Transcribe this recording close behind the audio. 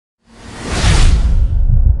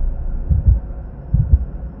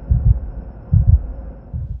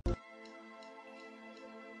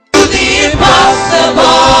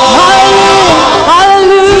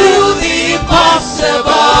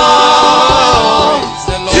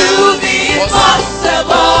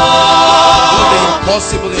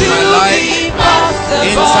impossible in my life.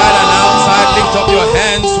 Inside and outside, lift up your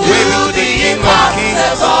hands, waving to the King of Kings.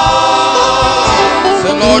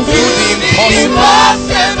 Say, Lord, do the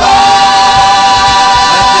impossible.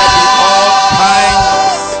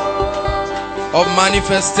 Of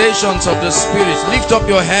manifestations of the Spirit. Lift up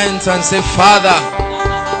your hands and say, Father,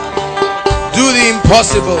 do the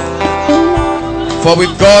impossible, for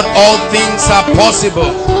with God all things are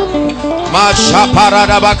possible.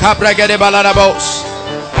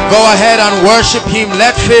 Go ahead and worship Him.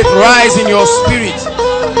 Let faith rise in your spirit.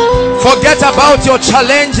 Forget about your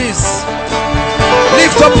challenges.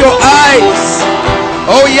 Lift up your eyes.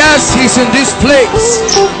 Oh yes, He's in this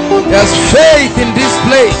place. There's faith in this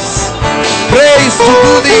place. Praise to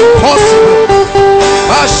do the impossible.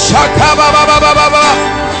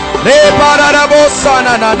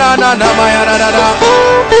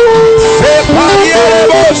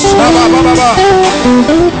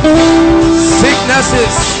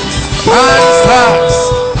 Sicknesses, cancers,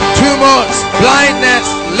 tumors, blindness,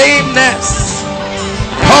 lameness,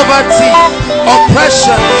 poverty,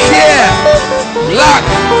 oppression, fear, lack,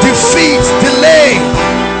 defeat, delay.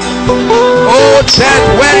 Oh death,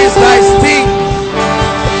 where is thy sting?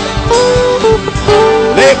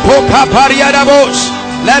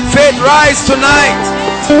 Let faith rise tonight.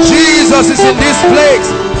 Jesus is in this place,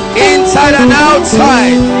 inside and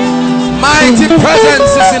outside. Mighty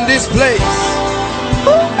presence is in this place.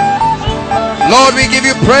 Lord, we give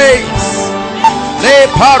you praise.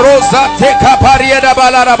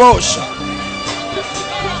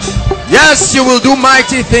 Yes, you will do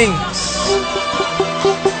mighty things.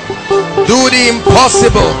 Do the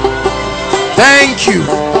impossible. Thank you.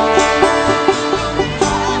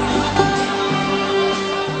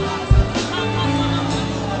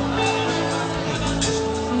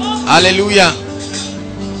 Hallelujah.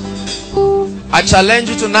 I challenge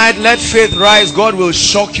you tonight, let faith rise. God will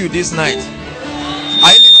shock you this night.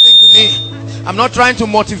 Are you listening to me? I'm not trying to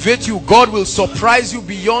motivate you. God will surprise you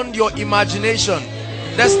beyond your imagination.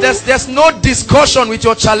 There's no discussion with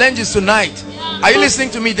your challenges tonight. Are you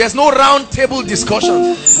listening to me? There's no round table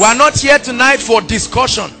discussion. We are not here tonight for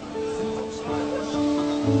discussion.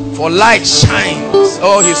 For light shines.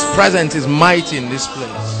 Oh, His presence is mighty in this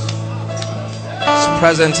place. His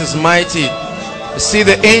presence is mighty. You see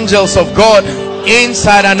the angels of God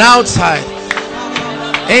inside and outside.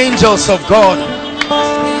 Angels of God.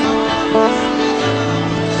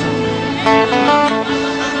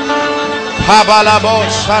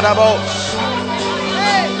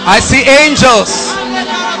 I see angels,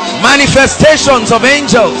 manifestations of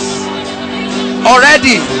angels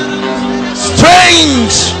already.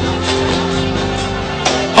 Strange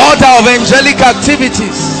order of angelic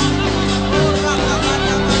activities.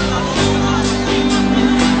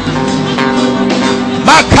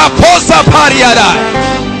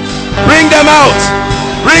 Bring them out,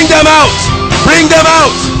 bring them out, bring them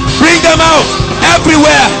out, bring them out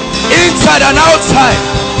everywhere, inside and outside.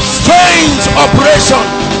 Strange operation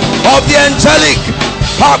of the angelic.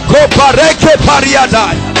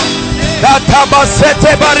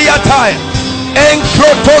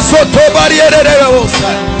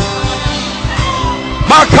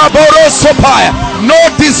 No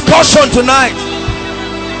discussion tonight.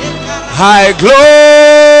 I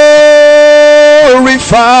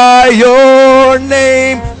glorify your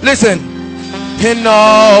name. Listen. In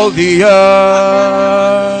all the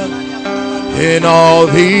earth, in all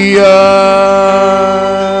the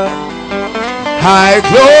earth, I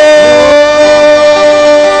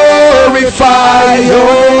glorify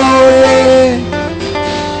your name.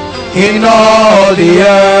 In all the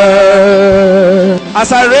earth.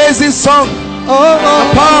 As I raise this song, the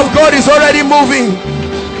power of God is already moving.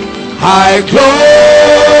 I glorify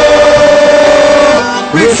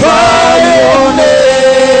your name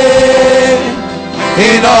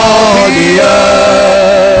in all the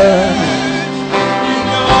earth,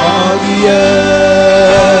 all the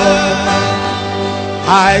earth.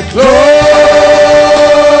 I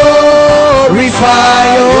glorify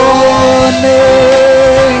your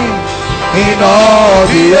name in all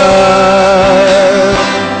the earth,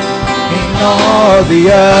 in all the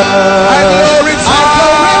earth. I glorify.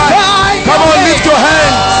 Come on, lift your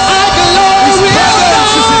hands. His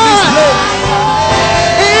presence is in this place.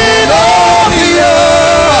 In all the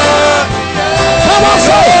earth. Come on,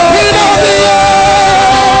 say, in all the earth.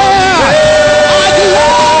 I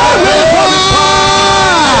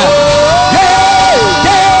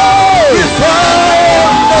glorify.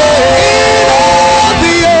 In all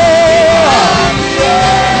the earth.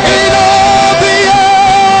 In all the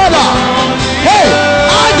earth. Hey,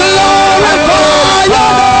 I glorify.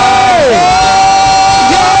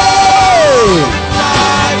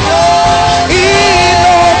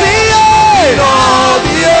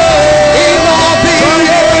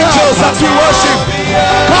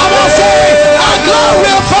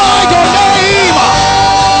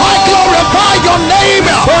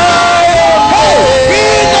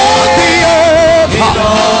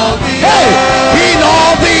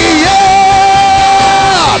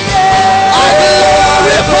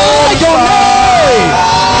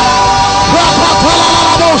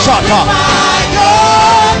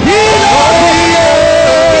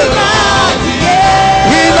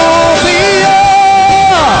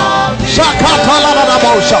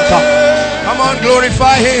 Come on,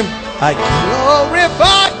 glorify him. I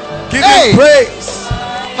glorify. Give him praise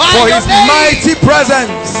for his mighty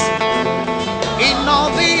presence. In all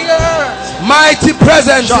the earth. Mighty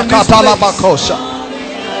presence in this place.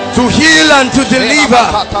 To heal and to deliver.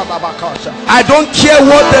 I don't care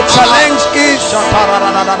what the challenge is.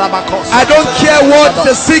 I don't care what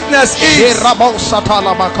the sickness is.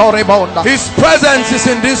 His presence is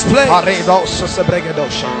in this place.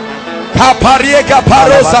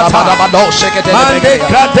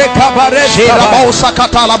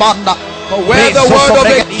 Where the word of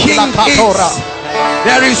the king is,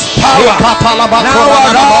 there is power. Now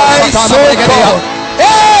arise, O God.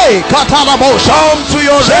 Hey, Katalabosha, come to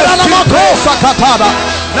your rescue. Now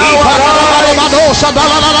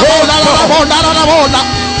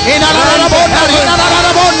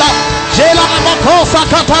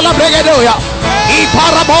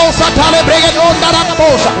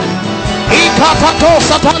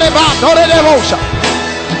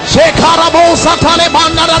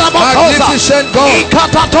magnificent God,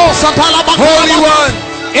 Holy One,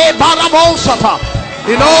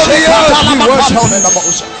 in all the earth we worship.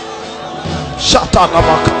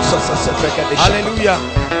 Hallelujah.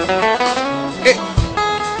 Hey,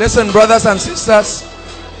 listen, brothers and sisters,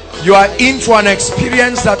 you are in for an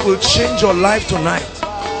experience that will change your life tonight.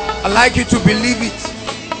 I'd like you to believe it.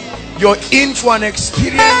 You're in for an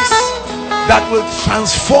experience that will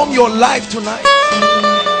transform your life tonight.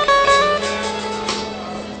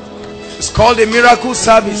 It's called a miracle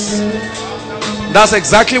service. That's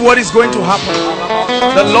exactly what is going to happen.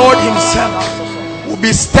 The Lord himself will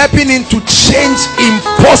be stepping in to change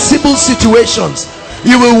impossible situations.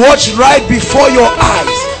 You will watch right before your eyes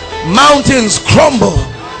mountains crumble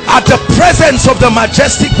at the presence of the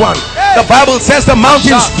majestic one. The Bible says the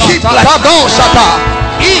mountains keep like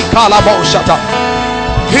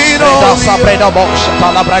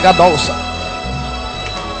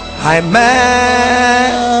I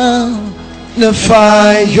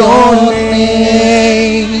magnify your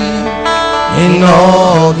name in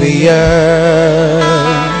all the earth,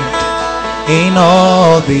 in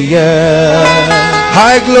all the earth.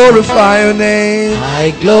 I glorify your name.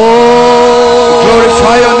 I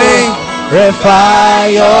glorify your name. Glorify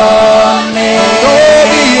your name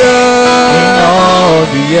in all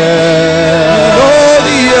the earth,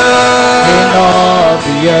 in all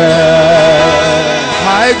the earth.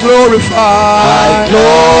 I glorify your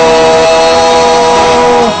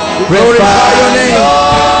name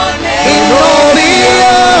in all the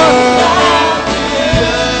earth,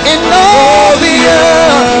 in all the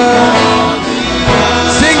earth.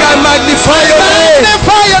 Sing, I magnify your name.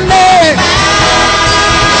 Magnify your name.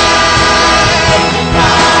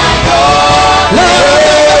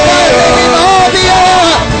 In all the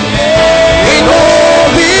earth, in all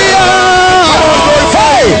the earth.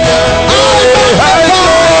 I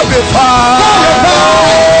glorify.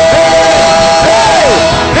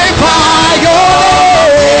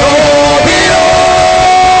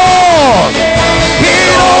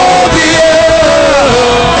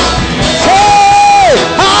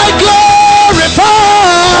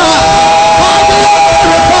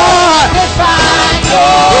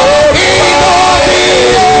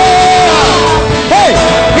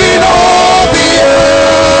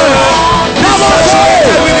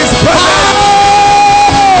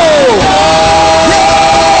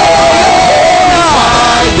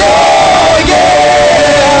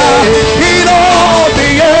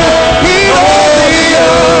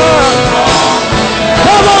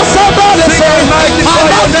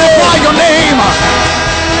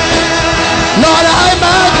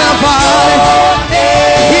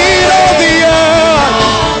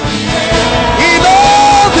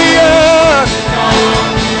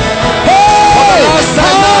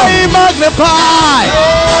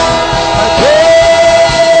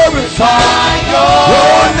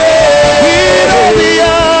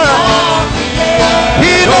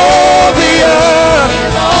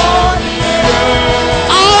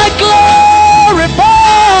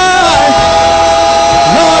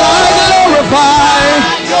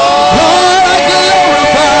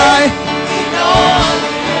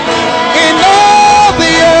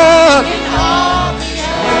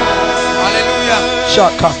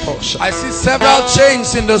 I see several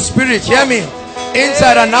chains in the spirit. Hear me,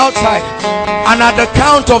 inside and outside. And at the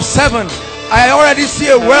count of 7, I already see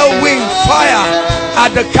a whirlwind fire.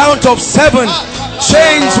 At the count of 7,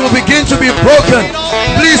 chains will begin to be broken.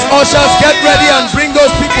 Please, ushers, get ready and bring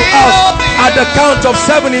those people out. At the count of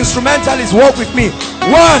 7, instrumentalists, walk with me.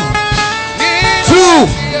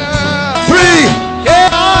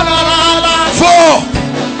 4,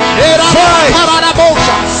 5,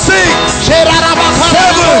 6, 7.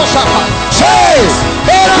 Chains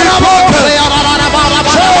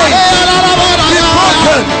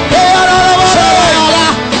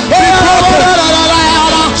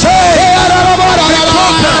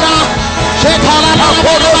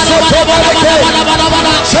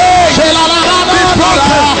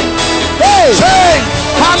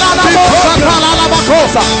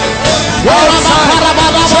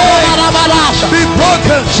be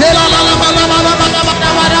broken.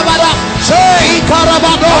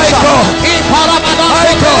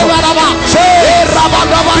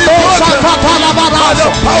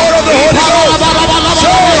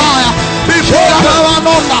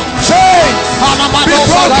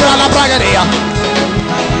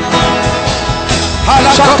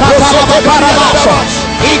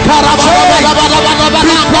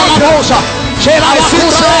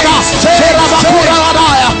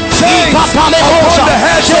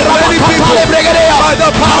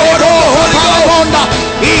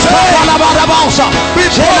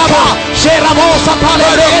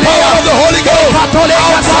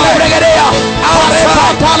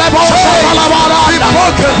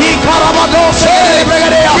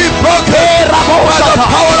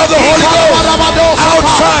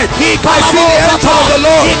 Outside, I see the angel of the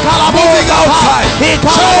Lord moving outside. Be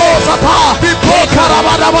broken.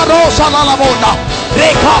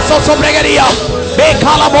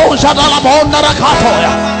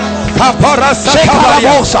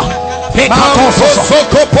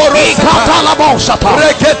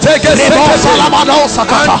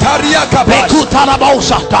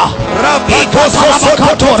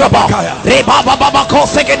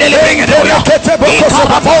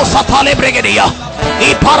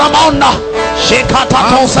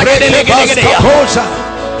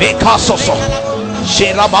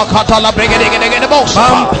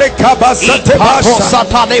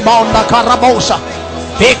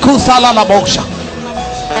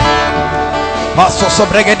 Paso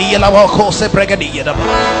sobregadia la voco se bregadia da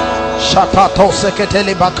shata to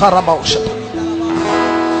seketeli bakarabosha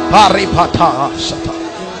pari pata shata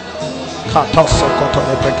katoso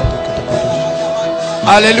kotole bregadia.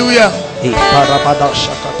 Hallelujah. Parabada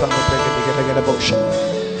shakata no bregadia bosha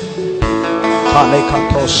pale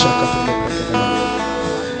katoso kotole bregadia.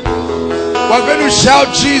 We're going to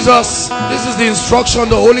shout Jesus. This is the instruction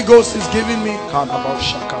the Holy Ghost is giving me.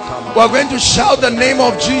 We're going to shout the name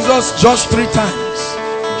of Jesus just 3 times.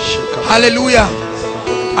 Hallelujah.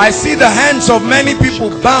 I see the hands of many people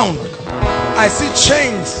bound. I see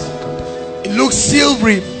chains. It looks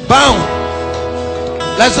silvery, bound.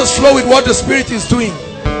 Let's just flow with what the Spirit is doing.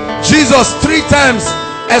 Jesus 3 times,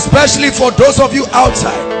 especially for those of you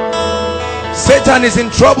outside. Satan is in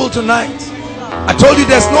trouble tonight. I told you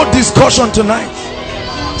there's no discussion tonight.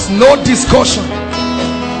 It's no discussion.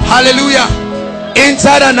 Hallelujah.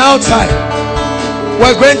 Inside and outside,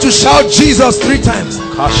 we're going to shout Jesus 3 times.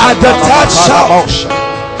 At the third shout,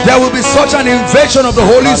 there will be such an invasion of the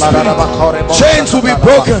Holy Spirit. Chains will be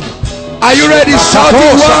broken. Are you ready? Shout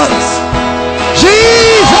it once.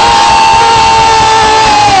 Jesus!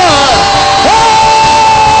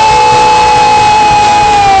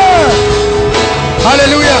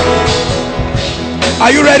 Hallelujah.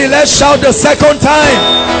 Are you ready? Let's shout the second time.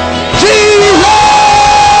 Jesus!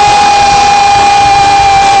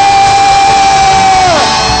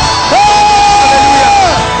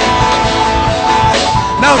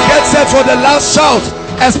 Now get set for the last shout,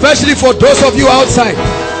 especially for those of you outside.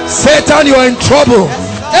 Satan, you are in trouble.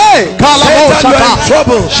 Hey, Satan, you are in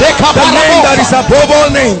trouble. The name that is above all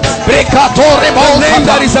names. The name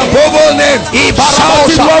that is above all names. Shout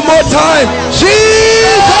it one more time.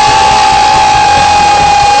 Jesus!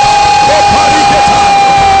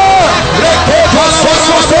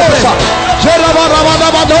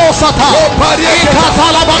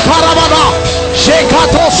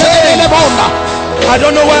 I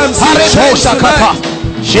don't know why I'm seeing chains tonight.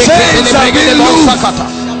 Chains are being loosed.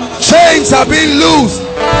 Chains are being loosed,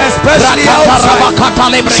 especially outside.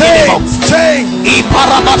 Chains, chains.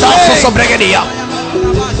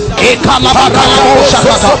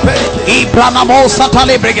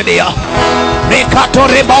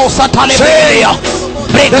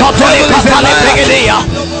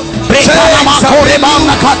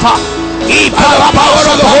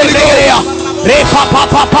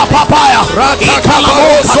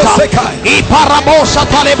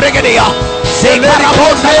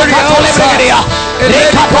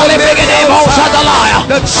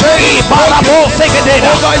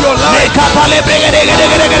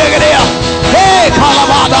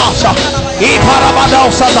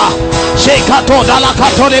 Shekato dalla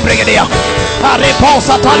catole brigadia. A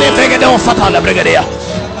riposa tale brigadio satale brigadia.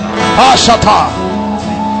 Ashata.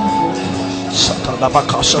 Satana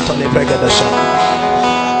bakasha tale brigadasha.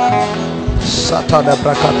 Satana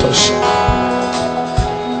brakatos.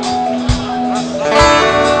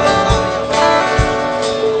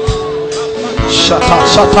 Shata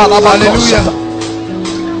shata la hallelujah.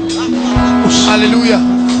 Hallelujah.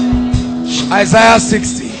 Isaiah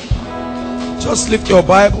 60. Just lift your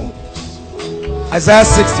Bible. Isaiah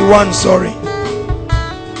 61, sorry.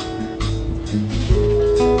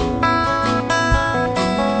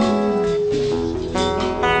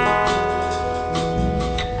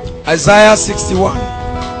 Isaiah 61.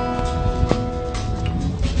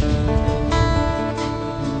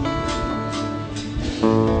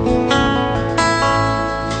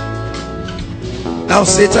 Now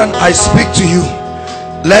Satan, I speak to you.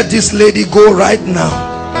 Let this lady go right now.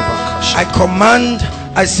 I command,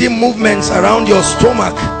 I see movements around your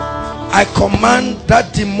stomach. I command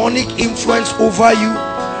that demonic influence over you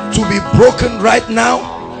to be broken right now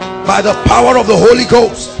by the power of the Holy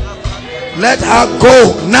Ghost. Let her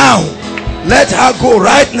go now. Let her go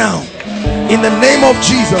right now in the name of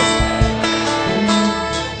Jesus.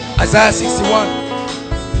 Isaiah 61.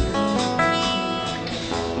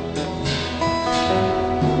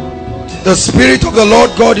 The Spirit of the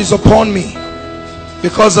Lord God is upon me,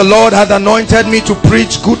 because the Lord hath anointed me to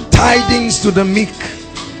preach good tidings to the meek.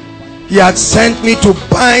 He hath sent me to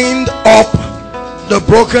bind up the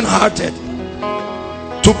brokenhearted,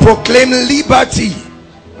 to proclaim liberty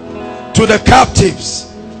to the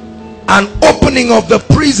captives, and opening of the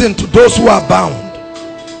prison to those who are bound,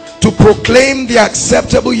 to proclaim the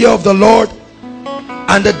acceptable year of the Lord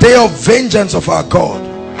and the day of vengeance of our God,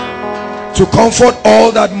 to comfort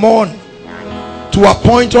all that mourn, to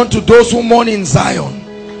appoint unto those who mourn in Zion,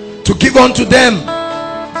 to give unto them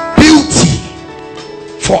beauty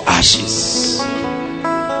for ashes,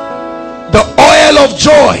 the oil of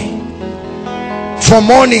joy for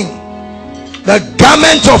mourning, the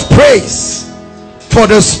garment of praise for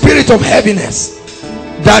the spirit of heaviness,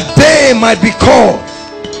 that they might be called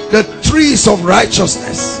the trees of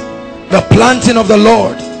righteousness, the planting of the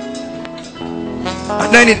Lord.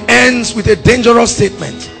 And then it ends with a dangerous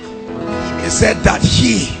statement. He said that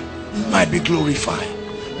he might be glorified.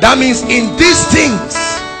 That means in these things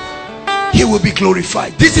he will be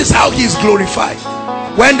glorified. This is how he is glorified: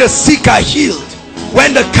 when the sick are healed,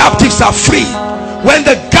 when the captives are free, when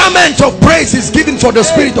the garment of praise is given for the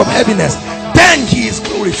spirit of heaviness, then he is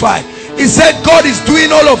glorified. He said God is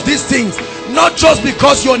doing all of these things not just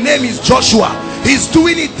because your name is Joshua. He's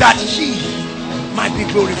doing it that he might be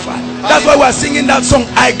glorified. That's why we're singing that song,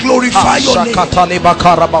 I glorify your name.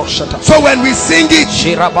 So when we sing it,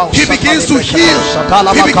 he begins to heal,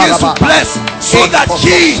 he begins to bless, so that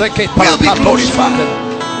he will be glorified.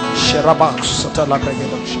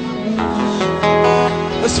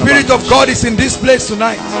 The Spirit of God is in this place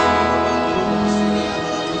tonight.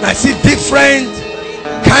 I see different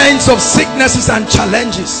kinds of sicknesses and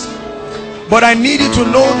challenges, but I need you to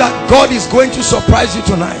know that God is going to surprise you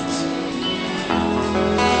tonight.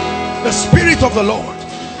 The Spirit of the Lord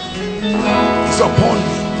is upon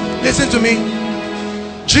me. Listen to me.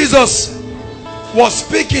 Jesus was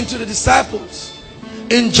speaking to the disciples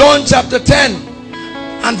in John chapter 10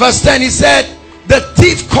 and verse 10. He said, the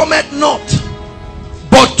thief cometh not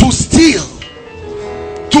but to steal,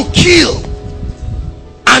 to kill,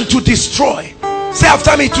 and to destroy. Say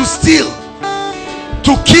after me: to steal,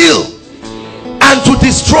 to kill, and to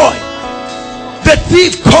destroy. The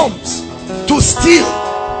thief comes to steal.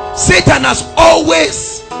 Satan has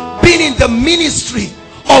always been in the ministry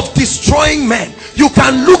of destroying men. You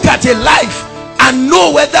can look at a life and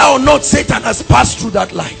know whether or not Satan has passed through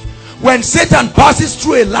that life. When Satan passes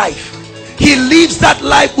through a life, he leaves that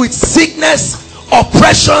life with sickness,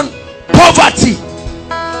 oppression, poverty,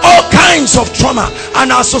 all kinds of trauma.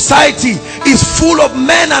 And our society is full of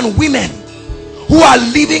men and women who are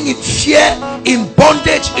living in fear, in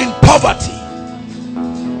bondage, in poverty.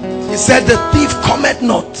 He said the thief cometh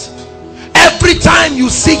not. Every time you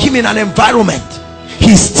see him in an environment,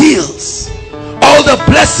 he steals all the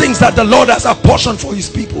blessings that the Lord has apportioned for his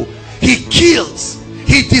people. He kills,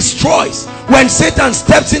 he destroys. When Satan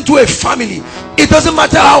steps into a family, it doesn't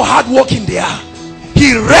matter how hardworking they are,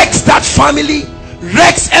 he wrecks that family,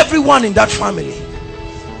 wrecks everyone in that family.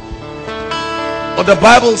 But the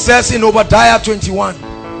Bible says in Obadiah 21,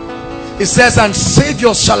 it says, and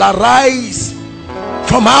saviors shall arise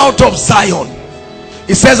from out of Zion.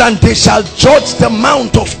 It says, and they shall judge the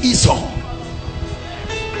mount of Esau.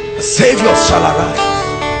 The saviors shall arise.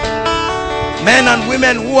 Men and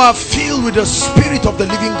women who are filled with the Spirit of the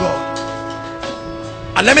living God.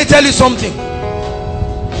 And let me tell you something.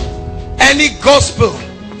 Any gospel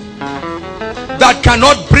that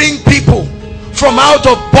cannot bring people from out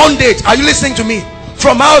of bondage, are you listening to me?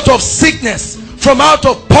 From out of sickness, from out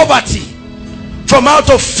of poverty, from out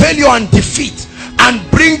of failure and defeat, and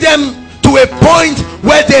bring them to a point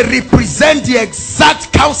where they represent the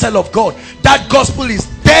exact counsel of God, that gospel is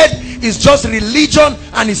dead, is just religion,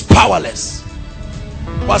 and is powerless.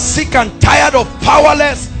 We're sick and tired of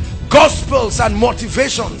powerless gospels and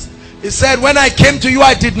motivations. He said, when I came to you,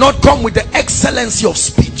 I did not come with the excellency of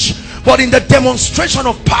speech, but in the demonstration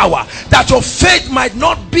of power, that your faith might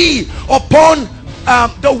not be upon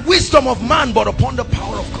the wisdom of man, but upon the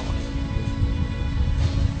power of God.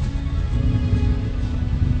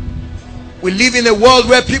 We live in a world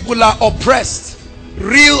where people are oppressed,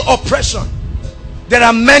 real oppression. There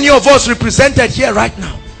are many of us represented here right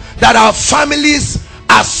now that our families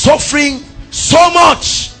are suffering so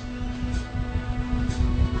much.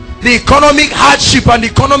 The economic hardship and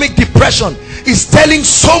economic depression is telling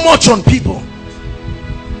so much on people.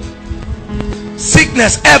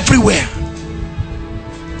 Sickness everywhere.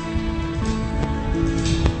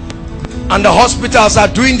 And the hospitals are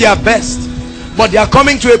doing their best, but they are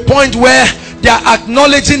coming to a point where they are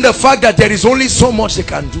acknowledging the fact that there is only so much they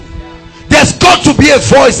can do. There's got to be a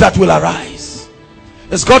voice that will arise.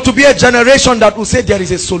 There's got to be a generation that will say there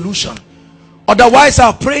is a solution. Otherwise,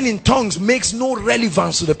 our praying in tongues makes no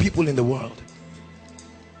relevance to the people in the world.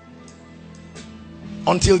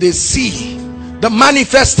 Until they see the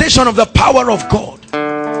manifestation of the power of God,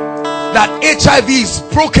 that HIV is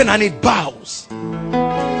broken and it bows,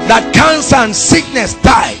 that cancer and sickness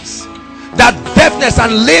dies, that deafness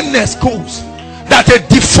and lameness goes, that a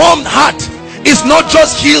deformed heart is not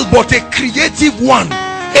just healed but a creative one,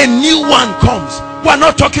 a new one comes. We're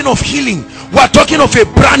not talking of healing, we're talking of a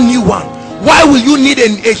brand new one. Why will you need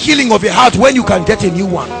a healing of a heart when you can get a new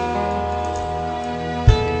one?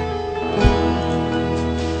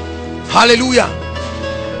 Hallelujah.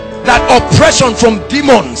 That oppression from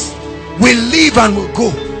demons will leave and will go.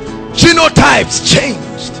 Genotypes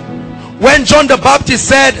changed. When John the Baptist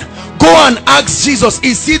said, go and ask Jesus,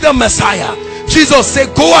 is he the Messiah? Jesus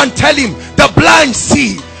said, go and tell him, the blind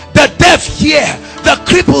see, the deaf hear, the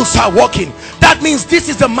cripples are walking. That means this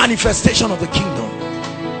is the manifestation of the kingdom.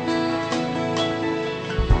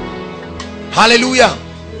 Hallelujah.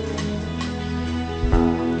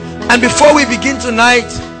 And before we begin tonight,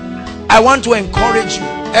 I want to encourage you.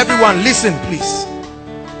 Everyone, listen please.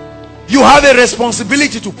 You have a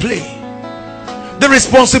responsibility to play. The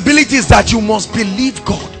responsibility is that you must believe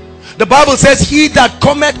God. The Bible says, he that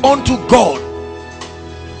cometh unto God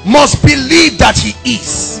must believe that he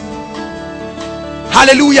is.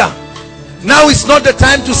 Hallelujah. Now it's not the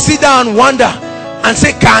time to sit down and wonder and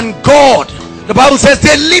say, can God? The Bible says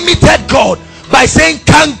they limited God by saying,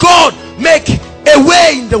 can God make a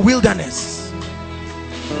way in the wilderness?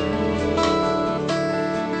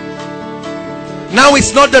 Now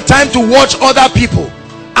it's not the time to watch other people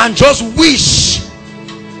and just wish.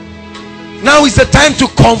 Now is the time to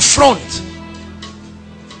confront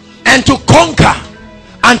and to conquer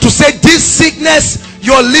and to say, this sickness,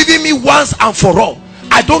 you're leaving me once and for all.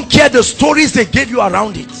 I don't care the stories they gave you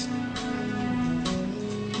around it.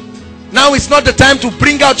 Now it's not the time to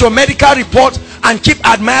bring out your medical report and keep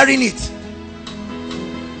admiring it.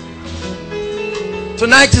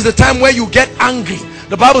 Tonight is the time where you get angry.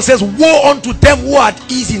 The Bible says, woe unto them who are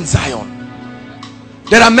at ease in Zion.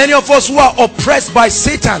 There are many of us who are oppressed by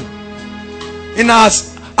Satan in our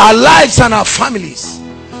lives and our families.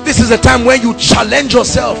 This is the time when you challenge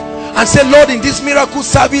yourself and say, Lord, in this miracle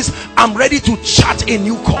service, I'm ready to chart a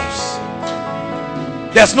new course.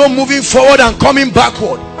 There's no moving forward and coming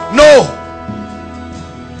backward. No.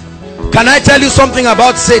 Can I tell you something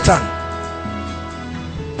about Satan?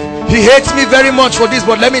 He hates me very much for this,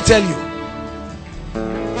 but let me tell you,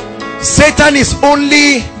 Satan is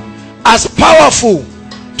only as powerful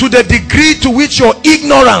to the degree to which your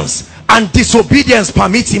ignorance and disobedience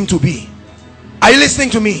permit him to be. Are you listening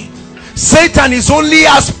to me? Satan is only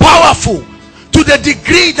as powerful to the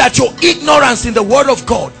degree that your ignorance in the word of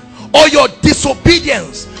God or your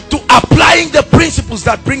disobedience to applying the principles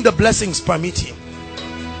that bring the blessings permit him.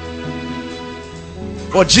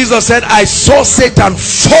 But Jesus said, I saw Satan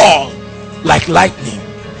fall like lightning.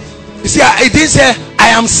 You see, I didn't say I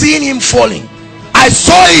am seeing him falling. I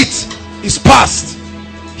saw it. It's past.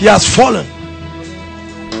 He has fallen.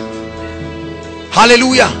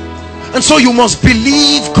 Hallelujah. And so you must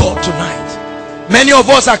believe God tonight. Many of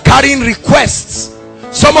us are carrying requests,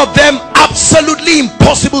 some of them absolutely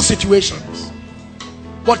impossible situations.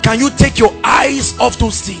 But can you take your eyes off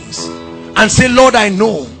those things and say, Lord, I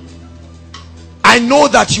know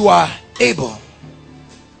that you are able.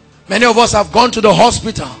 Many of us have gone to the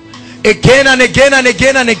hospital again and again and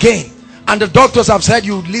again and again, and the doctors have said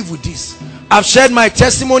you would live with this. I've shared my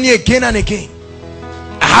testimony again and again.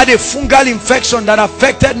 I had a fungal infection that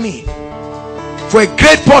affected me for a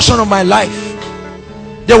great portion of my life.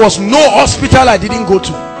 There was no hospital I didn't go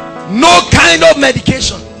to, no kind of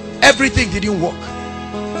medication. Everything didn't work.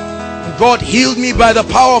 God healed me by the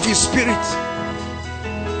power of his spirit.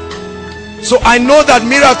 So I know that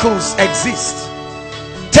miracles exist.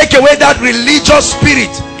 Take away that religious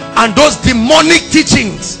spirit and those demonic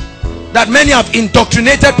teachings that many have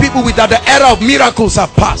indoctrinated people with, that the era of miracles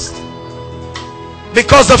have passed.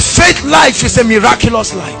 Because the faith life is a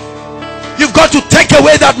miraculous life. You've got to take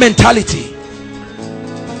away that mentality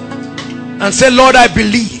and say, Lord, I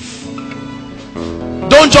believe.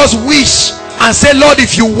 Don't just wish and say, Lord,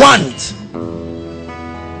 if you want.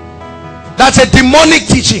 That's a demonic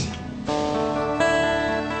teaching.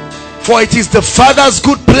 For it is the Father's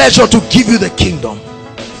good pleasure to give you the kingdom.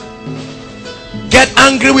 Get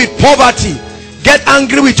angry with poverty. Get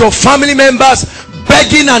angry with your family members,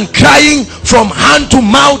 begging and crying from hand to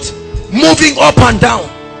mouth, moving up and down.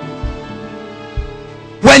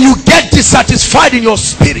 When you get dissatisfied in your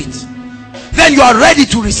spirit, then you are ready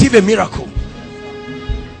to receive a miracle.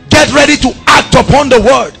 Get ready to act upon the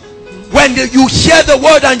word. When you hear the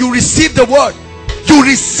word and you receive the word, you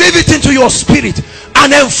receive it into your spirit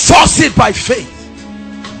and enforce it by faith.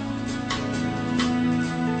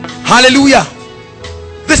 Hallelujah.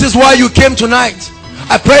 This is why you came tonight.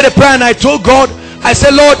 I prayed a prayer and I told God, I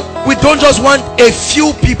said, Lord, we don't just want a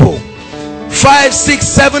few people, 5, 6,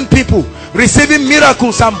 7 people receiving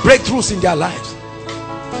miracles and breakthroughs in their lives.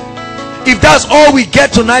 If that's all we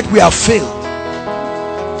get tonight, we have failed.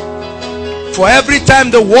 For every time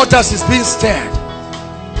the waters is being stirred,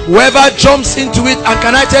 whoever jumps into it, and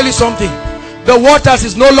can I tell you something, the waters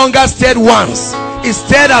is no longer stirred once, it's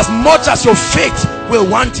stirred as much as your faith will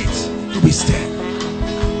want it to be stirred.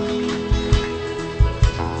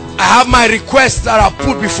 I have my requests that I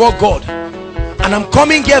put before God, and I'm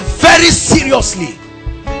coming here very seriously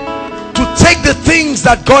to take the things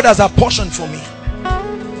that God has apportioned for me.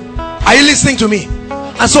 Are you listening to me?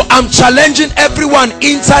 And so I'm challenging everyone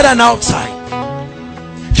inside and outside.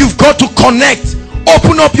 You've got to connect,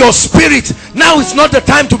 open up your spirit. Now it's not the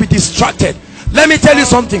time to be distracted. Let me tell you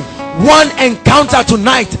something. One encounter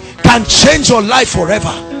tonight can change your life forever.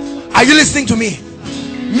 Are you listening to me?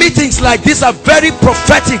 Meetings like this are very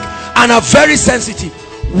prophetic and are very sensitive.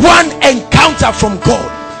 One encounter from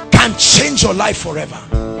God can change your life forever.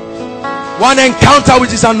 One encounter with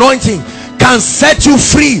his anointing can set you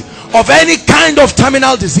free of any kind of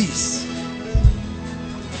terminal disease.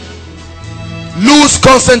 Lose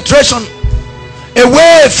concentration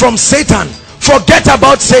away from Satan. Forget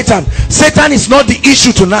about Satan. Satan is not the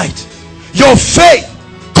issue tonight. Your faith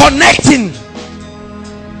connecting.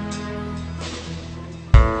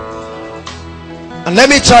 And let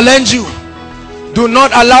me challenge you. Do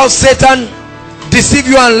not allow Satan deceive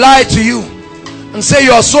you and lie to you and say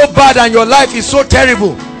you are so bad and your life is so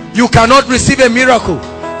terrible you cannot receive a miracle.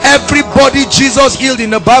 Everybody Jesus healed in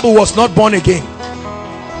the Bible was not born again.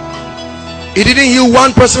 He didn't heal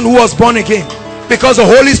one person who was born again because the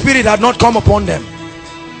Holy Spirit had not come upon them.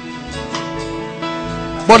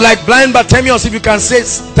 But like blind Bartimaeus, if you can say,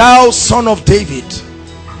 thou son of David,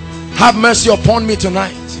 have mercy upon me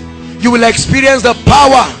tonight, you will experience the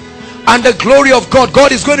power and the glory of God.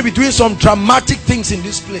 God is going to be doing some dramatic things in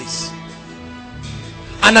this place.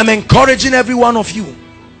 And I'm encouraging every one of you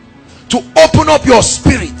to open up your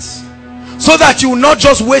spirit so that you will not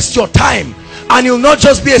just waste your time, and it will not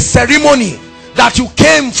just be a ceremony that you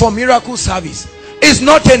came for miracle service. It's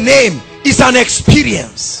not a name, it's an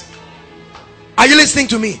experience. Are you listening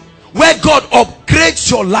to me? Where God upgrades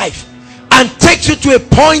your life and takes you to a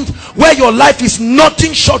point where your life is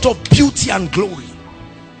nothing short of beauty and glory.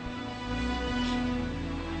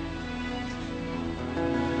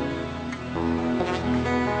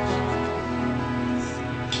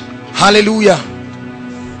 Hallelujah.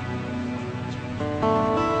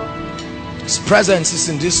 His presence is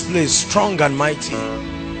in this place, strong and mighty,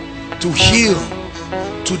 to heal,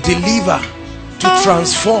 to deliver, to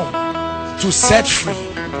transform, to set free.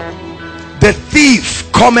 The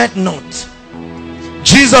thief cometh not.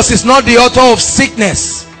 Jesus is not the author of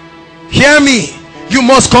sickness. Hear me. You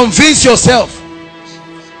must convince yourself.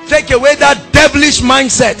 Take away that devilish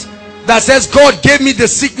mindset that says God gave me the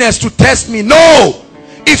sickness to test me. No.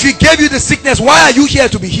 If he gave you the sickness, why are you here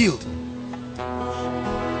to be healed? Hallelujah. His presence is in this place, strong and mighty, to heal, to deliver, to transform, to set free. The thief cometh not. Jesus is not the author of sickness. Hear me.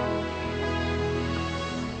 You must convince yourself. Take away that devilish mindset that says God gave me the sickness to test me. No. If he gave you the sickness,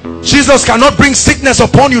 why are you here to be healed? Jesus cannot bring sickness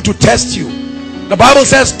upon you to test you. The Bible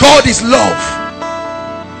says God is love.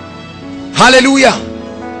 Hallelujah.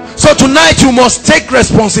 So tonight you must take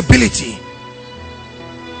responsibility.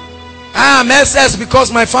 I'm SS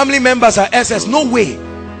because my family members are SS. No way.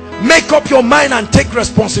 Make up your mind and take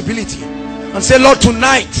responsibility and say, Lord,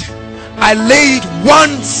 tonight I lay it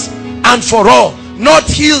once and for all. Not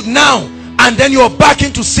healed now and then you're back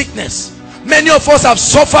into sickness. Many of us have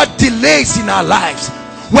suffered delays in our lives.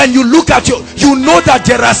 When you look at you know that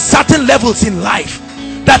there are certain levels in life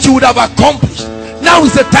that you would have accomplished. Now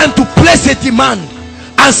is the time to place a demand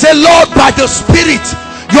and say, Lord, by the Spirit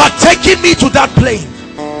you are taking me to that plane.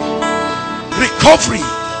 Recovery,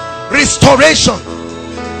 restoration.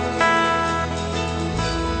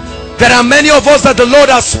 There are many of us that the Lord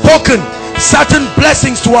has spoken certain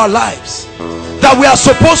blessings to our lives that we are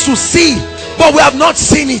supposed to see, but we have not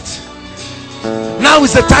seen it. Now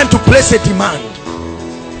is the time to place a demand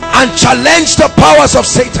and challenge the powers of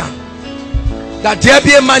Satan, that there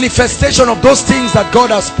be a manifestation of those things that God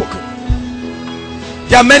has spoken.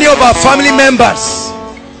 There are many of our family members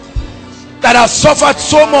that have suffered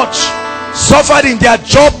so much, suffered in their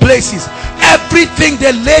job places. Everything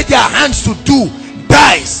they lay their hands to do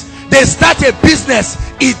dies. They start a business,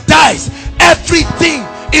 it dies. Everything,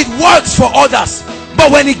 it works for others,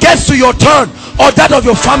 but when it gets to your turn or that of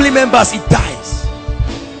your family members, it dies.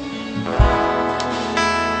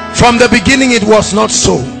 From the beginning it was not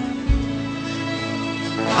so.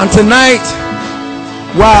 And tonight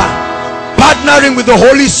we're partnering with the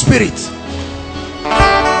Holy Spirit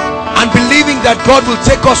and believing that God will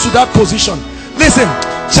take us to that position. Listen,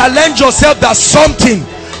 challenge yourself that something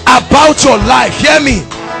about your life, hear me,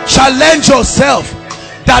 challenge yourself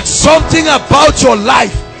that something about your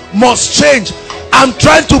life must change. I'm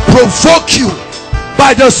trying to provoke you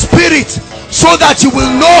by the Spirit so that you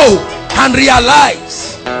will know and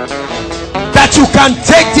realize that you can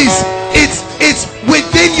take this. It's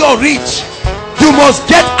within your reach. You must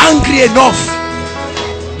get angry enough,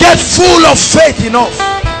 get full of faith enough.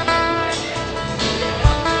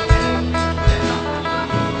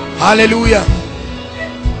 Hallelujah.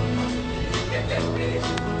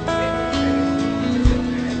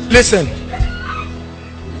 Listen,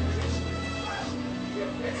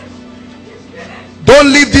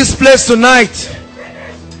 don't leave this place tonight.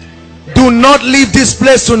 Do not leave this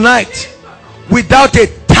place tonight without a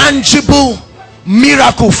tangible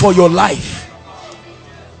miracle for your life.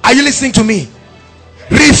 Are you listening to me?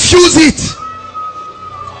 Refuse it.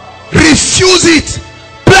 Refuse it.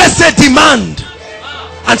 Place a demand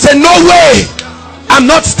and say, no way, I'm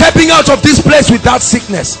not stepping out of this place without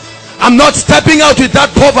sickness. I'm not stepping out with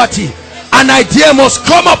that poverty. An idea must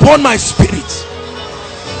come upon my spirit.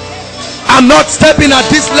 I'm not stepping at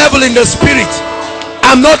this level in the spirit.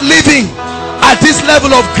 I'm not living at this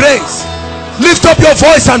level of grace. Lift up your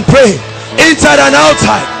voice and pray, inside and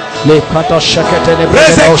outside. Raise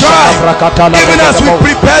a cry, even as we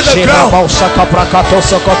prepare the ground. Place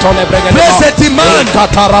a demand.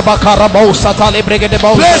 Place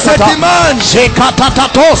a demand.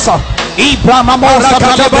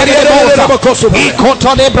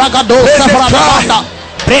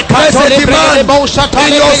 Place a demand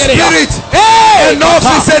in your spirit. Enough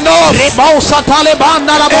is enough.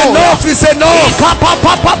 Enough is enough.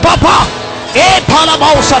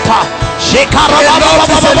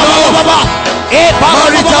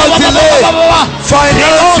 Marital delay,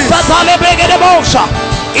 finances.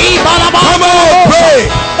 Come on, pray.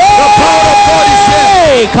 The power of God is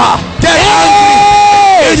here. Get angry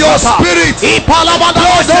in your spirit. Place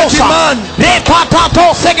a demand.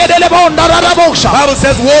 Bible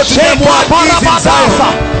says, woe to them who are easy in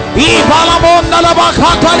Zion.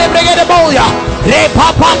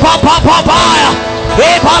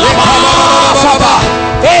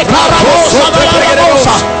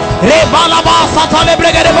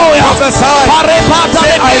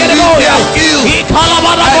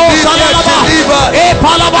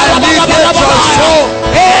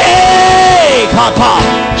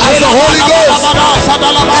 As the Holy Ghost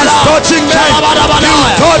is touching men, He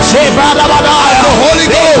will touch you. As the Holy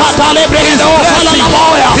Ghost is blessing,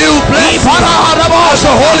 He will bless you. As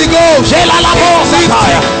the Holy Ghost is lifting, He will lift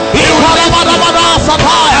you.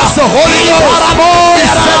 As the Holy Ghost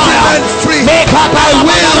is setting men free, I will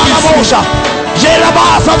be free.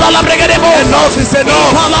 Enough is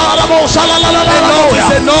enough. Enough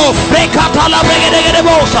is enough.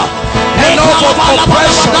 Enough of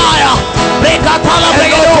oppression.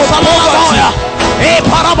 Enough of poverty.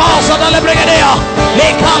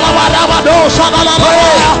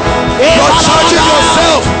 You're charging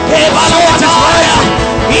yourself. Faith is rising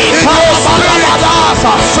in your spirit.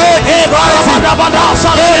 Faith rising.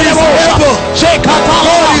 God is able.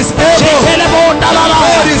 God is able.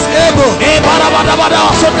 God is able.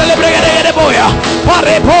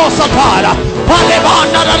 God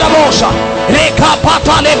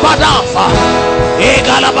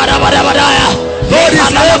is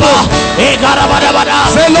able.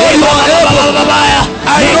 Say, Lord, you are able. I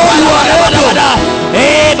know you are able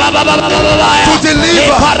to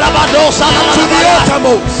deliver to the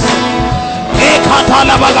uttermost.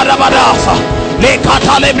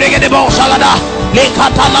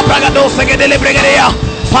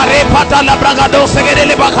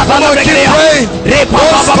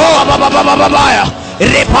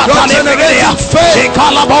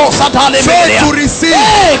 Faith to receive.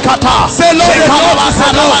 Say, Lord,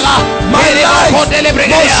 my life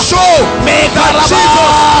must show that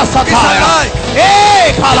Jesus is alive.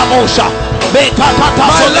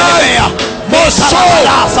 My life must show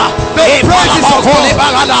the praises of God.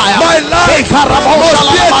 My life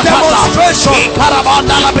must be a demonstration of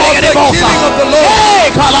the healing of the Lord,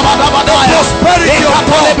 the prosperity of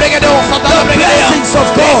God, the blessings of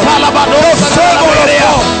God, the favor of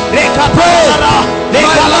God. Pray,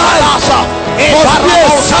 my life must be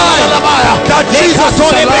a sign that Jesus is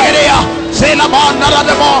alive.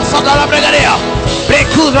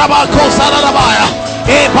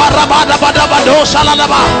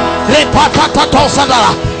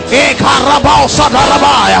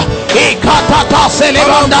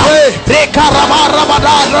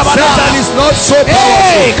 Satan is not so powerful.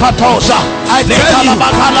 I tell you, he's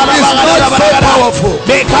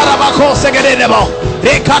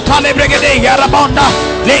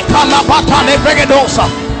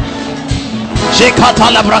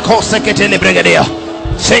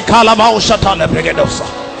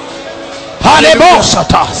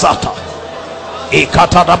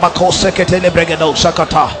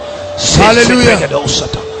Hallelujah.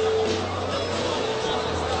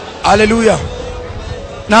 Hallelujah.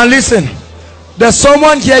 Now listen, there's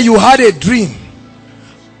someone here, you had a dream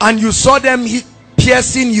and you saw them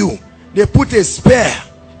piercing you. They put a spear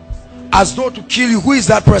as though to kill you. Who is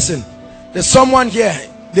that person? There's someone here,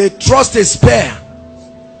 they thrust a spear.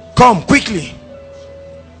 Come quickly.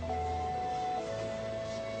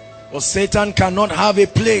 Well, Satan cannot have a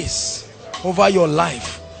place over your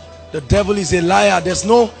life. The devil is a liar.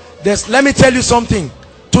 Let me tell you something.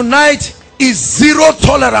 Tonight is zero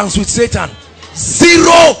tolerance with Satan.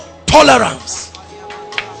 Zero tolerance.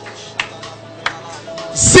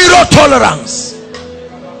 Zero tolerance.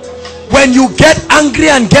 When you get angry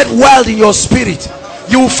and get wild in your spirit,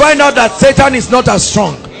 you will find out that Satan is not as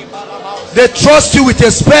strong. They trust you with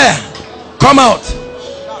a spear. Come out.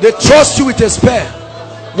 They trust you with a spear.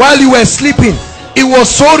 While you were sleeping, it was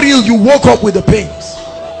so real you woke up with the pains.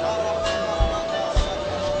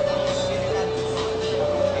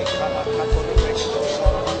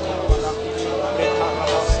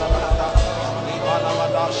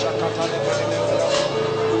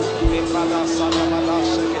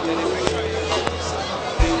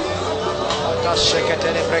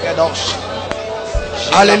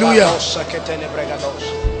 Hallelujah.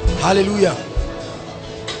 Hallelujah.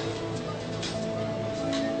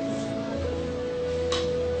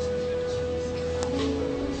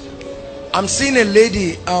 I'm seeing a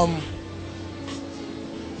lady,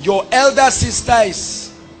 your elder sister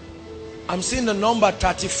is, I'm seeing the number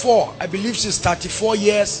 34. I believe she's 34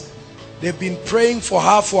 years. They've been praying for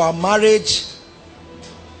her for her marriage.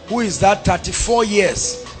 Who is that? 34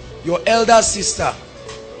 years. Your elder sister,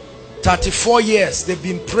 34 years. They've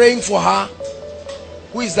been praying for her.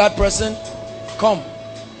 Who is that person? Come.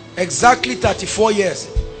 Exactly 34 years.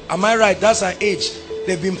 Am I right? That's her age.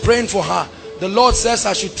 They've been praying for her. The Lord says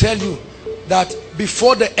I should tell you that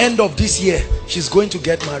before the end of this year, she's going to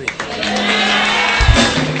get married.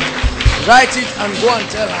 Write it and go and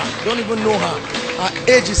tell her. Don't even know her.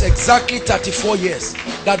 Her age is exactly 34 years.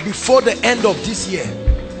 That before the end of this year,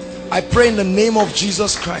 I pray in the name of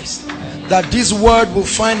Jesus Christ that this word will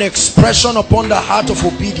find expression upon the heart of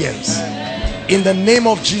obedience. In the name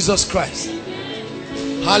of Jesus Christ.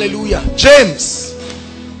 Hallelujah. James.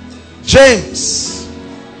 James.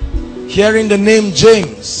 Hearing the name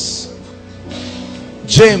James.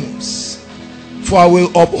 James. For I will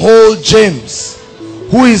uphold James.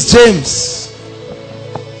 Who is James?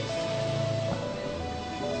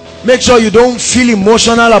 Make sure you don't feel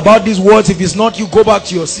emotional about these words. If it's not you, go back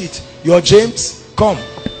to your seat. You're James. Come.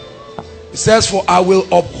 It says, for I will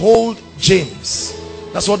uphold James.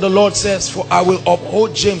 That's what the Lord says. For I will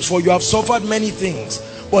uphold James. For you have suffered many things,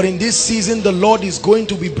 but in this season the Lord is going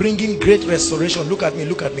to be bringing great restoration. Look at me,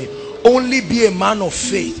 look at me. only be a man of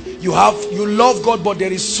faith. You love God, but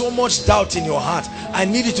there is so much doubt in your heart. I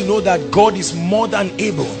need you to know that God is more than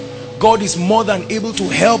able. God is more than able to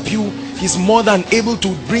help you. He's more than able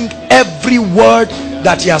to bring every word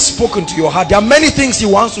that he has spoken to your heart. There are many things he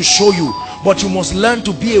wants to show you, but you must learn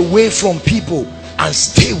to be away from people and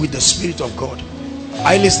stay with the Spirit of God.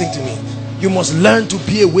 Are you listening to me? You must learn to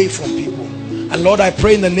be away from people. And Lord, I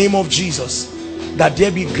pray in the name of Jesus that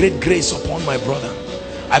there be great grace upon my brother.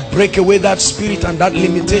 I break away that spirit and that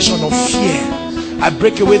limitation of fear. I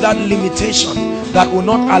break away that limitation that will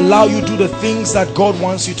not allow you to do the things that God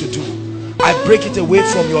wants you to do. I break it away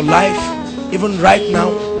from your life, even right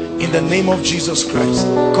now, in the name of Jesus Christ.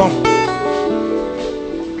 Come.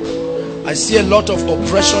 I see a lot of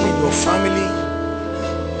oppression in your family.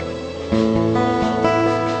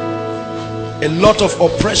 A lot of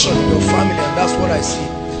oppression in your family, and that's what I see.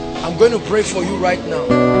 I'm going to pray for you right now.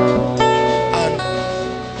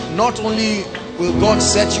 And not only will God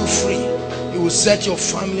set you free, he will set your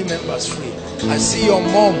family members free. I see your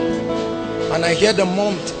mom, and I hear the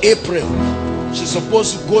mom, April. She's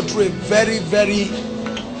supposed to go through a very, very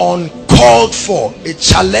uncalled for, a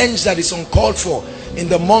challenge that is uncalled for in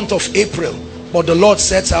the month of April. But the Lord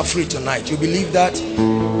sets her free tonight. You believe that?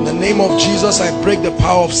 In the name of Jesus, I break the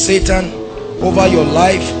power of Satan over your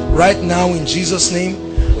life right now in Jesus' name.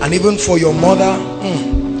 And even for your mother,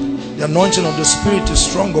 the anointing of the Spirit is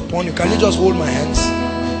strong upon you. Can you just hold my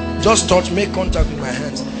hands? Just touch, make contact with my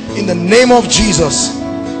hands. In the name of Jesus,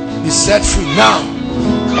 be set free now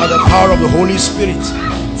by the power of the Holy Spirit.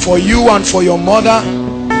 For you and for your mother,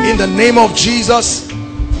 in the name of Jesus,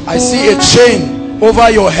 I see a chain over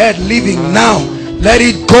your head leaving now. Let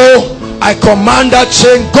it go. I command that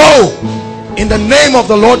chain, go in the name of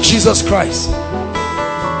the Lord Jesus Christ.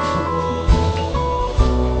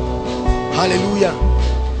 Hallelujah.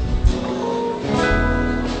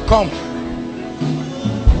 Come.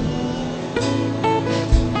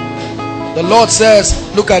 The Lord says,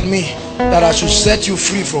 look at me, that I should set you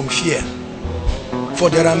free from fear. For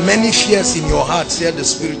there are many fears in your heart, said the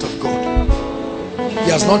Spirit of God. He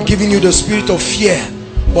has not given you the spirit of fear,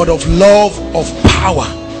 but of love, of power,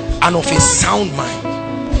 and of a sound mind.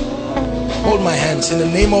 Hold my hands in the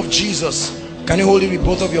name of Jesus. Can you hold it with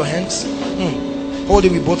both of your hands? Hold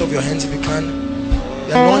it with both of your hands if you can.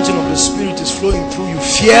 The anointing of the Spirit is flowing through you.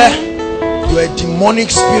 Fear, you are a demonic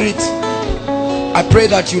spirit. I pray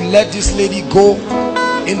that you let this lady go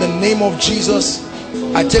in the name of Jesus.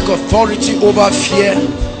 I take authority over fear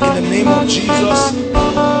in the name of Jesus.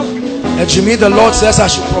 And Jimmy, the Lord says I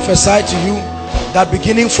should prophesy to you that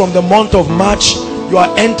beginning from the month of March, you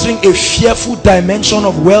are entering a fearful dimension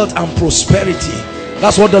of wealth and prosperity.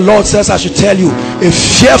 That's what the Lord says I should tell you. A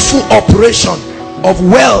fearful operation of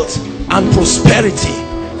wealth and prosperity.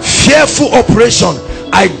 Fearful operation.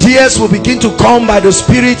 Ideas will begin to come by the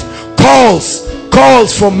Spirit.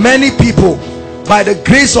 Calls from many people. By the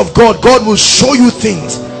grace of God, God will show you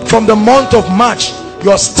things. From the month of March,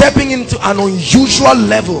 you are stepping into an unusual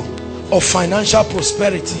level of financial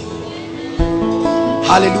prosperity.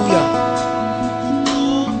 Hallelujah.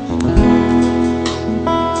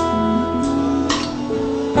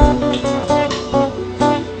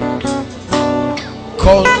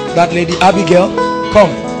 Call that lady Abigail.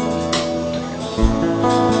 Come.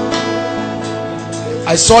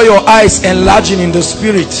 I saw your eyes enlarging in the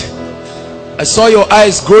Spirit. I saw your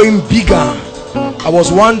eyes growing bigger. I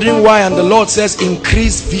was wondering why, and the Lord says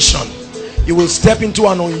increase vision. You will step into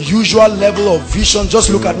an unusual level of vision. Just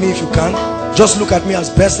look at me if you can. Just look at me as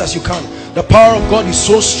best as you can. The power of God is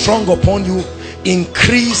so strong upon you.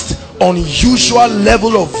 Increased, unusual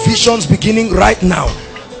level of visions beginning right now.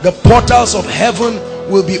 The portals of heaven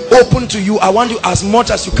will be open to you. I want you, as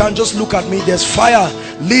much as you can, just look at me. There's fire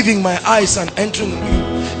leaving my eyes and entering you.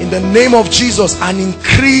 In the name of Jesus, an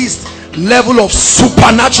increased level of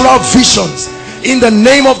supernatural visions in the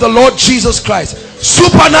name of the Lord Jesus Christ.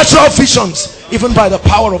 Supernatural visions, even by the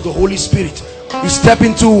power of the Holy Spirit. You step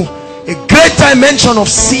into a great dimension of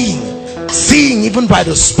seeing even by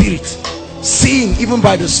the Spirit. Seeing even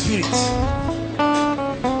by the Spirit.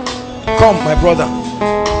 Come, my brother.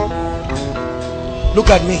 Look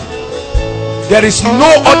at me. There is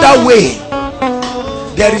no other way.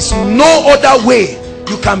 There is no other way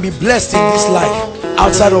you can be blessed in this life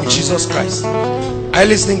outside of Jesus Christ. Are you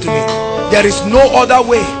listening to me? There is no other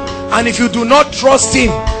way. And if you do not trust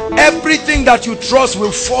him, everything that you trust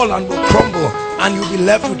will fall and will crumble, and you'll be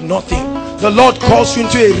left with nothing. The Lord calls you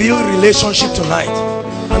into a real relationship tonight,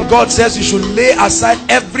 and God says you should lay aside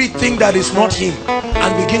everything that is not him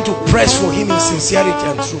and begin to press for him in sincerity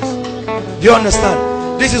and truth. Do you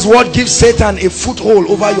understand? This is what gives Satan a foothold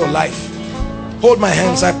over your life. Hold my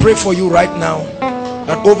hands. I pray for you right now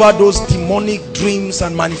that over those demonic dreams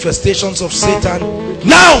and manifestations of Satan,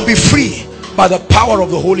 now be free by the power of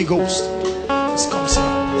the Holy Ghost. Let's come, sir.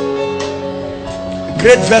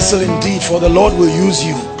 Great vessel indeed, for the Lord will use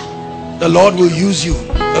you. The Lord will use you.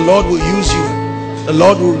 The Lord will use you. The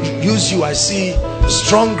Lord will use you. I see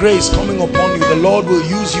strong grace coming upon you. The Lord will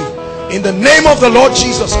use you in the name of the Lord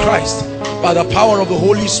Jesus Christ, by the power of the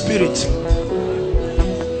Holy Spirit.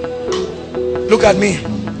 Look at me.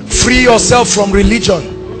 Free yourself from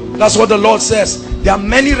religion. That's what the Lord says. There are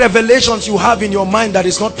many revelations you have in your mind that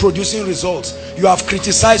is not producing results. You have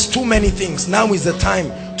criticized too many things. Now is the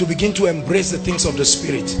time to begin to embrace the things of the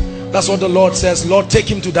Spirit. That's what the Lord says. Lord, take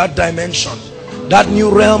him to that dimension, that new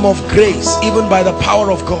realm of grace, even by the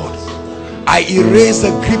power of God. I erase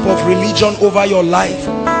the grip of religion over your life.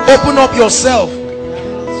 Open up yourself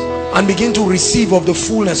and begin to receive of the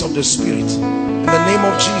fullness of the Spirit in the name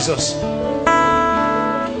of Jesus.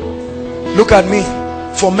 Look at me.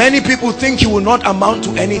 For many people think you will not amount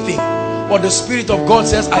to anything, but the Spirit of God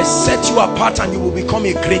says, I set you apart and you will become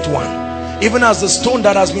a great one. Even as the stone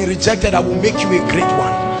that has been rejected, I will make you a great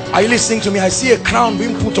one. Are you listening to me? I see a crown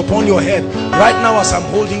being put upon your head right now as I'm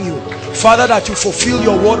holding you. Father, that you fulfill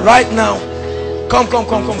your word right now. Come.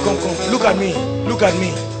 Look at me. Look at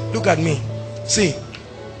me. Look at me. See,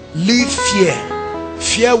 leave fear.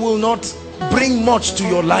 Fear will not bring much to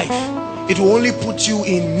your life. It will only put you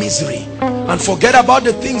in misery. And forget about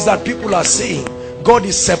the things that people are saying. God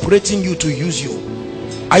is separating you to use you.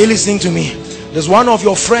 Are you listening to me? There's one of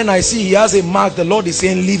your friends I see, he has a mark. The Lord is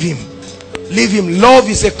saying, leave him. Leave him. Love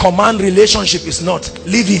is a command, relationship is not.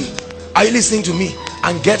 Leave him. Are you listening to me?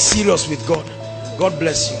 And get serious with God. God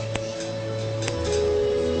bless you.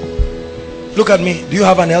 Look at me. Do you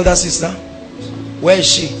have an elder sister? Where is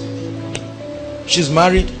she? She's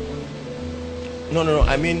married? No.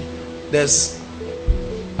 I mean, there's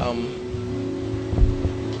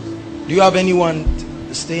do you have anyone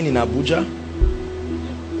staying in Abuja?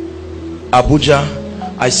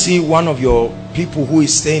 I see one of your people who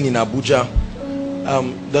is staying in Abuja.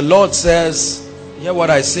 The Lord says, hear what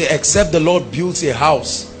I say, except the Lord builds a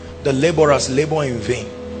house, the laborers labor in vain.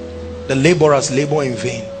 The laborers labor in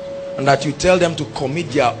vain. And that you tell them to commit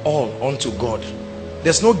their all unto God.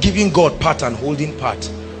 There's no giving God part and holding part.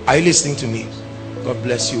 Are you listening to me? God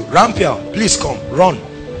bless you. Rampiel, please come. Run.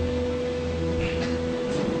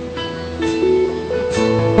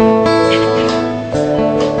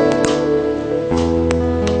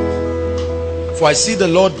 For I see the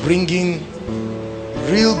Lord bringing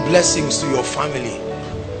real blessings to your family.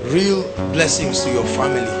 Real blessings to your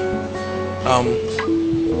family.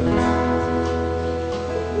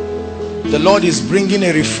 The Lord is bringing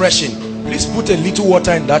a refreshing. Please put a little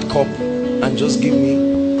water in that cup and just give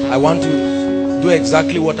me. I want to do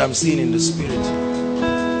exactly what I'm seeing in the Spirit.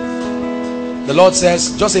 The Lord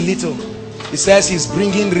says, just a little. He says he's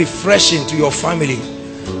bringing refreshing to your family.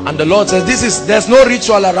 And the Lord says, there's no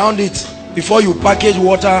ritual around it. Before you package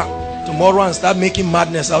water tomorrow and start making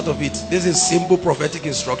madness out of it. This is simple prophetic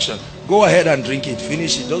instruction. Go ahead and drink it.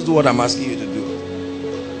 Finish it. Just do what I'm asking you to do.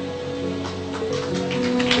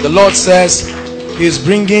 The Lord says he's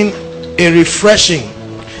bringing a refreshing.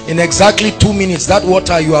 In exactly 2 minutes, that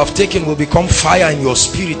water you have taken will become fire in your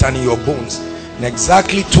spirit and in your bones. In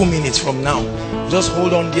exactly 2 minutes from now, just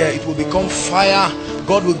hold on there. It will become fire.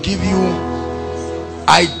 God will give you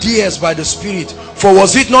ideas by the Spirit. For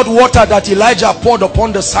was it not water that Elijah poured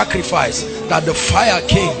upon the sacrifice, that the fire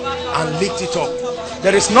came and licked it up?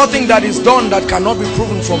 There is nothing that is done that cannot be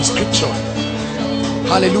proven from Scripture.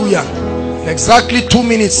 Hallelujah. In exactly 2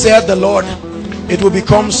 minutes, said the Lord, it will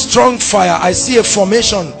become strong fire. I see a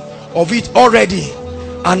formation of it already,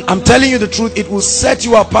 and I'm telling you the truth, it will set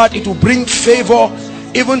you apart. It will bring favor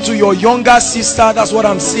even to your younger sister. That's what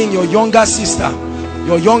I'm seeing. Your younger sister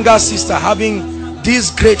having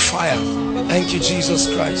this great fire. Thank you, Jesus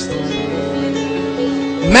Christ.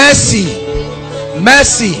 Mercy.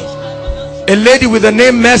 A lady with the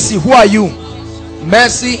name Mercy. Who are you?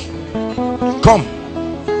 Mercy, come.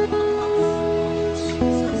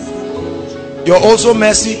 You're also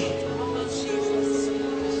Mercy.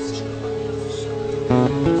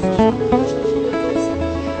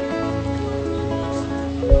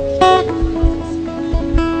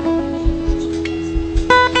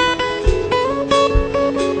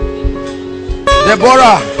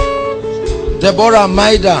 Deborah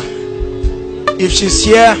Maida, if she's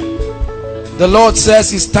here, the Lord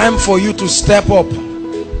says it's time for you to step up.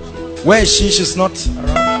 Where is she? She's not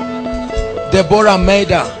around. Deborah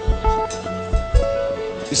Maida,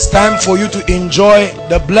 it's time for you to enjoy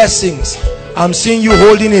the blessings. I'm seeing you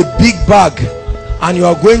holding a big bag and you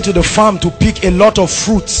are going to the farm to pick a lot of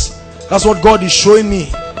fruits. That's what God is showing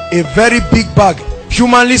me. A very big bag.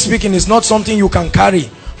 Humanly speaking, it's not something you can carry,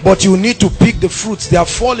 but you need to pick the fruits. They are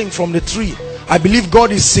falling from the tree. I believe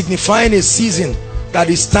God is signifying a season that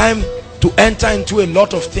is time to enter into a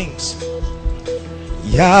lot of things.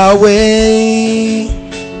 Yahweh,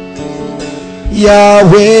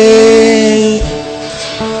 Yahweh,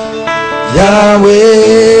 Yahweh,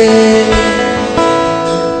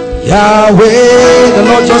 Yahweh. The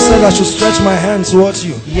Lord just said I should stretch my hands towards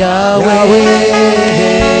you. Yahweh,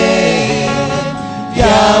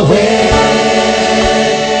 Yahweh,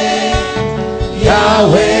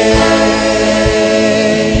 Yahweh,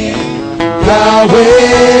 Yahweh,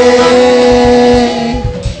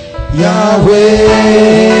 Yahweh,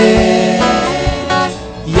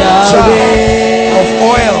 Yahweh. Of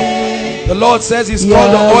oil. The Lord says it's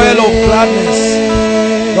called the oil of gladness.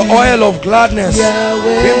 The oil of gladness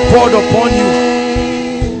being poured upon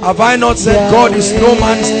you. Have I not said God is no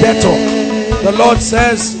man's debtor? The Lord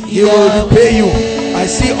says he will repay you. I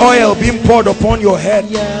see oil being poured upon your head.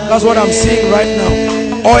 That's what I'm seeing right now.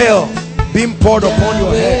 Oil being poured upon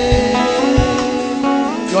your head.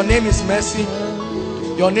 Your name is Mercy.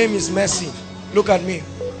 Your name is Mercy. Look at me.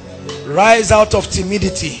 Rise out of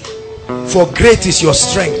timidity, for great is your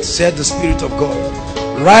strength, said the Spirit of God.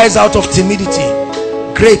 Rise out of timidity.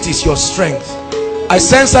 Great is your strength. I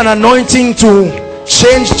sense an anointing to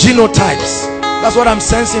change genotypes. That's what I'm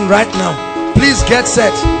sensing right now. Please get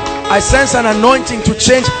set. I sense an anointing to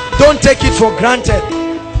change. Don't take it for granted.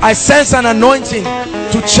 I sense an anointing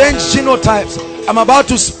to change genotypes. I'm about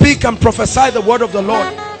to speak and prophesy the word of the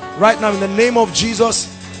Lord right now in the name of Jesus.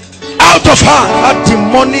 Out of her, that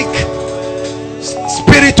demonic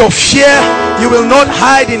spirit of fear, you will not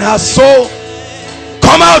hide in her soul.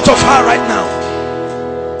 Come out of her right now.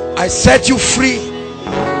 I set you free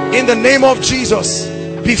in the name of Jesus.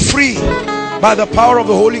 Be free by the power of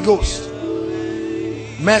the Holy Ghost.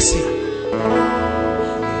 Mercy.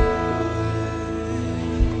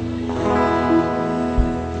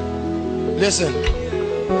 Listen,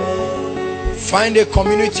 find a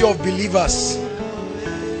community of believers.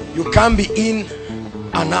 You can't be in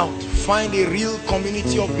and out. Find a real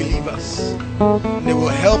community of believers. They will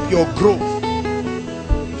help your growth.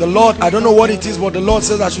 The Lord, I don't know what it is, but the Lord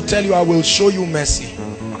says I should tell you, I will show you mercy.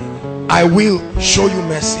 I will show you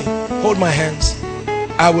mercy. Hold my hands.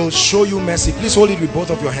 I will show you mercy. Please hold it with both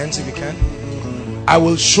of your hands if you can. I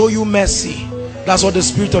will show you mercy. That's what the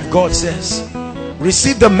Spirit of God says.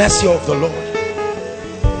 Receive the mercy of the Lord.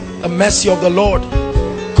 The mercy of the Lord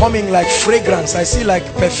coming like fragrance. I see like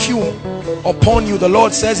perfume upon you. The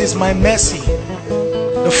Lord says it's my mercy.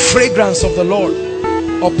 The fragrance of the Lord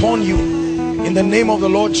upon you in the name of the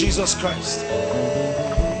Lord Jesus Christ.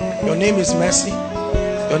 Your name is Mercy.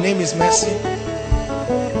 Your name is Mercy.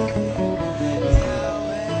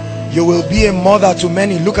 You will be a mother to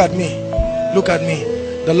many. Look at me. Look at me.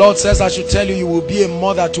 The Lord says I should tell you, you will be a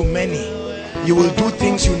mother to many. You will do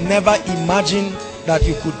things you never imagined that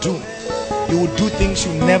you could do. You will do things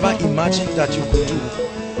you never imagined that you could do.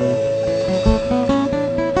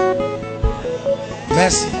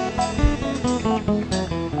 Mercy.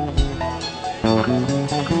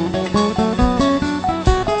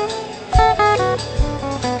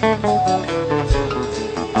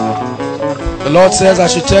 The Lord says I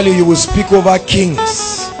should tell you, you will speak over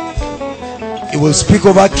kings. You will speak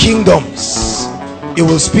over kingdoms. You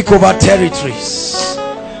will speak over territories.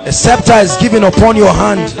 A scepter is given upon your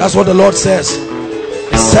hand. That's what the Lord says.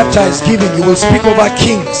 A scepter is given. You will speak over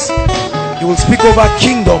kings. You will speak over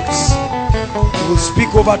kingdoms. You will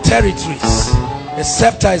speak over territories. A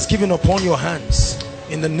scepter is given upon your hands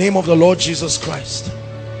in the name of the Lord Jesus Christ.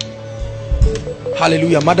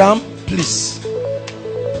 Hallelujah. Madam, please.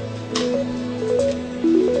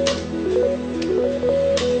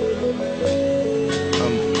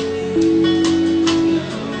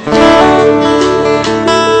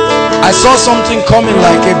 I saw something coming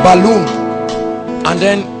like a balloon and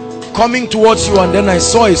then coming towards you, and then I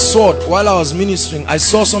saw a sword. While I was ministering, I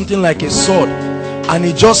saw something like a sword and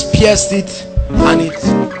it just pierced it and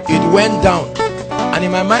it went down. And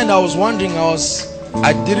in my mind I was wondering,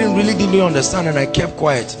 I didn't really understand, and I kept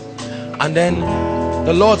quiet. And then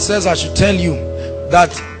the Lord says I should tell you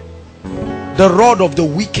that the rod of the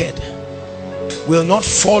wicked will not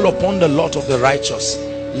fall upon the lot of the righteous,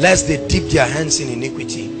 lest they dip their hands in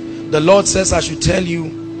iniquity. The Lord says I should tell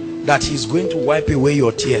you that he's going to wipe away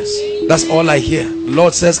your tears. That's all I hear. The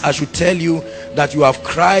Lord says I should tell you that you have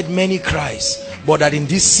cried many cries, but that in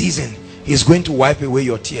this season he's going to wipe away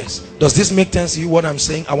your tears. Does this make sense to you, what I'm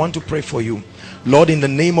saying? I want to pray for you. Lord, in the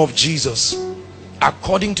name of Jesus,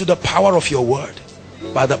 according to the power of your word,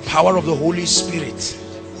 by the power of the Holy Spirit,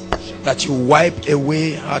 that you wipe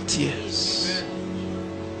away our tears.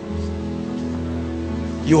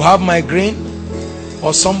 You have migraine,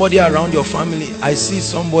 or somebody around your family. I see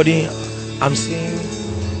somebody, I'm seeing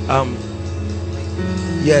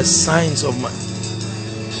yes, signs of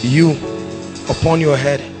you upon your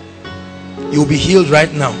head. You'll be healed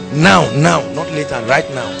right now. Now, not later, right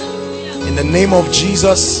now. In the name of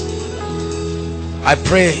Jesus, I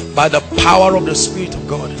pray by the power of the Spirit of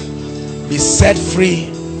God, be set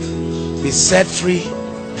free, be set free,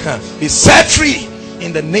 be set free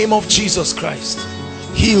in the name of Jesus Christ.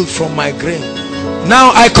 Healed from migraine.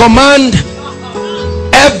 Now I command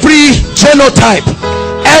every genotype,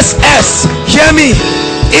 SS, hear me,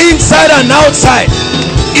 inside and outside.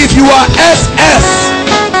 If you are SS,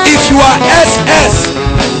 if you are SS,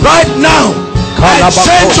 right now I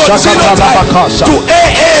change your genotype to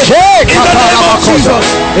AA in the name of Jesus.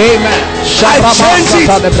 Amen. I change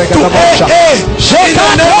it to AA in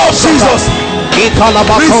the name of Jesus.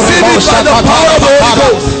 Receive it by the power of the Holy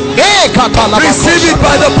Ghost. Receive it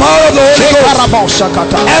by the power of the Holy Ghost.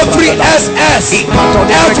 Every SS,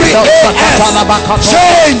 every AS,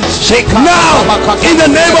 change now in the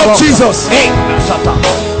name of Jesus.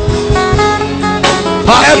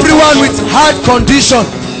 Everyone with heart condition,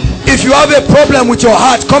 if you have a problem with your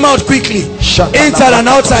heart, come out quickly, inside and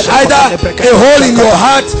outside. Either a hole in your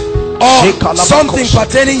heart or something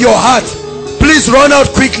pertaining your heart, please run out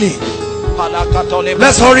quickly.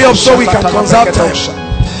 Let's hurry up so we can conserve time.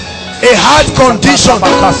 A heart condition, a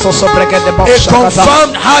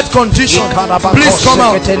confirmed heart condition, please come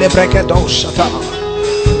out.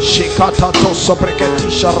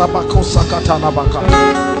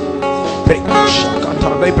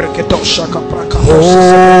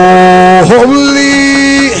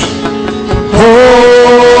 Holy,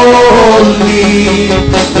 holy,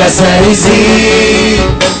 blessed is he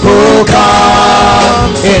who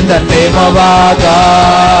comes in the name of our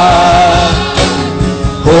God.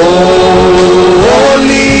 Holy,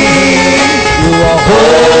 you are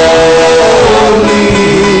holy,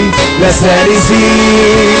 blessed is he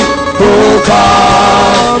who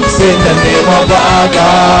comes in the name of our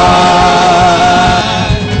God.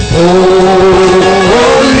 Holy,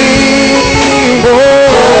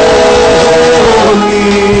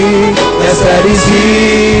 holy, blessed is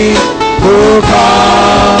he who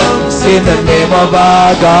comes in the name of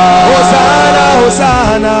our God. Hosanna,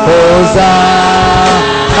 Hosanna, Hosanna,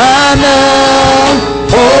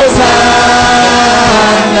 Hosanna,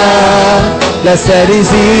 blessed is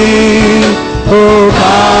he who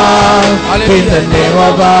comes in the name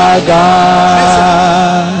of our God.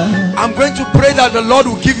 I'm going to pray that the Lord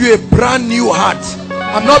will give you a brand new heart.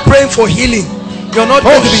 I'm not praying for healing. You're not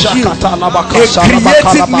going to be healed. A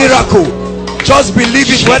creative miracle. Just believe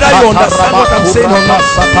it, whether you understand what I'm saying or not.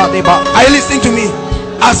 Are you listening to me?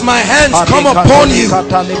 As my hands come upon you, I'm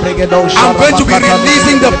going to be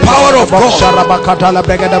releasing the power of God.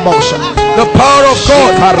 The power of God.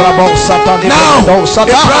 Now, a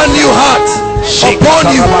brand new heart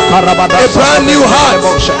upon you. A brand new heart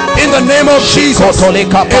in the name of Jesus. A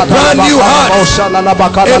brand new heart.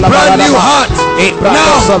 A brand new heart.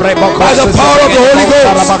 Now, by the power of the Holy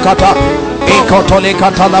Ghost. A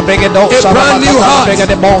brand new heart in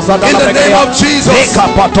the name of Jesus. A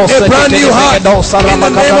brand new heart in the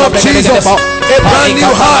name of Jesus. A brand new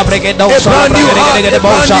heart. A brand new heart. A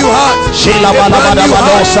brand new heart.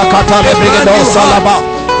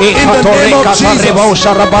 In the name of Jesus. A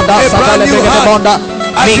brand new heart.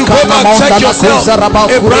 As you go back, check yourself.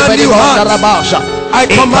 A brand new heart. I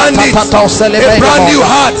command it. A brand new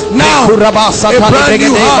heart now. A brand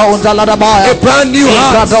new heart. A brand new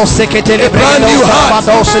heart. A brand new heart.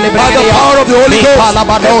 By the power of the Holy Ghost.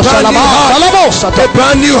 A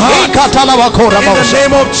brand new heart. A brand new heart. In the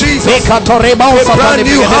name of Jesus. A brand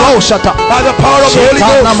new heart. By the power of the Holy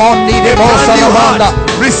Ghost. A brand new heart.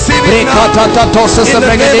 Receive it now. In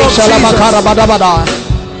the name of Jesus.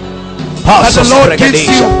 That the Lord gives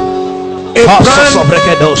you a brand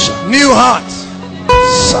new heart.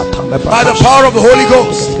 By the power of the Holy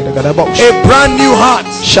Ghost, a brand new heart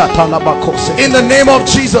in the name of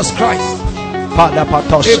Jesus Christ.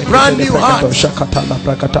 A brand new heart.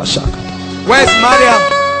 Where's Mariam?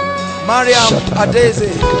 Mariam Adeze.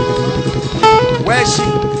 Where's she?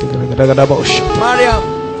 Mariam.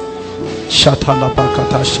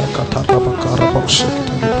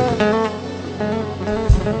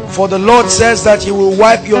 For the Lord says that he will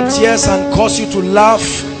wipe your tears and cause you to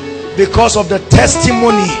laugh because of the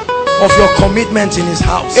testimony of your commitment in his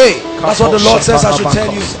house. Hey, that's what the Lord says I should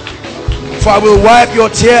tell you. For I will wipe your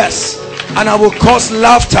tears and I will cause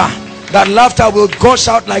laughter. That laughter will gush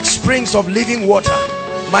out like springs of living water.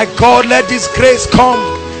 My God, let this grace come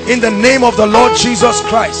in the name of the Lord Jesus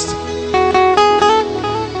Christ.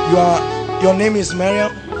 Your name is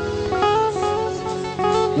Miriam.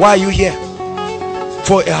 Why are you here?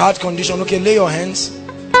 For a heart condition. Okay, lay your hands.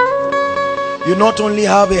 You not only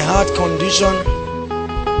have a heart condition,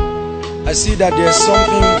 I see that there's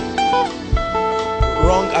something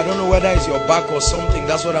wrong. I don't know whether it's your back or something.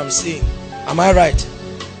 That's what I'm seeing. Am I right?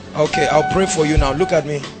 Okay, I'll pray for you now. Look at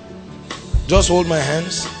me. Just hold my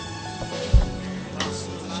hands.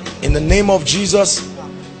 In the name of Jesus,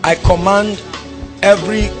 I command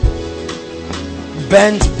every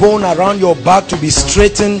bent bone around your back to be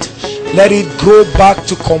straightened. Let it grow back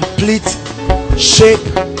to complete shape.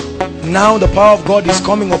 Now the power of God is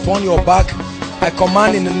coming upon your back. I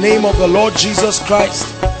command in the name of the Lord Jesus Christ,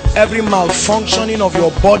 every malfunctioning of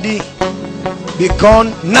your body be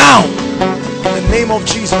gone now in the name of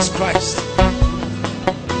Jesus Christ.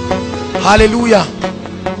 Hallelujah.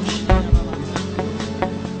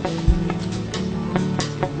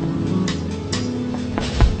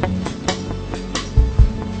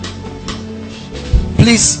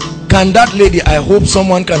 Please, can that lady, I hope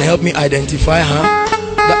someone can help me identify her.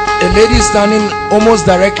 A lady standing almost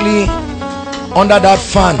directly under that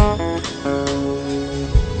fan.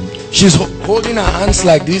 She's holding her hands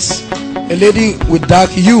like this. A lady with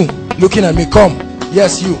dark, you looking at me, come.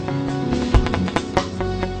 Yes, you.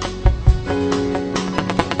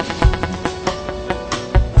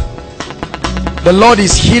 The Lord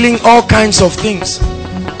is healing all kinds of things.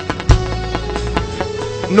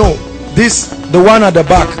 No, this, the one at the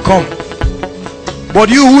back, come. But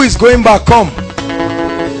you who is going back, come.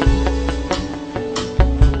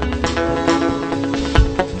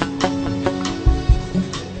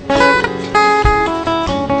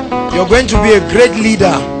 You're going to be a great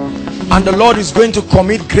leader, and the Lord is going to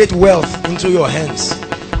commit great wealth into your hands.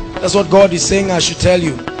 That's what God is saying I should tell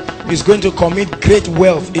you. He's going to commit great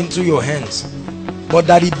wealth into your hands, but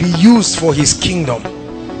that it be used for his kingdom,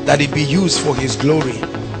 that it be used for his glory.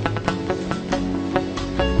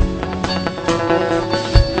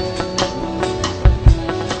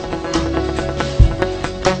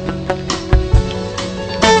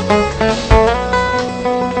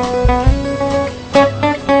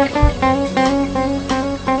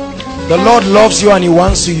 The Lord loves you and he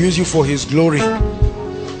wants to use you for his glory.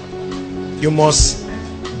 You must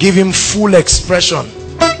give him full expression.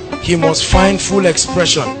 He must find full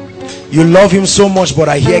expression. You love him so much, but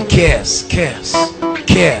I hear cares, cares,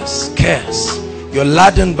 cares, cares. You're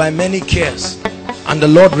laden by many cares, and the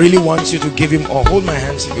Lord really wants you to give him all. Hold my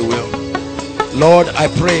hands if you will. Lord, I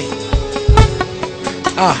pray,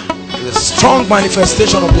 the strong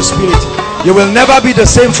manifestation of the Spirit. You will never be the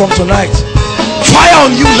same from tonight. Fire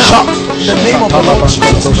on you now in the name of the Lord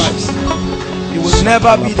Jesus Christ. You will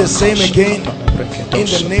never be the same again in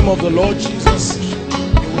the name of the Lord Jesus. You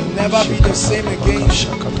will never be the same again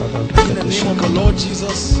in the name of the Lord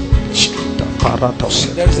Jesus.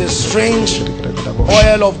 There is a strange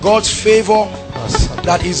oil of God's favor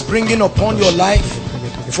that is bringing upon your life.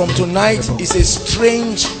 From tonight is a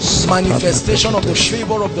strange manifestation of the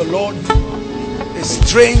favor of the Lord. A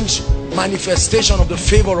strange manifestation of the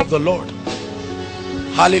favor of the Lord.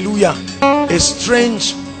 Hallelujah. A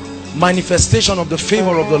strange manifestation of the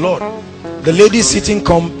favor of the Lord. The lady sitting,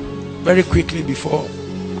 come very quickly before.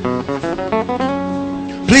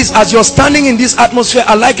 Please, as you're standing in this atmosphere,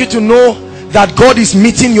 I'd like you to know that God is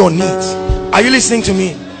meeting your needs. Are you listening to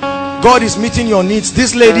me? God is meeting your needs.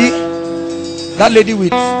 This lady, that lady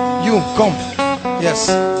with you, come. Yes.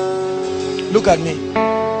 Look at me.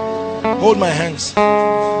 Hold my hands.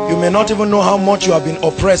 You may not even know how much you have been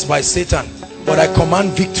oppressed by Satan, but I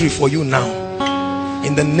command victory for you now.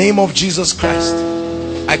 In the name of Jesus Christ,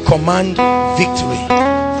 I command victory.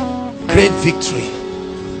 Great victory.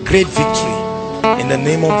 Great victory. In the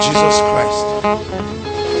name of Jesus Christ.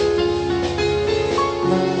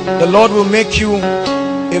 The Lord will make you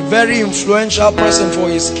a very influential person for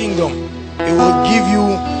his kingdom. He will give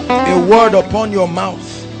you a word upon your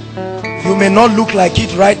mouth. You may not look like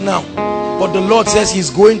it right now, but the Lord says he's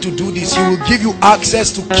going to do this. He will give you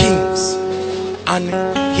access to kings, and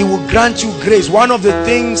he will grant you grace. One of the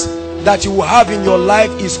things that you will have in your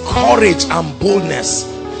life is courage and boldness.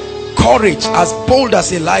 Courage, as bold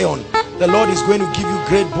as a lion. The Lord is going to give you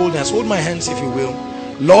great boldness. Hold my hands if you will.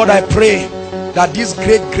 Lord, I pray that this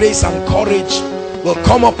great grace and courage will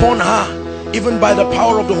come upon her, even by the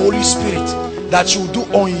power of the Holy Spirit, that she will do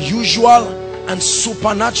unusual and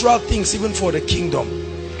supernatural things even for the kingdom.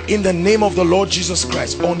 In the name of the Lord Jesus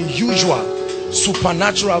Christ, unusual,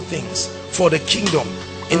 supernatural things for the kingdom.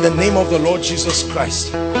 In the name of the Lord Jesus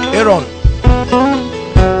Christ. Aaron,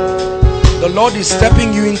 The Lord is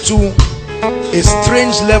stepping you into a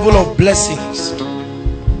strange level of blessings.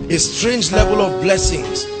 A strange level of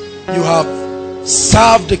blessings. You have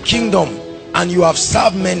served the kingdom and you have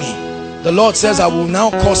served many. The Lord says, I will now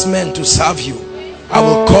cause men to serve you. I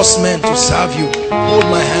will cause men to serve you. Hold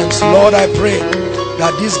my hands. Lord, I pray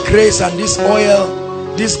that this grace and this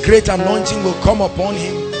oil, this great anointing will come upon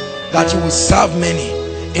him, that he will serve many.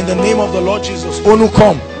 In the name of the Lord Jesus. Onu,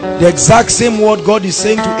 come. The exact same word God is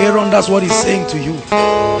saying to Aaron, that's what he's saying to you.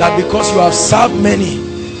 That because you have served many,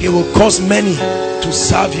 he will cause many to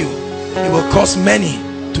serve you. He will cause many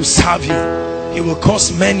to serve you. He will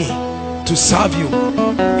cause many to serve you.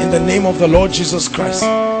 In the name of the Lord Jesus Christ.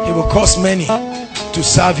 He will cause many to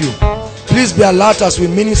serve you. Please be alert as we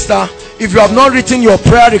minister. If you have not written your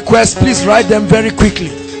prayer requests, please write them very quickly.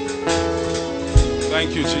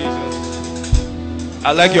 Thank you, Jesus.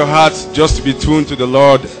 I like your heart just to be tuned to the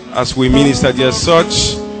Lord as we minister. There's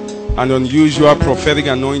such an unusual prophetic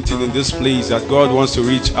anointing in this place that God wants to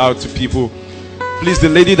reach out to people. Please, the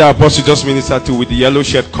lady that Apostle just ministered to with the yellow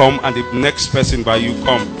shirt, come, and the next person by you,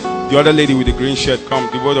 come. The other lady with the green shirt, come.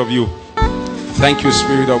 The both of you. Thank you,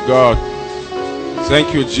 Spirit of God.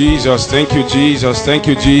 Thank you, Jesus. Thank you, Jesus. Thank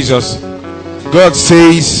you, Jesus. God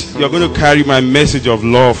says you're going to carry my message of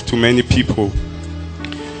love to many people.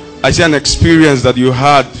 I see an experience that you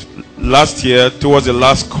had last year, towards the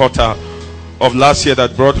last quarter of last year,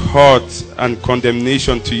 that brought hurt and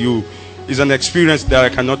condemnation to you. It's an experience that I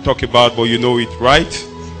cannot talk about, but you know it, right?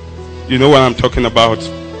 You know what I'm talking about.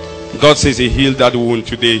 God says he healed that wound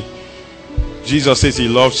today. Jesus says he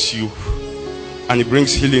loves you, and he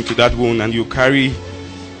brings healing to that wound, and you carry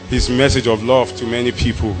his message of love to many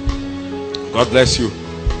people. God bless you.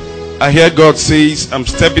 I hear God says, I'm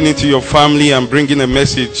stepping into your family, I'm bringing a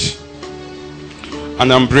message,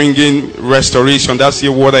 and I'm bringing restoration. That's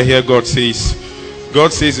what I hear God says.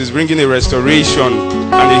 God says he's bringing a restoration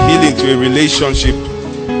and a healing to a relationship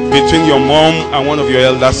between your mom and one of your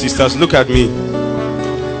elder sisters. Look at me.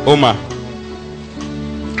 Oma,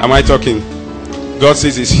 am I talking? God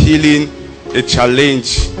says he's healing a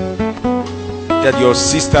challenge that your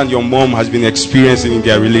sister and your mom has been experiencing in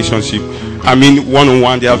their relationship. I mean,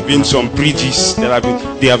 one-on-one, there have been some bridges that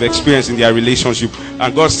they have experienced in their relationship.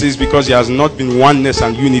 And God says because there has not been oneness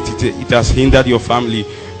and unity, it has hindered your family.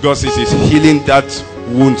 God says he's healing that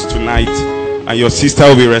wound tonight. And your sister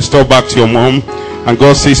will be restored back to your mom. And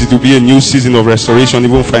God says it will be a new season of restoration,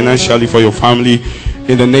 even financially, for your family.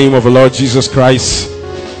 In the name of the Lord Jesus Christ.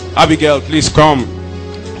 Abigail, please come.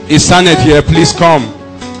 Is Sanet here? Please come.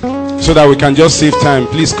 So that we can just save time.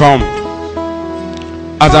 Please come.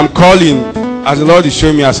 As I'm calling, as the Lord is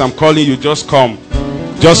showing me, as I'm calling you, just come.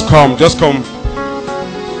 Just come. Just come.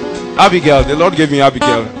 Abigail, the Lord gave me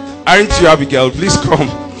Abigail. Aren't you Abigail? Please come.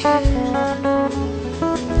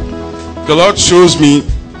 The Lord shows me,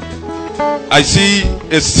 I see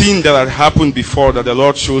a scene that had happened before that the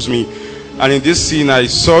Lord shows me. And in this scene, I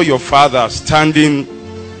saw your father standing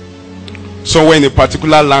somewhere in a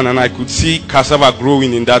particular land, and I could see cassava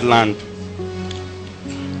growing in that land.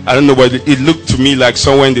 I don't know, but it looked to me like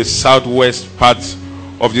somewhere in the southwest part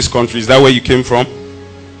of this country. Is that where you came from?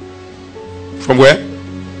 From where?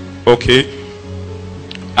 Okay.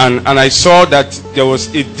 And I saw that there was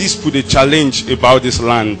a dispute, a challenge about this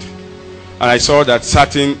land. And I saw that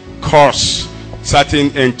certain curse, certain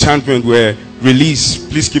enchantment were released.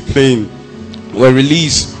 Please keep playing. Were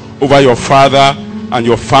released over your father and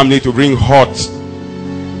your family to bring hurt.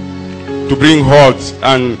 To bring hurt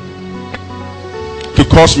and to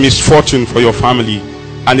cause misfortune for your family.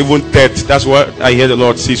 And even death. That's what I hear the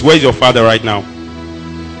Lord says. Where is your father right now?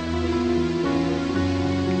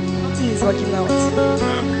 Nothing is working out.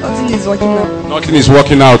 Nothing is working out. Nothing is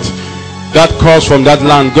working out. That curse from that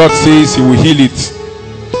land, God says he will heal it.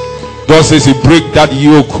 God says he break that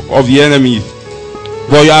yoke of the enemy.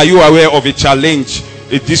 But are you aware of a challenge,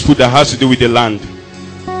 a dispute that has to do with the land?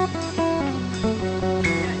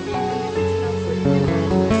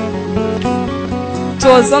 It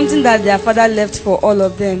was something that their father left for all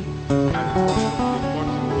of them.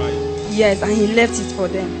 Yes, and he left it for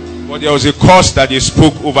them. But there was a curse that they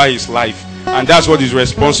spoke over his life, and that's what is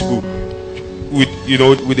responsible with, you know,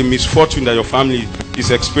 with the misfortune that your family is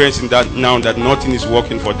experiencing that now, that nothing is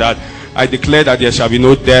working for that. I declare that there shall be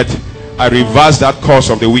no death. I reverse that curse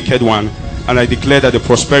of the wicked one, and I declare that the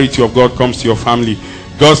prosperity of God comes to your family.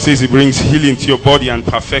 God says he brings healing to your body and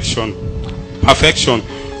perfection. Perfection.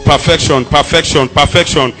 Perfection, perfection,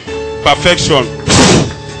 perfection, perfection,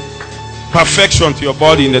 perfection to your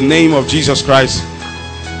body in the name of Jesus Christ.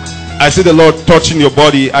 I see the Lord touching your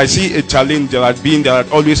body. I see a challenge that had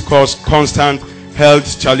always caused constant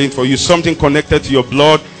health challenge for you. Something connected to your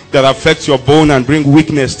blood, that affects your bone and bring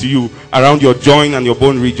weakness to you around your joint and your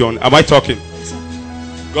bone region. Am I talking?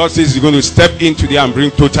 God says he's going to step into there and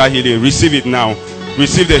bring total healing. Receive it now.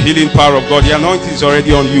 Receive the healing power of God. The anointing is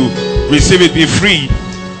already on you. Receive it. Be free.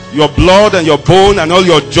 Your blood and your bone and all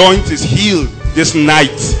your joints is healed this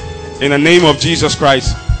night. In the name of Jesus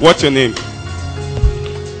Christ. What's your name?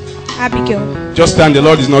 Abigail. Just stand. The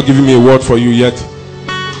Lord is not giving me a word for you yet.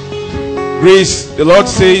 Grace, the Lord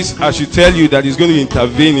says I should tell you that he's going to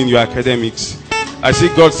intervene in your academics. I see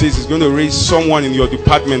God says he's going to raise someone in your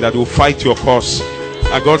department that will fight your cause.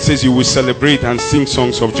 And God says you will celebrate and sing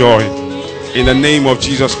songs of joy. In the name of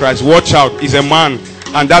Jesus Christ. Watch out. He's a man.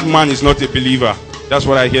 And that man is not a believer. That's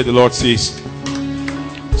what I hear the Lord says.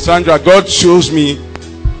 Sandra, God shows me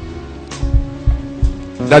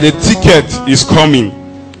that a ticket is coming.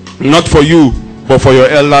 Not for you, but for your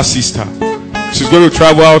elder sister. She's going to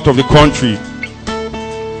travel out of the country.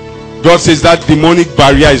 God says that demonic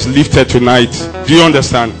barrier is lifted tonight. Do you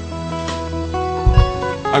understand?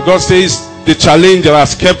 And God says the challenge that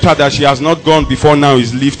has kept her, that she has not gone before now,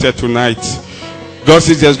 is lifted tonight. God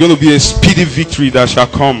says there's going to be a speedy victory that shall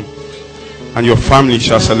come, and your family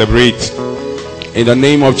shall celebrate. In the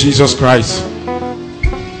name of Jesus Christ.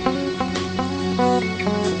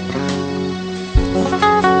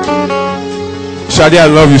 Shadi, I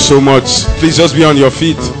love you so much. Please just be on your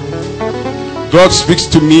feet. God speaks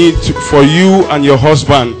to me for you and your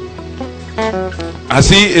husband. I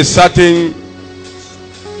see a certain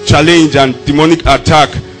challenge and demonic attack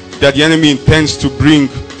that the enemy intends to bring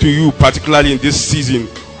to you, particularly in this season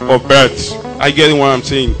of birth. I get what I'm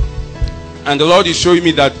saying. And the Lord is showing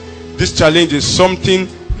me that this challenge is something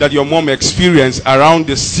that your mom experienced around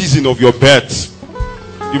the season of your birth.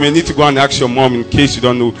 You may need to go and ask your mom in case you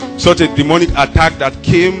don't know. Such a demonic attack that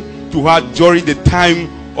came to her during the time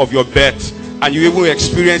of your birth. And you even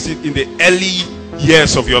experienced it in the early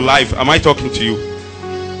years of your life. Am I talking to you?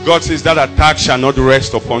 God says that attack shall not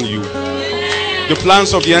rest upon you. The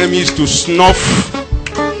plans of the enemy is to snuff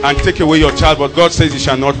and take away your child. But God says it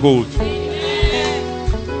shall not hold.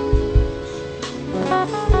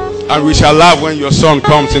 And we shall laugh when your son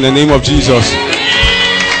comes in the name of Jesus.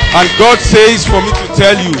 And God says for me to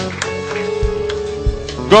tell you,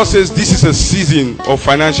 God says this is a season of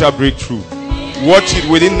financial breakthrough. Watch it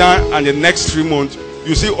within now and the next 3 months.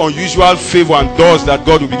 You see unusual favor and doors that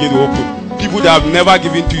God will begin to open. People that have never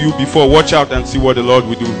given to you before, watch out and see what the Lord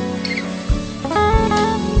will do.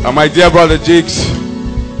 And my dear brother Jakes,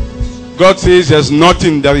 God says there's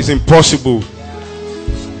nothing that is impossible.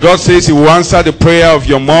 God says he will answer the prayer of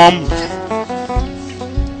your mom.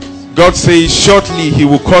 God says shortly he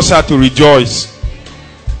will cause her to rejoice.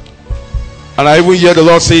 And I even hear the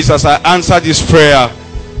Lord says, as I answer this prayer,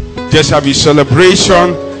 there shall be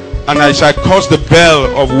celebration, and I shall cause the bell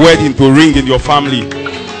of wedding to ring in your family.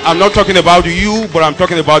 I'm not talking about you, but I'm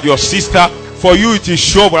talking about your sister. For you it is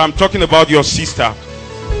sure, but I'm talking about your sister.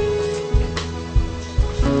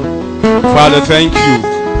 Father, thank you.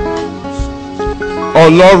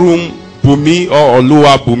 Olorum Bumi or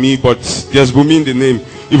Olua Bumi, but there's Bumi in the name.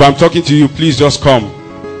 If I'm talking to you, please just come.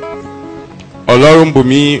 Olorum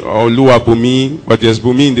Bumi or Olua Bumi, but there's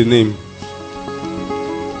Bumi in the name.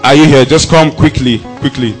 Are you here? Just come quickly,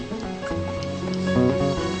 quickly.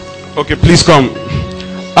 Okay, please come.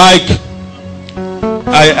 I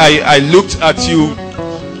looked at you,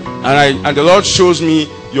 and the Lord shows me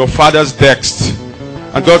your father's text.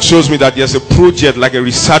 And God shows me that there's a project, like a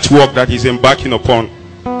research work that he's embarking upon.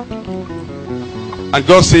 And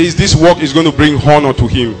God says this work is going to bring honor to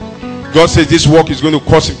him. God says this work is going to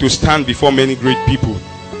cause him to stand before many great people.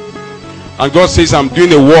 And God says, I'm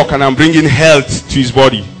doing a work and I'm bringing health to his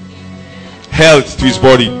body. Health to his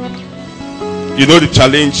body. You know the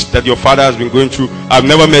challenge that your father has been going through. I've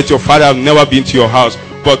never met your father. I've never been to your house.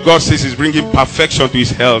 But God says he's bringing perfection to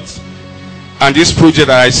his health. And this project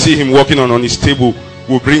that I see him working on his table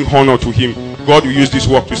will bring honor to him. God will use this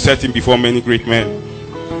work to set him before many great men.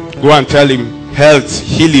 Go and tell him health,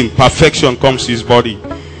 healing, perfection comes to his body.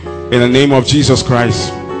 In the name of Jesus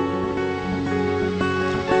Christ.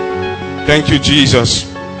 Thank you, Jesus.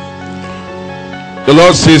 The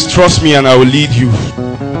Lord says, trust me and I will lead you.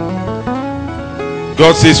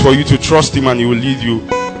 God says for you to trust him and he will lead you.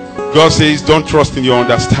 God says don't trust in your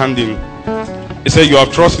understanding. He said you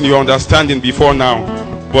have trust in your understanding before now,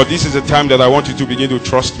 but this is the time that I want you to begin to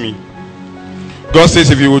trust me. God says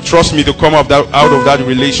if you will trust me to come out of that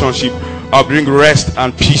relationship, I'll bring rest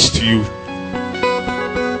and peace to you.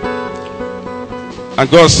 And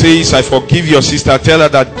God says, I forgive your sister. Tell her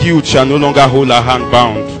that guilt shall no longer hold her hand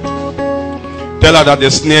bound. Tell her that the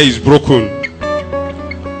snare is broken.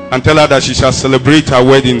 And tell her that she shall celebrate her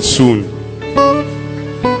wedding soon.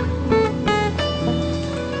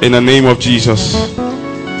 In the name of Jesus.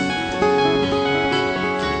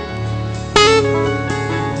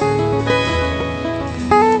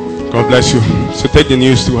 God bless you. So take the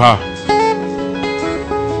news to her.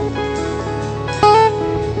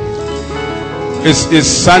 Is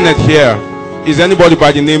Sanet here? Is anybody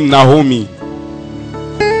by the name Naomi?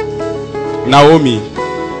 Naomi.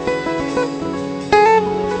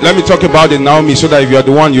 Let me talk about the Naomi so that if you are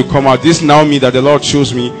the one, you come out. This Naomi that the Lord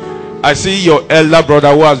shows me, I see your elder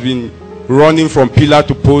brother who has been running from pillar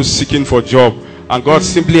to post seeking for a job. And God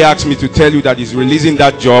simply asked me to tell you that He's releasing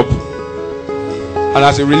that job. And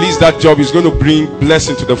as He releases that job, He's going to bring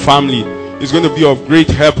blessing to the family. It's going to be of great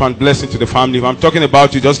help and blessing to the family. If I'm talking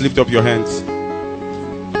about you, just lift up your hands.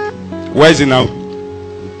 Where is he now?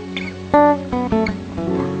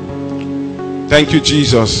 Thank you,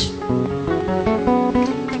 Jesus.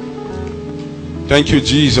 Thank you,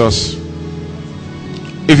 Jesus.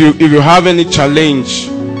 If you have any challenge,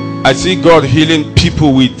 I see God healing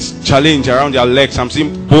people with challenge around their legs. I'm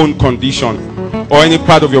seeing bone condition, or any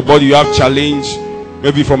part of your body you have challenge,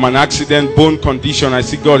 maybe from an accident, bone condition. I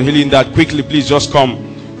see God healing that. Quickly, please just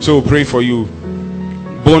come so we'll pray for you.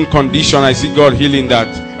 Bone condition, I see God healing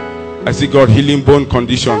that. I see God healing bone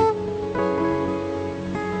condition.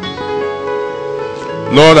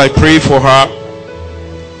 Lord, I pray for her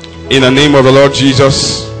in the name of the Lord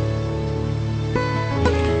Jesus.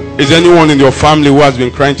 Is anyone in your family who has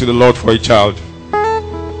been crying to the Lord for a child?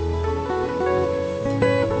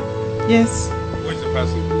 Yes. Who is the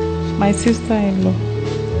person? My sister-in-law.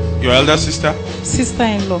 Your elder sister?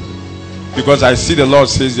 Sister-in-law. Because I see the Lord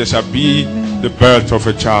says there shall be the birth of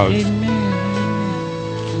a child. Amen.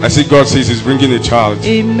 I see God says He's bringing a child.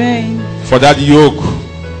 Amen. For that yoke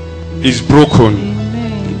is broken.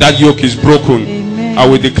 Amen. That yoke is broken. Amen. I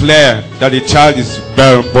will declare that a child is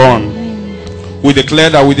born. Amen. We declare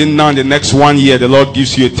that within now and the next 1 year, the Lord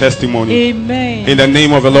gives you a testimony. Amen. In the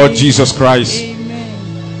name of the Lord Jesus Christ.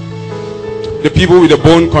 Amen. The people with the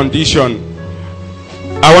bone condition,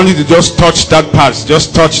 I want you to just touch that part.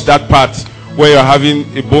 Just touch that part where you're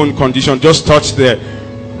having a bone condition. Just touch there.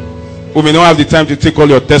 We may not have the time to take all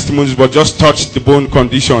your testimonies, but just touch the bone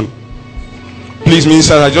condition. Please,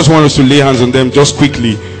 ministers, I just want us to lay hands on them just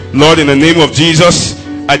quickly. Lord, in the name of Jesus,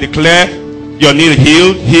 I declare your knee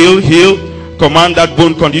healed, healed, healed. Command that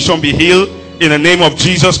bone condition be healed in the name of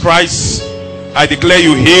Jesus Christ. I declare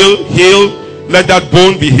you heal, heal. Let that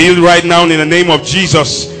bone be healed right now in the name of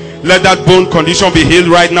Jesus. Let that bone condition be healed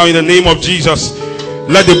right now in the name of Jesus.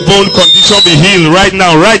 Let the bone condition be healed right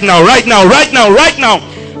now, right now, right now, right now, right now.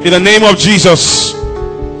 In the name of Jesus.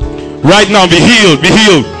 Right now, be healed, be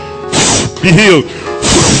healed, be healed,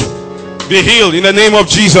 be healed in the name of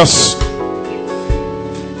Jesus.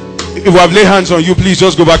 If we have laid hands on you, please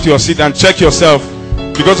just go back to your seat and check yourself.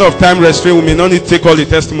 Because of time restraint, we may not need to take all the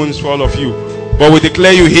testimonies for all of you. But we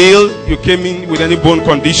declare you healed. You came in with any bone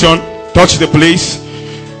condition. Touch the place.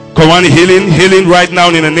 Command healing, healing right now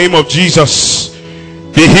in the name of Jesus.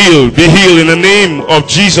 Be healed in the name of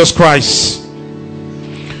Jesus Christ.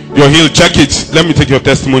 You're healed. Check it. Let me take your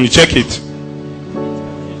testimony. Check it.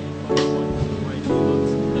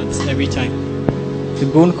 That's every time. The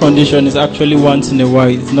bone condition is actually once in a while.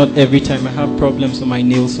 It's not every time. I have problems with my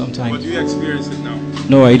nails sometimes. But do you experience it now?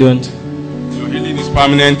 No, I don't. Your healing is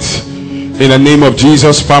permanent in the name of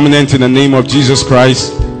Jesus. Permanent in the name of Jesus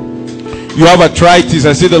Christ. You have arthritis.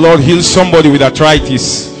 I see the Lord heal somebody with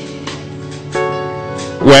arthritis.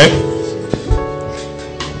 Where?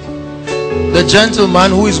 The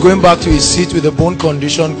gentleman who is going back to his seat with a bone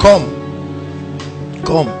condition, come.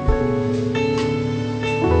 Come.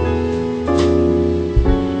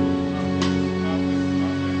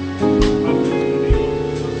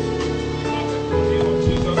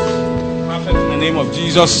 Perfect in the name of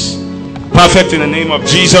Jesus. Perfect in the name of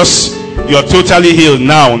Jesus. You're totally healed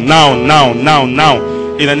now, now, now, now, now.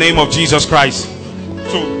 In the name of Jesus Christ.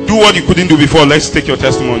 So do what you couldn't do before. Let's take your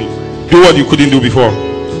testimony. Do what you couldn't do before.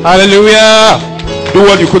 Hallelujah. Do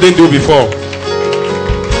what you couldn't do before.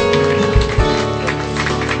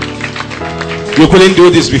 You couldn't do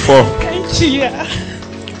this before.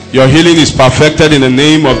 Your healing is perfected in the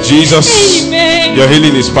name of Jesus. Amen. Your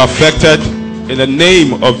healing is perfected in the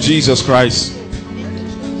name of Jesus Christ.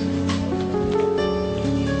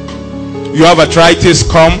 You have arthritis,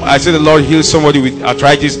 come. I see the Lord heal somebody with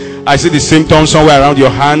arthritis. I see the symptoms somewhere around your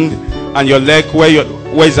hand and your leg.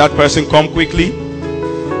 Where is that person? Come quickly.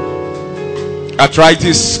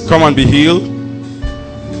 Arthritis, come and be healed.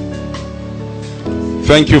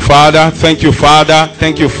 Thank you, Father. Thank you, Father.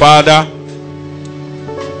 Thank you, Father.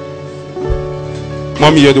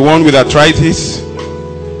 Mommy, you're the one with arthritis.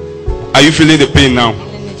 Are you feeling the pain now?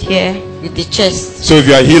 Yeah. With the chest. So if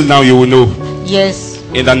you are healed now, you will know. Yes.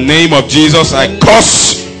 In the name of Jesus, I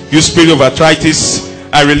curse you spirit of arthritis.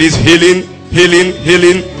 I release healing, healing,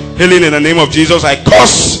 healing, healing in the name of Jesus. I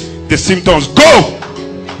curse the symptoms. Go!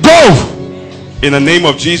 Go! In the name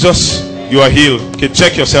of Jesus, you are healed. Okay,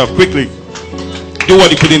 check yourself quickly. Do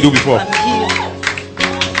what you couldn't do before.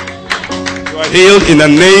 You are healed in the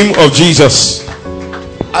name of Jesus.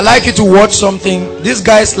 I like you to watch something. This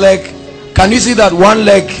guy's leg, can you see that one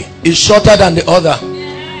leg is shorter than the other?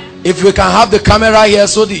 If we can have the camera here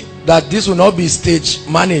so that this will not be stage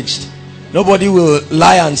managed, nobody will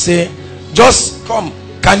lie and say, just come.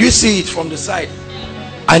 Can you see it from the side?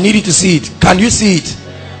 I need you to see it. Can you see it?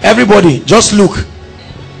 Everybody, just look.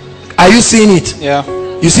 Are you seeing it? Yeah.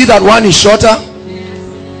 You see that one is shorter?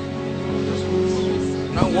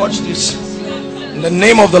 Now watch this. In the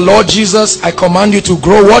name of the Lord Jesus, I command you to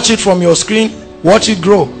grow. Watch it from your screen. Watch it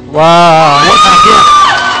grow. Wow. Watch it grow.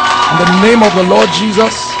 In the name of the Lord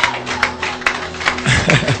Jesus.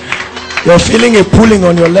 You're feeling a pulling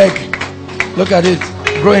on your leg. Look at it.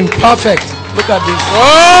 Growing perfect. Look at this.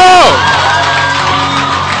 Oh!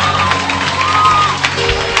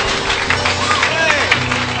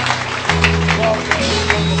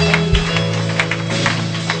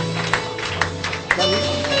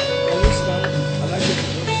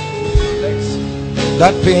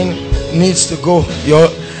 That pain needs to go.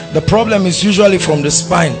 The problem is usually from the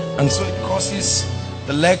spine, and so it causes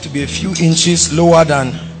the leg to be a few inches lower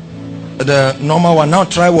than the normal one. Now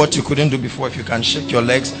try what you couldn't do before. If you can shake your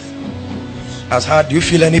legs as hard. Do you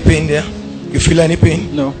feel any pain there? You feel any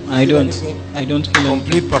pain? No, I don't. I don't feel any.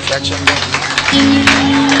 Complete perfection.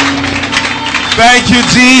 Thank you,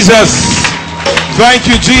 Jesus. Thank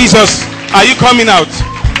you, Jesus. Are you coming out?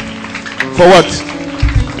 For what?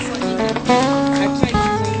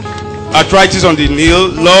 Arthritis on the knee.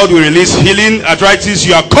 Lord, we release healing. Arthritis,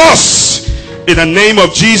 you are cursed. In the name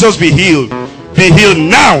of Jesus, be healed. Be healed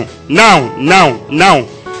now. Now.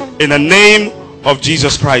 In the name of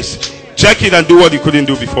Jesus Christ. Check it and do what you couldn't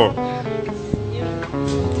do before.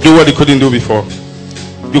 Do what you couldn't do before.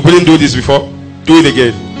 You couldn't do this before. Do it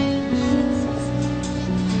again.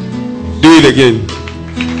 Do it again.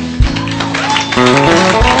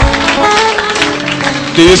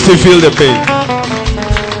 Do you still feel the pain?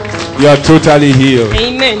 You are totally healed.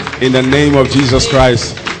 Amen. In the name of Jesus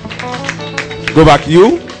Christ. Go back.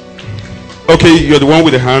 You? Okay, you're the one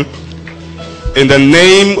with the hand. In the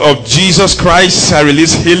name of Jesus Christ, I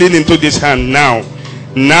release healing into this hand now.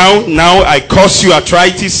 Now I curse you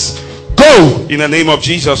arthritis. Go! In the name of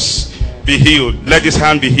Jesus. Be healed. Let this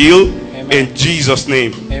hand be healed. Amen. In Jesus'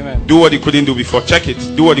 name. Amen. Do what you couldn't do before. Check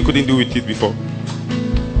it. Do what you couldn't do with it before.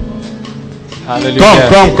 Hallelujah.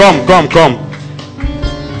 Come.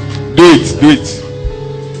 Do it.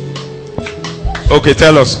 Okay,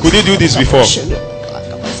 tell us. Could you do this before?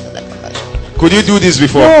 Could you do this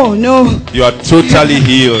before? No. You are totally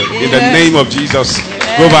healed. In the name of Jesus.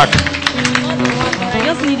 Go back. I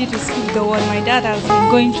just needed to speak the word. My dad has been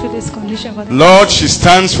going through this condition. Lord, she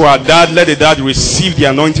stands for her dad. Let the dad receive the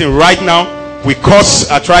anointing right now. We curse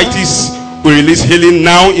arthritis. We release healing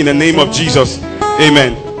now in the name of Jesus.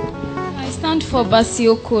 Amen. I stand for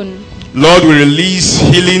Basiokun. Lord, we release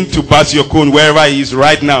healing to Basiokun wherever he is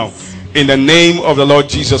right now. In the name of the Lord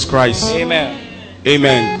Jesus Christ. Amen.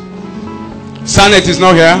 Amen. Sanet is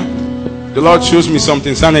not here. The Lord shows me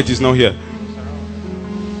something. Sanet is not here.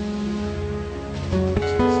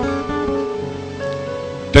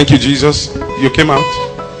 Thank you, Jesus. You came out.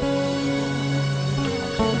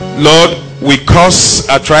 Lord, we curse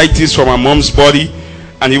arthritis from our mom's body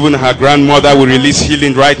and even her grandmother. We release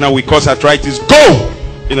healing right now. We curse arthritis. Go!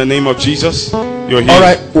 In the name of Jesus. You're healed. All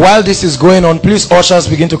right, while this is going on, please ushers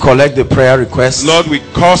begin to collect the prayer requests. Lord, we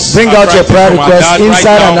curse. Bring out your prayer requests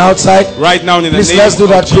inside and outside. Right now, in the name let's do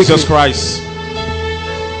that of Jesus quickly. Christ.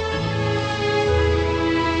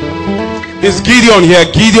 Is Gideon here?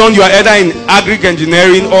 Gideon, you are either in agric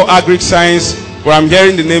engineering or agric science, but I'm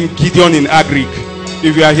hearing the name Gideon in agric.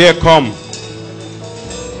 If you are here, come.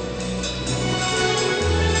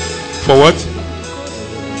 For what?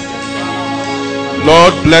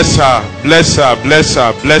 Lord, bless her, bless her, bless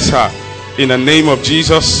her, bless her. In the name of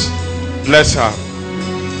Jesus, bless her.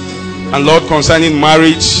 And Lord, concerning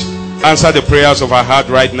marriage, answer the prayers of her heart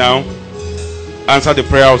right now. Answer the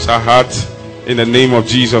prayers of her heart in the name of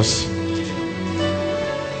Jesus.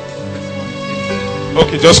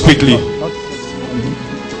 Okay, just quickly.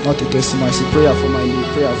 Not a testimony, it's a prayer for my knee.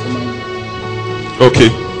 Okay.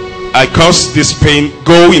 I curse this pain.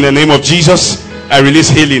 Go in the name of Jesus. I release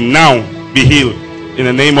healing now. Be healed. In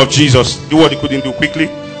the name of Jesus. Do what you couldn't do quickly.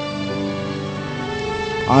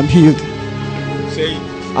 I'm healed. Say it.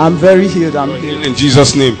 I'm very healed. I'm healed. In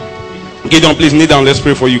Jesus' name. Gideon, please kneel down. Let's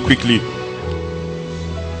pray for you quickly.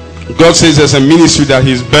 God says there's a ministry that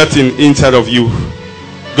He's birthing inside of you.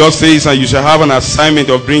 God says that you shall have an assignment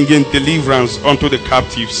of bringing deliverance unto the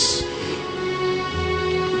captives.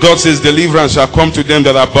 God says deliverance shall come to them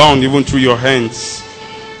that are bound even through your hands.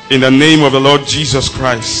 In the name of the Lord Jesus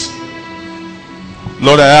Christ.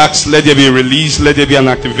 Lord, I ask, let there be a release, let there be an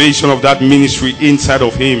activation of that ministry inside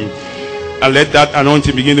of him. And let that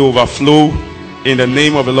anointing begin to overflow in the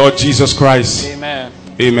name of the Lord Jesus Christ. Amen.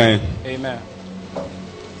 Amen. Amen.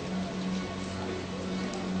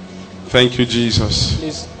 Thank you, Jesus.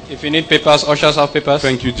 Please, if you need papers, ushers have papers.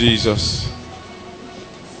 Thank you, Jesus.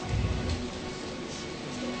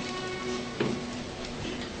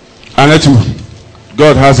 Annette,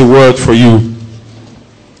 God has a word for you.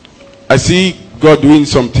 I see God doing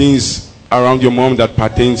some things around your mom that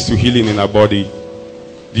pertains to healing in her body.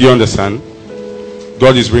 Do you understand?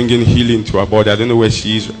 God is bringing healing to her body. I don't know where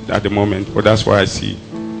she is at the moment, but that's what I see.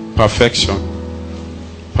 Perfection.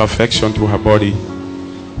 Perfection to her body.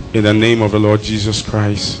 In the name of the Lord Jesus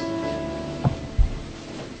Christ.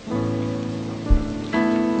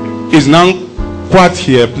 Is now Quat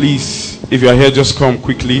here, please? If you are here, just come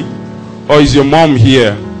quickly. Or is your mom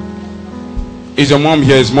here? Is your mom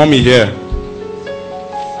here? Is mommy here?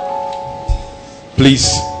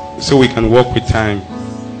 Please, so we can walk with time.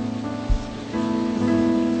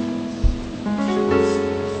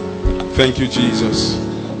 Thank you, Jesus.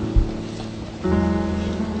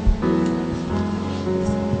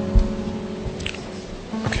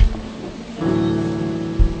 Okay.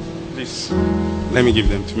 Please, let me give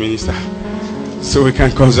them to minister so we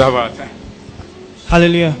can conserve our time.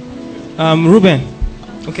 Hallelujah. Ruben,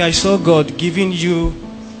 okay, I saw God giving you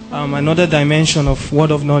another dimension of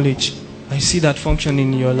word of knowledge. I see that function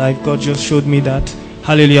in your life. God just showed me that.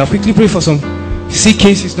 Hallelujah. Quickly pray for some sick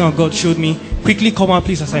cases now. God showed me. Quickly come out,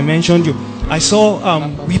 please, as I mentioned you. I saw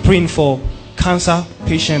we praying for cancer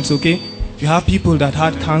patients, okay? If you have people that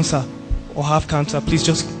had cancer or have cancer, please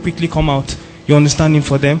just quickly come out. You're understanding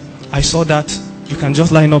for them. I saw that. You can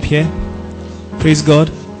just line up here. Praise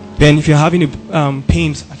God. Then if you're having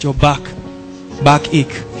pains at your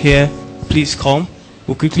backache here, please come.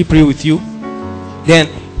 We'll quickly pray with you. Then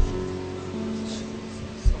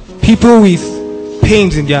people with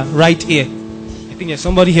pains in their right ear. I think there's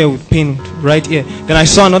somebody here with pain right ear. Then I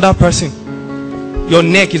saw another person. Your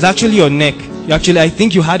neck is actually your neck. I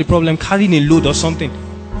think you had a problem carrying a load or something.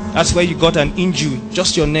 That's where you got an injury.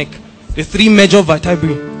 Just your neck. The 3 major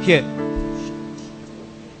vertebrae here.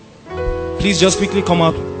 Please just quickly come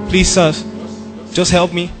out. Please, sirs, just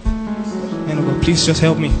help me. Please just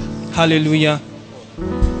help me. Hallelujah.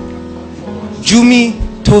 Jumi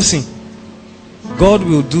Tosin. God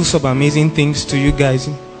will do some amazing things to you guys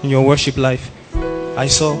in your worship life. I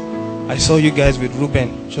saw you guys with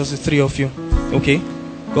Ruben, just the 3 of you. Okay?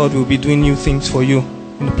 God will be doing new things for you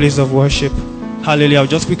in the place of worship. Hallelujah. I'll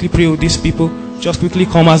just quickly pray with these people. Just quickly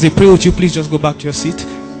come as they pray with you. Please just go back to your seat.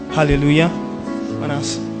 Hallelujah.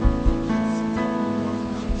 Manas.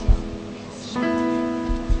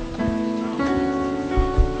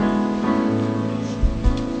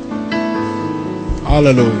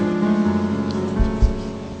 Hallelujah.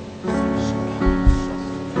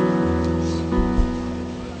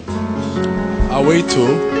 I'll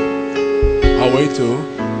wait to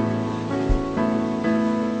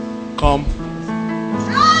come.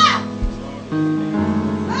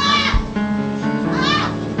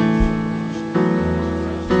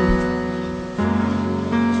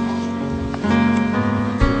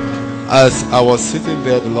 As I was sitting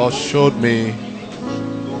there, the Lord showed me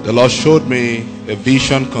a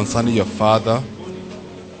vision concerning your father.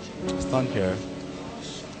 Stand here.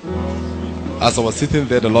 As I was sitting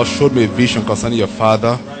there, the Lord showed me a vision concerning your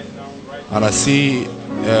father. And I see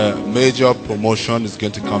a major promotion is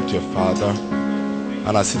going to come to your father.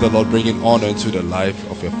 And I see the Lord bringing honor into the life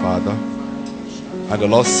of your father. And the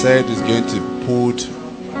Lord said He's going to put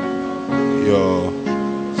your...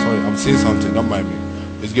 Sorry, I'm saying something, don't mind me.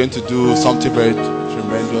 He's going to do something very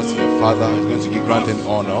tremendous to your father. He's going to give granting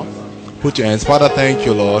honor. Put your hands. Father, thank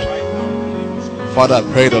you, Lord. Father, I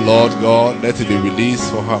pray the Lord God, let it be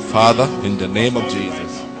released for her father in the name of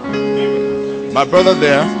Jesus. My brother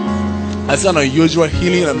there, I see an unusual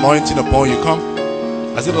healing anointing upon you. Come.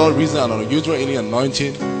 I see the Lord reason an unusual healing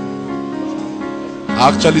anointing. I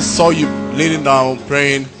actually saw you leaning down,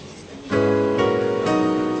 praying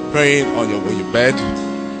on your bed,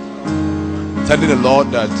 telling the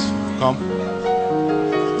Lord that, come.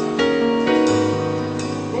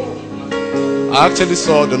 I actually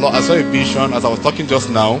saw the Lord. I saw a vision as I was talking just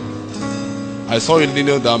now. I saw you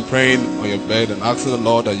kneeling down praying on your bed and asking the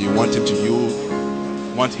Lord that you want him to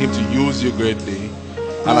use you greatly.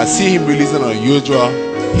 And I see him releasing an unusual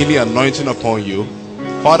healing anointing upon you.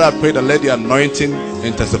 Father, I pray that let the anointing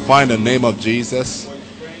intensify in the name of Jesus.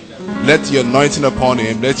 Let your anointing upon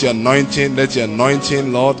him. Let your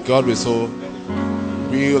anointing, Lord God, be so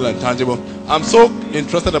real and tangible. I'm so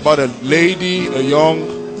interested about a lady, a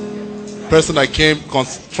young person that came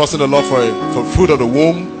trusting the Lord for fruit of the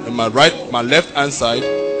womb in my left hand side,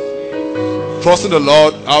 trusting the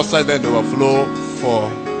Lord outside the overflow for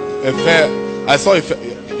a fair. I saw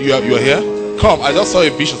you are here. Come, I just saw a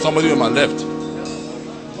vision, somebody on my left,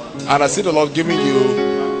 and I see the Lord giving you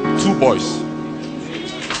 2 boys.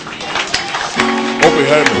 Hope you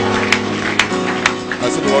heard me. I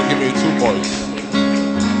see the Lord giving you 2 boys.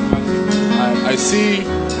 I see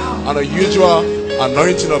an unusual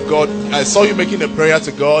anointing of God. I saw you making a prayer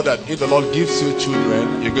to God that if the Lord gives you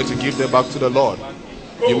children, you're going to give them back to the Lord.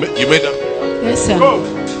 You made them. Yes, sir.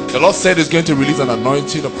 The Lord said He's going to release an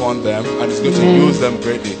anointing upon them and He's going to use them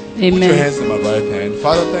greatly. Amen. Put your hands in my right hand.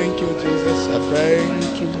 Father, thank you, Jesus. I pray.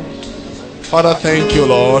 Thank you, Lord. Father, thank you,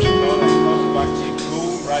 Lord. I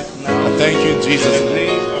thank you in Jesus'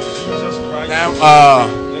 name. Now,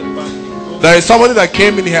 there is somebody that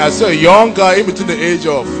came in here. I saw a young guy in between the age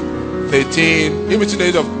of 13,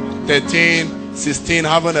 16,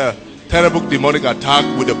 having a terrible demonic attack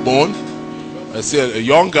with a bone. I see a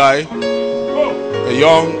young guy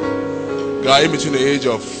in between the age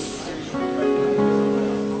of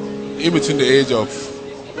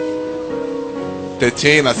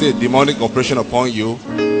 13. I see a demonic operation upon you.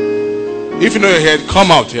 If you know your head, come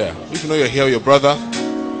out here. If you know your hair, your brother,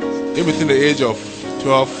 in between the age of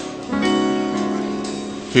 12,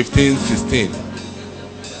 15, 16.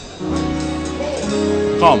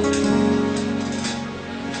 Come.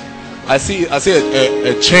 I see a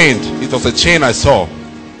chain. It was a chain I saw.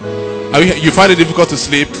 You find it difficult to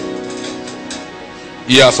sleep?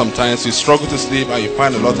 Yeah, sometimes you struggle to sleep and you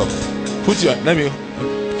find a lot of.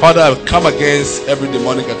 Father, I come against every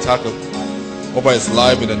demonic attack over his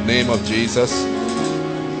life in the name of Jesus.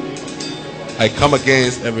 I come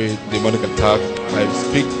against every demonic attack. I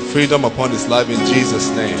speak freedom upon his life in Jesus'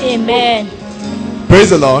 name. Amen. Praise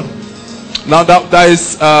the Lord. Now there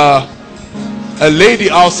is a lady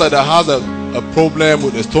outside that has a problem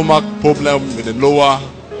with the stomach problem with the lower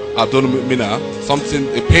abdominal, something,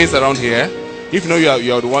 it pains around here. If you know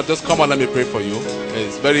you are the one, just come and let me pray for you.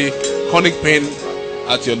 It's very chronic pain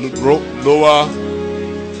at your lower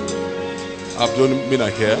abdominal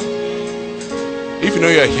here. If you know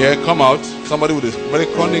you are here, come out. Somebody with a very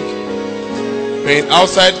chronic pain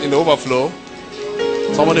outside in the overflow.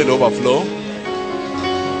 Somebody in the overflow.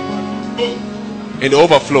 In the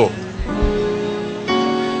overflow.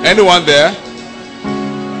 Anyone there?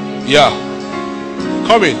 Yeah.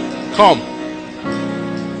 Come in. Come.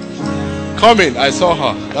 Come in. I saw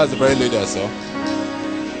her. That's the very lady I saw.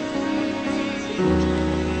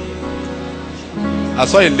 I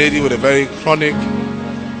saw a lady with a very chronic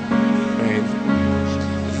pain.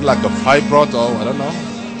 Is it like a fibroid or I don't know?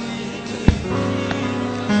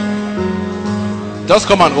 Just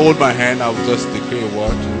come and hold my hand. I will just decree a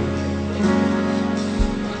word.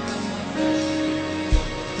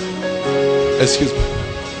 Excuse me.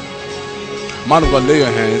 Man of God, lay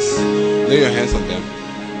your hands on them.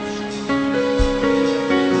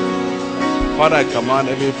 Father, I command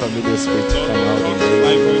every familiar spirit to come out in the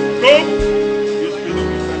name.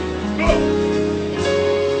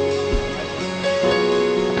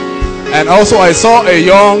 And also I saw a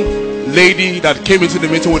young lady that came into the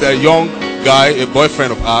meeting with a young guy, a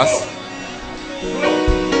boyfriend of ours.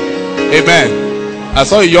 Amen. I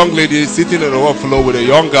saw a young lady sitting in the overflow with a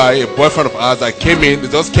young guy, a boyfriend of ours that came in. They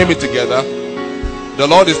just came in together. The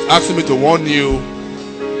Lord is asking me to warn you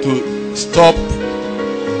to stop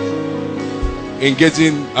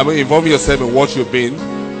involving yourself in what you've been.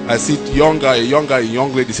 I see a young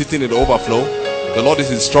young lady sitting in the overflow. The Lord is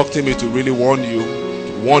instructing me to really warn you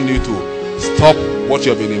to stop what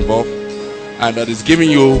you have been involved, and that is giving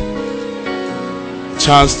you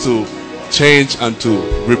chance to change and to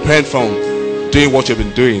repent from doing what you've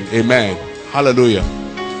been doing. Amen. Hallelujah.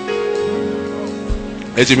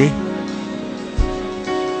 Hey Jimmy.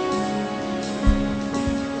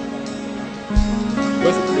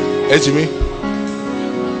 Hey Jimmy.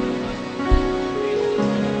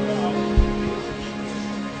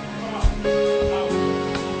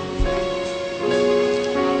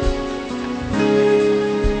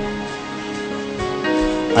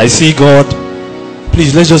 I see God.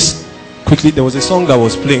 Please, let's just quickly. There was a song that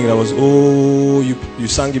was playing that was, oh, you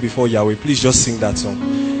sang it before Yahweh. Please just sing that song.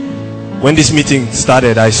 When this meeting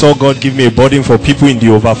started, I saw God give me a burden for people in the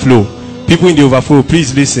overflow. People in the overflow,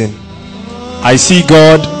 please listen. I see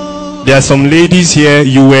God. There are some ladies here.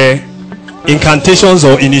 You were incantations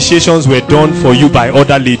or initiations were done for you by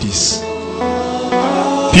other ladies.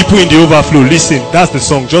 People in the overflow, listen. That's the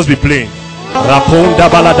song. Just be playing. Raponda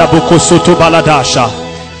balada boko soto baladasha.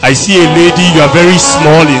 I see a lady. You are very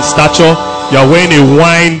small in stature. You are wearing a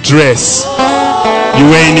wine dress. You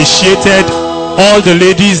were initiated. All the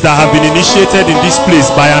ladies that have been initiated in this place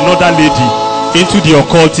by another lady into the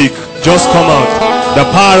occultic, just come out. The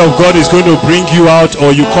power of God is going to bring you out,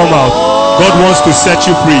 or you come out. God wants to set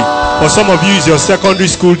you free. For some of you, it's your secondary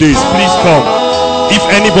school days. Please come. If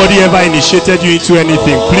anybody ever initiated you into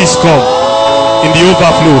anything, please come. In the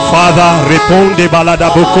overflow, Father, reponde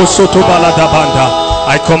balada boko soto balada banda.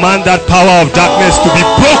 I command that power of darkness to be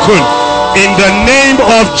broken in the name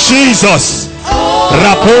of Jesus.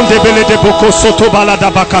 Raponde belede boko soto balada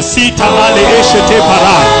bakasita ale eshete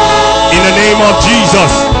para. In the name of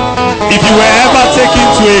Jesus. If you were ever taken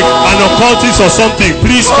to an occultist or something,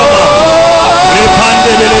 please come out. Repande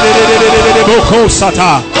belede boko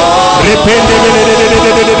sata. Repende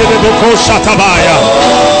belede boko shatabaya.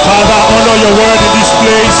 Father, honor your word in this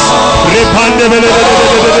place. Repande belede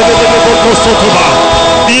boko sotoba.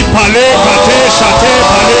 Ipale kate shate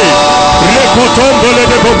pale. Rekotom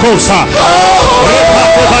belede boko sa.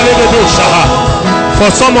 For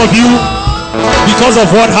some of you, because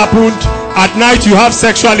of what happened at night, you have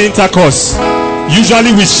sexual intercourse,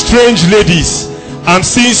 usually with strange ladies. I'm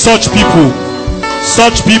seeing such people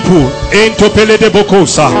in Topele de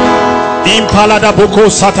Bokosa, in Palada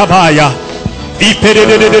Bokosa Tabaya,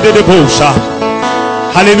 de Bosha.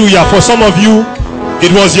 Hallelujah. For some of you,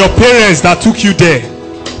 it was your parents that took you there.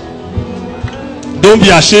 Don't be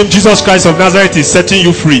ashamed. Jesus Christ of Nazareth is setting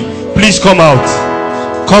you free. Please come out.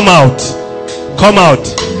 Come out. Come out.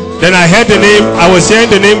 Then I heard the name. I was hearing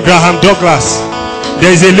the name Graham Douglas.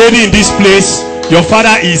 There is a lady in this place. Your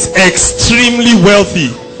father is extremely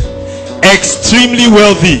wealthy. Extremely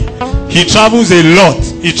wealthy. He travels a lot.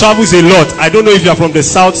 He travels a lot. I don't know if you are from the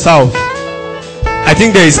south. I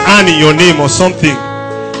think there is Anne in your name or something.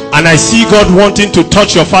 And I see God wanting to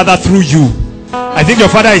touch your father through you. I think your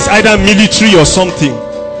father is either military or something.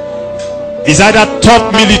 He's either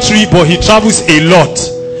top military, but he travels a lot.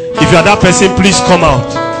 If you are that person, please come out.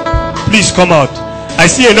 Please come out. I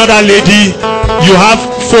see another lady. You have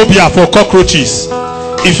phobia for cockroaches.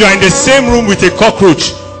 If you are in the same room with a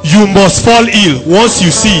cockroach, you must fall ill once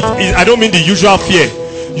you see it. I don't mean the usual fear.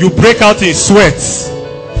 You break out in sweats.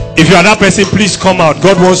 If you are that person, please come out.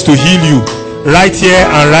 God wants to heal you right here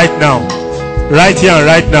and right now. Right here and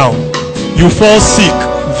right now. You fall sick,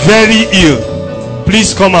 very ill.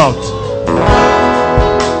 Please come out.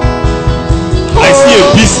 I see a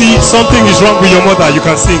busy. Something is wrong with your mother. You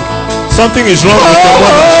can sing. Something is wrong with your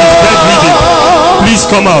mother. She's bedridden. Please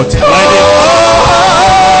come out.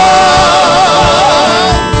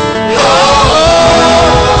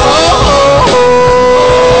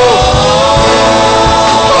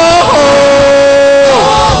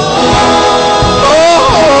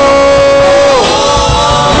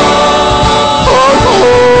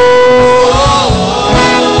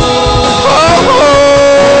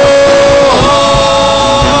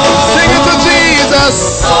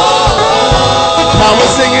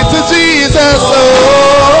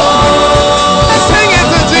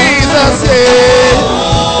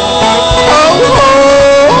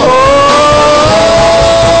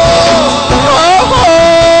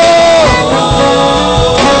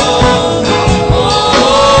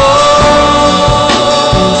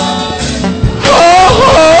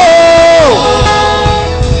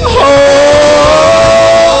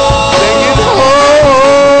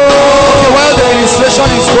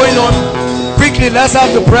 Let's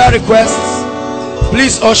have the prayer requests.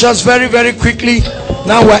 Please, ushers, very quickly.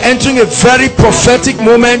 Now we're entering a very prophetic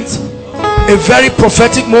moment. A very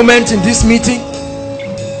prophetic moment in this meeting.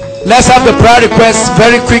 Let's have the prayer requests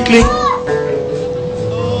very quickly.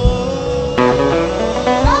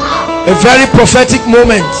 A very prophetic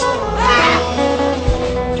moment.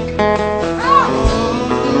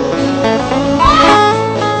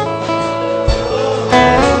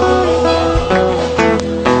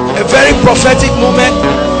 Prophetic moment.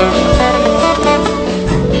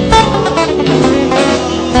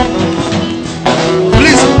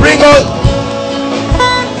 Please bring out.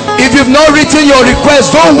 If you've not written your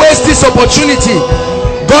request, don't waste this opportunity.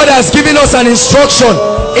 God has given us an instruction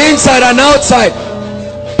inside and outside.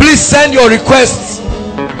 Please send your requests.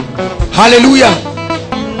 Hallelujah.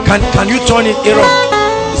 Can you turn it, Aaron?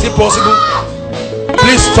 Is it possible?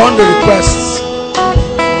 Please turn the requests.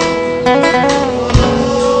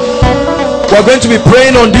 We're going to be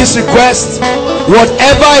praying on this request.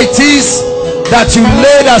 Whatever it is that you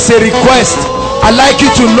laid as a request, I'd like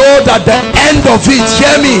you to know that the end of it,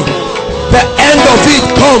 hear me, the end of it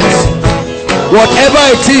comes. Whatever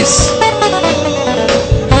it is.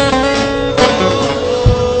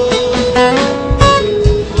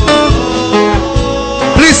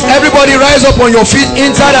 Please, everybody rise up on your feet,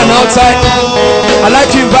 inside and outside. I'd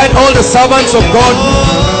like to invite all the servants of God.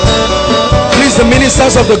 Please, the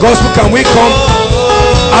ministers of the gospel, can we come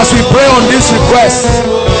as we pray on this request?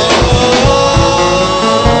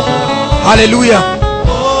 Hallelujah.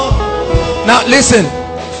 Now listen,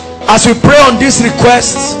 as we pray on this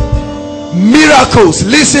request, miracles,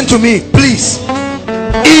 listen to me please.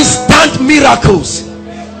 Instant miracles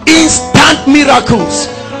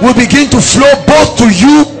will begin to flow both to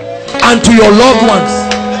you and to your loved ones.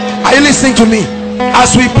 Are you listening to me?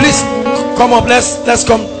 As we, please come up, let's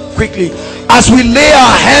come quickly. As we lay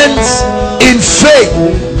our hands in faith,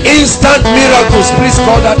 instant miracles. Please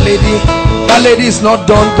call that lady. That lady is not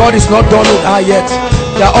done. God is not done with her yet.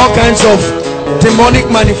 There are all kinds of demonic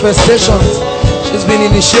manifestations. She's been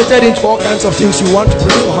initiated into all kinds of things. You want to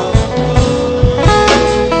pray for her.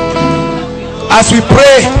 As we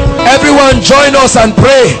pray, everyone join us and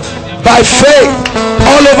pray by faith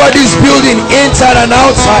all over this building, inside and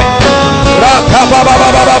outside.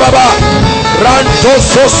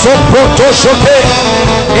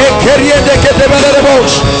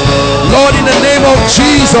 Lord, in the name of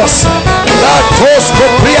Jesus,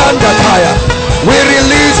 we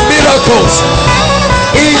release miracles,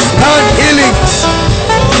 instant healings,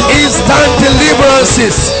 instant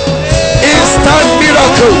deliverances, instant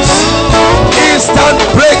miracles, instant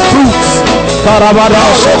breakthroughs.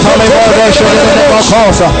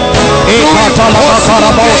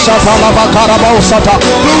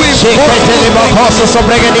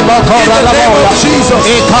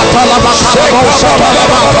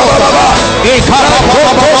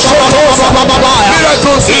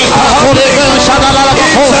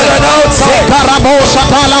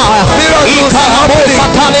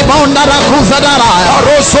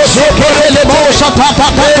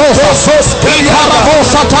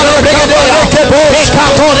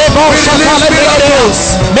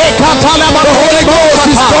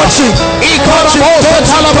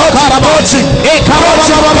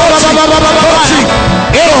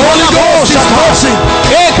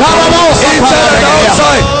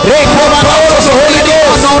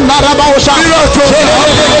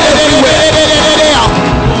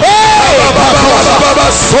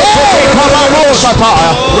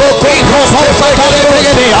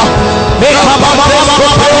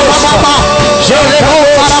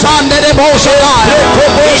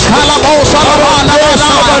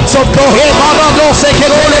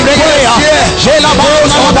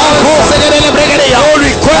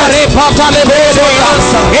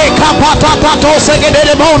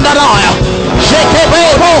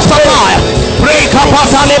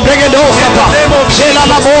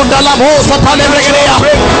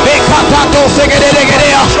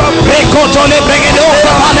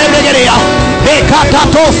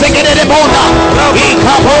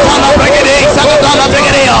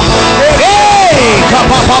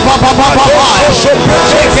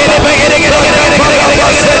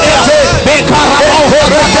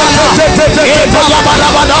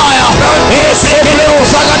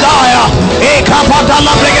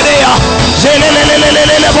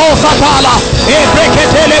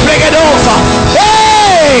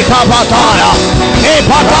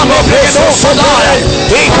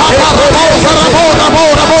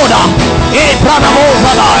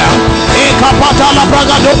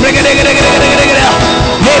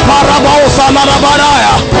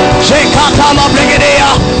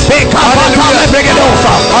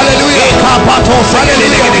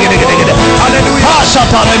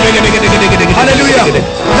 Hallelujah.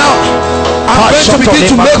 Now I'm going to begin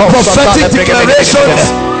to make prophetic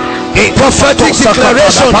declarations. Prophetic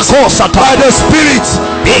declarations by the Spirit.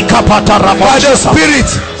 By the Spirit.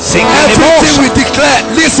 Everything we declare.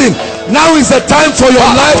 Listen, now is the time for your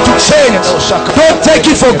life to change. Don't take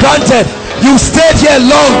it for granted. You stayed here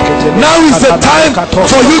long. Now is the time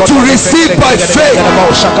for you to receive by faith.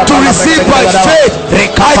 To receive by faith.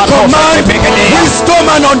 I command wisdom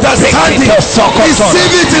and understanding.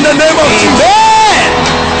 Receive it in the name of Jesus.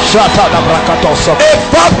 A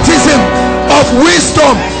baptism of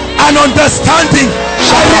wisdom and understanding.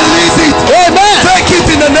 I release it. Amen. Take it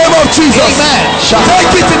in the name of Jesus. Amen.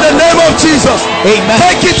 Take it in the name of Jesus. Amen.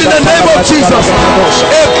 Take it in the name of Jesus.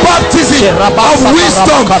 A baptism of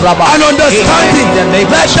wisdom and understanding.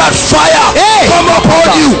 Let that fire come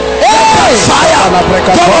upon you. Let fire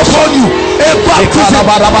come upon you. A baptism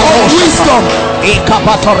of wisdom.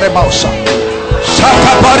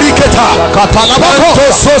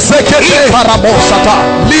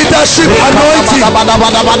 Leadership anointing.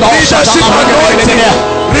 Leadership anointing.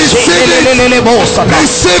 Receive it.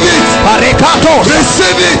 Receive it.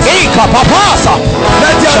 Receive it.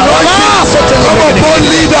 Let the anointing come upon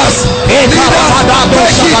leaders.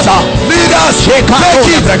 Leaders, take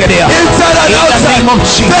it. Inside and outside.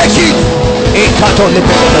 Take it.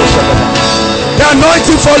 The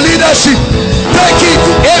anointing for leadership. Take it.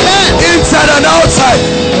 Amen. Inside and outside.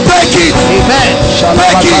 Take it. Amen.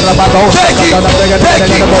 Take it. Take it. Take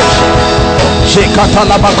it.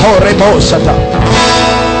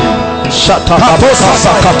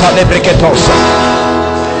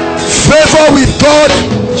 Favor with God.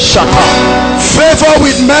 Favor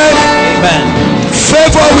with men. Amen.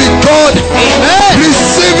 Favor with God. Amen.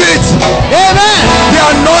 Receive it. Amen. The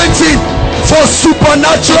anointing for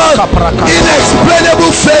supernatural,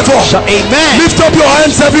 inexplainable favor. Amen. Lift up your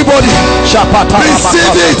hands, everybody.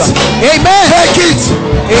 Receive it. Amen. Take it.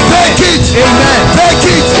 Take it. Amen. Take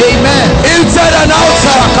it. Amen. Inside and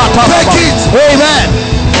outside. Take it. Amen.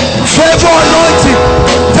 Favor anointing.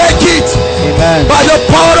 Take it. Amen. By the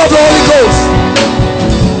power of the Holy Ghost.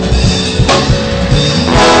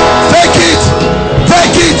 Take it.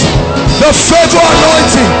 Take it. The favor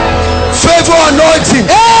anointing. Favor anointing.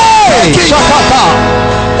 Hey! Shakata.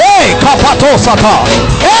 Hey! Kapato sata.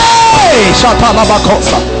 Hey! Shatala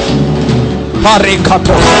bakosa.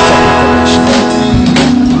 Parikato.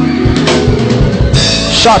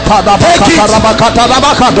 Shatada bakata rabakata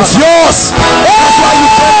rabakata. It's yours.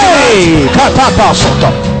 Hey! Katata soto.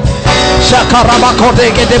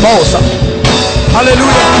 Shakarabakote gedemosa.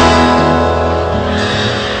 Hallelujah.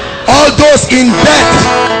 All those in debt,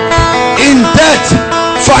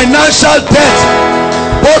 financial debt,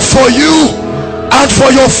 both for you and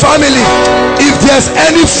for your family. If there's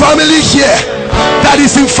any family here that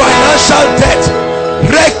is in financial debt,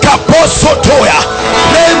 Rekaposotoya,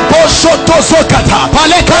 Rembosotosokata,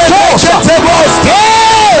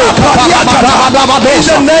 in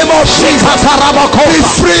the name of Jesus, be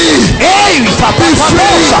free. Be free. Be free.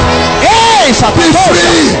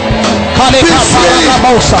 Be free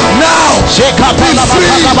now.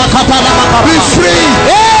 Be free.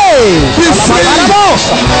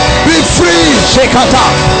 Be free. Be free.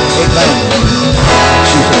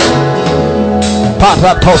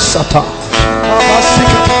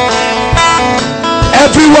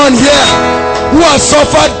 Everyone here who has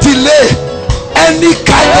suffered delay, any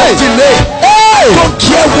kind of delay, don't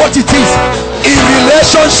care what it is, in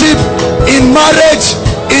relationship, in marriage,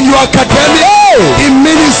 in your academic, in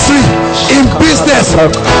ministry, in business.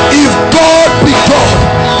 If God be God,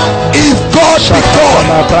 if God be God,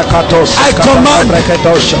 I command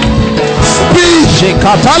speed in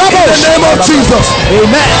the name of Jesus.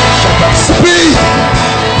 Amen. Speed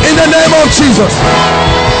in the name of Jesus.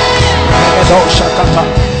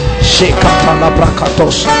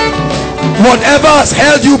 Whatever has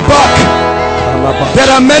held you back, there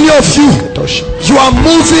are many of you, you are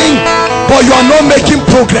moving but you are not making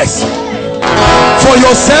progress for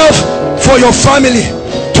yourself, for your family.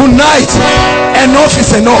 Tonight, enough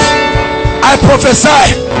is enough. I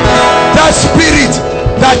prophesy that spirit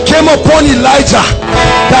that came upon Elijah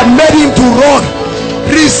that made him to run,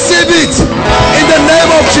 receive it in the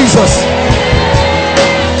name of Jesus.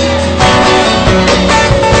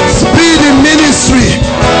 Speed in ministry,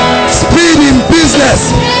 speed in business,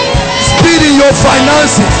 speed in your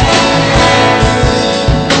finances.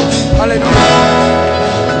 Hallelujah.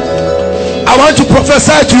 I want to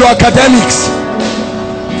prophesy to your academics.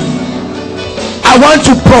 I want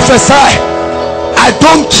to prophesy. I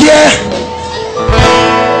don't care.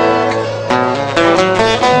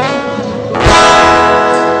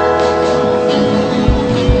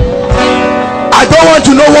 I don't want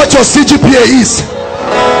to know what your CGPA is.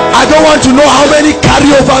 I don't want to know how many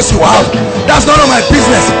carryovers you have. That's none of my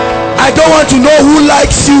business. I don't want to know who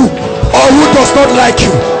likes you or who does not like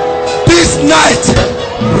you. This night,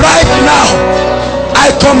 right now,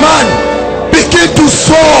 I command, begin to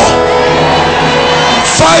soar.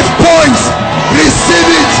 5 points, receive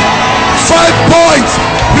it. 5 points,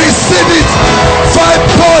 receive it. 5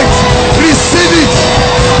 points, receive it.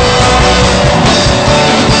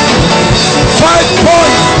 5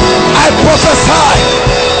 points, I prophesy.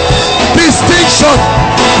 Distinction,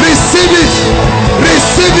 receive it.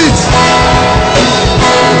 Receive it.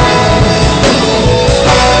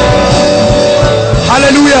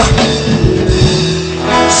 Hallelujah.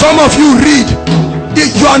 Some of you read,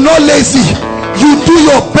 you are not lazy, you do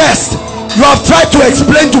your best. You have tried to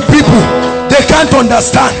explain to people, they can't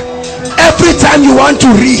understand. Every time you want to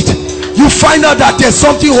read, you find out that there's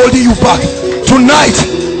something holding you back. Tonight,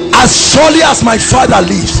 as surely as my Father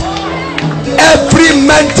lives, every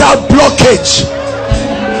mental blockage,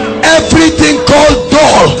 everything called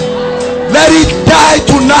dull, let it die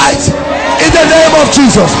tonight in the name of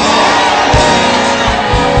Jesus.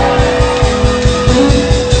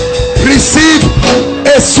 Receive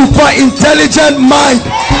a super intelligent mind.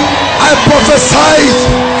 I prophesy it.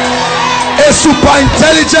 A super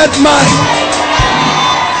intelligent mind.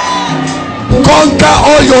 Conquer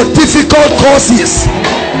all your difficult causes.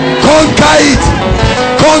 Conquer it.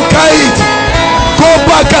 Conquer it. Go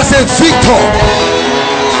back as a victor.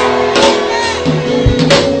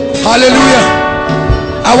 Hallelujah.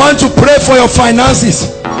 I want to pray for your finances.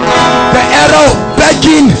 The error of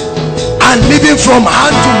begging and living from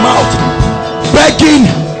hand to mouth, begging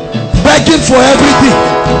for everything.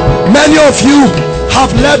 Many of you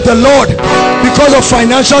have left the Lord because of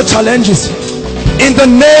financial challenges. In the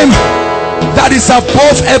name that is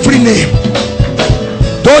above every name,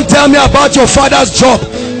 don't tell me about your father's job.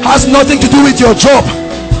 Has nothing to do with your job.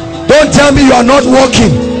 Don't tell me you are not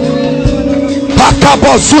working.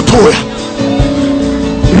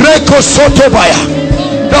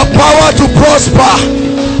 The power to prosper,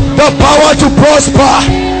 the power to prosper,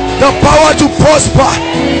 the power to prosper.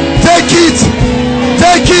 Take it,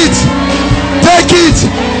 take it, take it,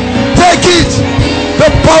 take it. The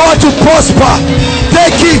power to prosper.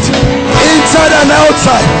 Take it, inside and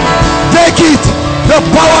outside. Take it, the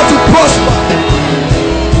power to prosper.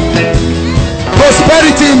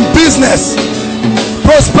 Prosperity in business,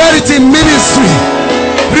 prosperity in ministry.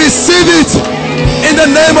 Receive it in the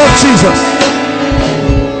name of Jesus.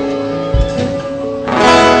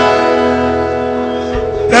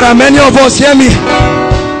 There are many of us, hear me,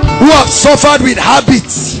 who have suffered with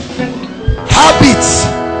habits,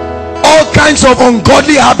 all kinds of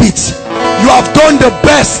ungodly habits. You have done the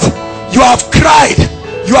best. You have cried,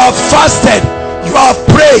 you have fasted, you have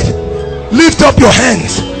prayed. Lift up your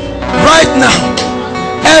hands right now.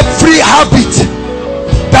 Every habit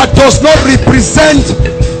that does not represent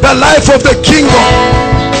the life of the kingdom,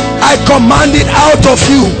 I command it out of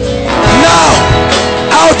you now,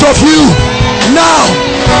 out of you now,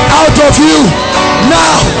 out of you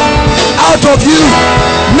now, out of you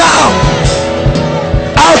now,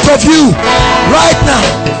 out of you right now.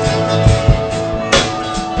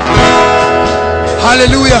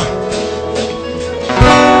 Hallelujah.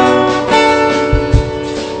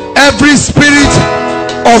 Every spirit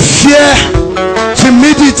of fear,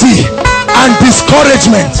 timidity and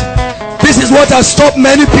discouragement, this is what has stopped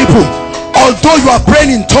many people. Although you are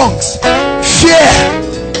praying in tongues, fear,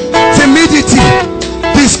 timidity,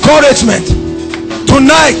 discouragement,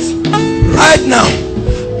 tonight, right now,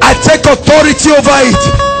 I take authority over it.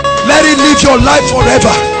 Let it live your life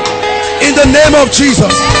forever in the name of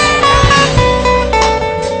Jesus.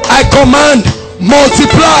 I command,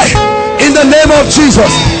 multiply in the name of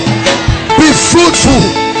Jesus. Be fruitful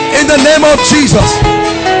in the name of Jesus.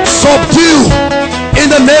 Subdue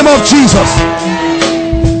in the name of Jesus.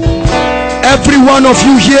 Every one of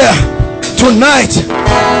you here tonight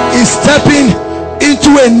is stepping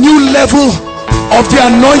into a new level of the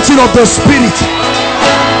anointing of the Spirit.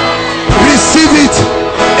 Receive it.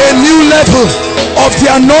 A new level of the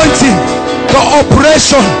anointing, the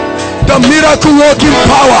operation, the miracle working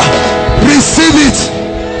power. Receive it.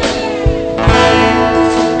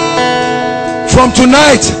 From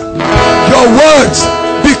tonight, your words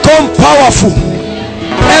become powerful.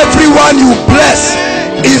 Everyone you bless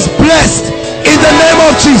is blessed in the name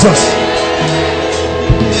of Jesus.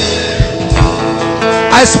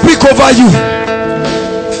 I speak over you.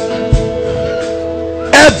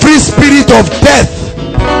 Every spirit of death,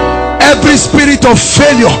 every spirit of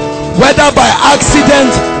failure, whether by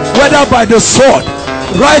accident, whether by the sword,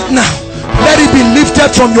 right now, let it be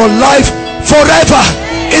lifted from your life forever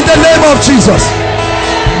in the name of Jesus.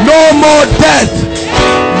 No more death.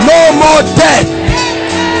 No more death.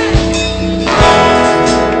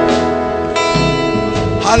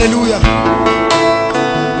 Hallelujah.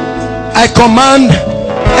 I command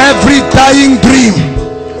every dying dream,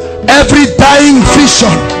 every dying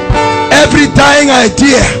vision, every dying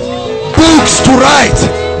idea, books to write,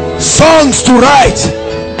 songs to write,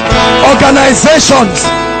 organizations.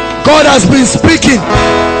 God has been speaking.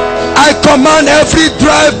 I command every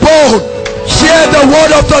dry bone, hear the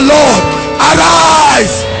word of the Lord.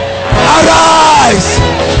 Arise, arise,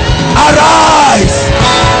 arise,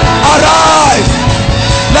 arise.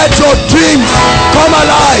 Let your dreams come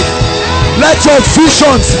alive. Let your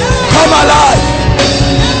visions come alive.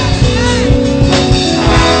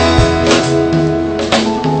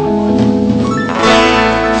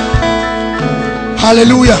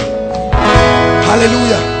 Hallelujah.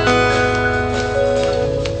 Hallelujah.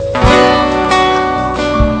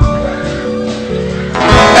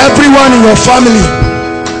 Everyone in your family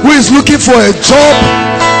who is looking for a job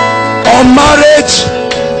or marriage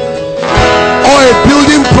or a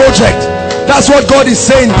building project, that's what God is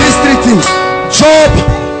saying. These three things: job,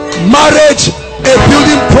 marriage, a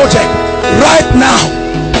building project. Right now,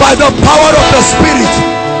 by the power of the Spirit,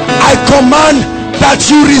 I command that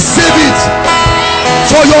you receive it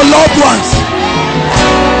for your loved ones.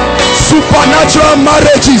 Supernatural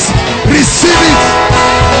marriages, receive it.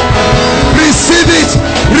 Receive it.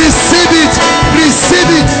 Receive it.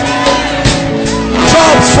 Receive it.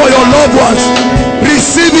 Jobs for your loved ones,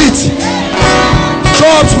 receive it.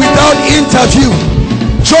 Jobs without interview.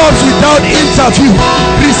 Jobs without interview,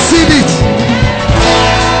 receive it.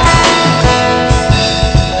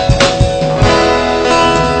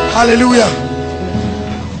 Hallelujah.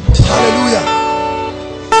 Hallelujah.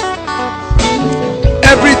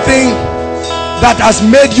 Everything that has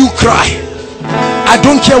made you cry, I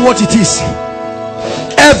don't care what it is.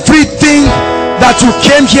 Everything that you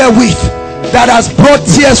came here with that has brought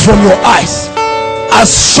tears from your eyes,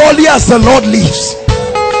 as surely as the Lord lives,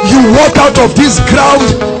 you walk out of this ground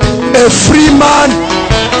a free man,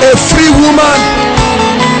 a free woman.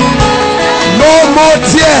 No more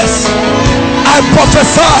tears. I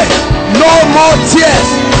prophesy, no more tears.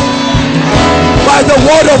 By the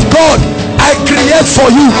word of God, I create for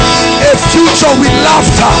you a future with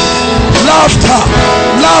laughter, laughter,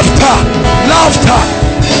 laughter, laughter.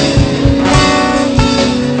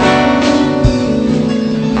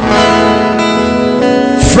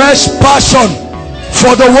 Fresh passion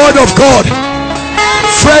for the word of God.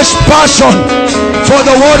 Fresh passion for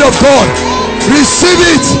the word of God. Receive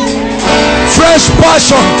it. Fresh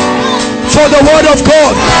passion for the word of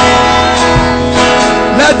God.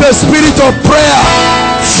 Let the spirit of prayer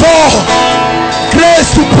fall.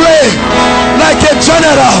 Grace to pray like a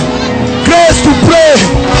general. Grace to pray.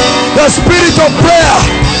 The spirit of prayer.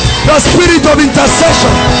 The spirit of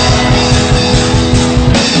intercession.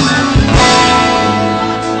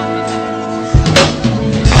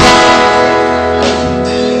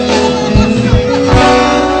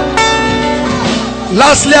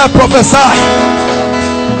 Lastly, I prophesy.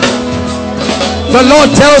 The Lord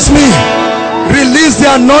tells me, release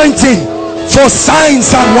the anointing for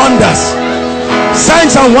signs and wonders.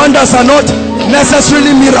 Signs and wonders are not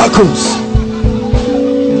necessarily miracles.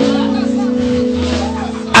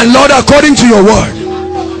 And Lord, according to your word,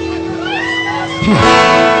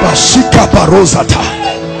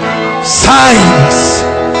 signs,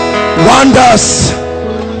 wonders,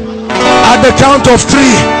 at the count of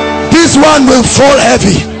 3. This one will fall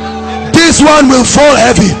heavy. This one will fall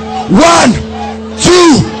heavy. 1,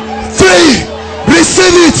 2, 3.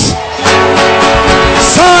 Receive it.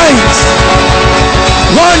 Signs,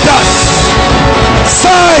 wonders,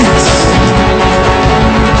 signs,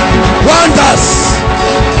 wonders.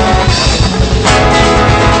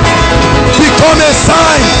 Become a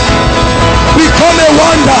sign. Become a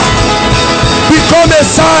wonder. Become a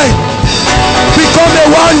sign. Become a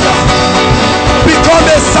wonder. Become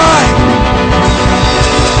a sign.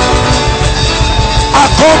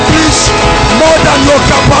 Accomplish more than your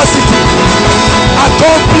capacity.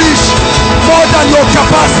 Accomplish more than your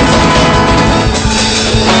capacity.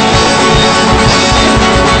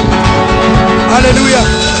 Hallelujah.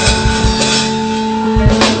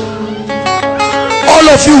 All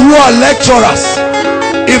of you who are lecturers,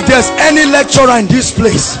 if there's any lecturer in this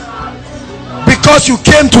place, because you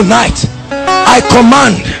came tonight, I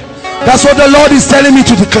command, that's what the Lord is telling me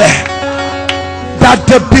to declare, that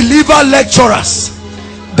the believer lecturers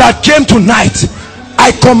that came tonight, I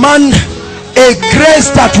command a grace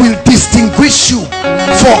that will distinguish you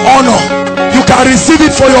for honor. You can receive it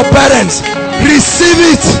for your parents.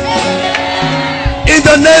 Receive it in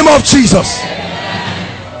the name of Jesus.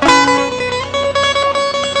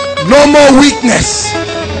 No more weakness,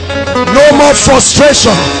 no more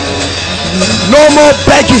frustration, no more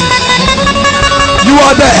begging. You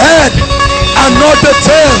are the head and not the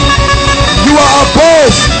tail. You are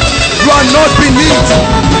above, you are not beneath.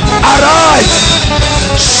 Arise,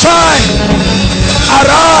 shine,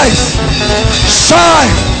 arise,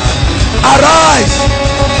 shine, arise,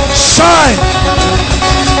 shine.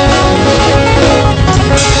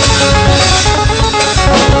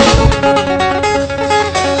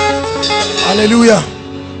 Hallelujah.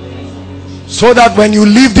 So that when you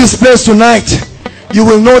leave this place tonight, you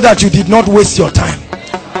will know that you did not waste your time.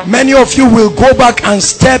 Many of you will go back and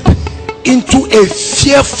step into a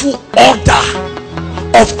fearful order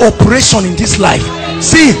of operation in this life.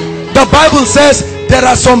 See, the Bible says There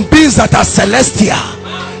are some beings that are celestial.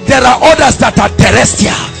 There are others that are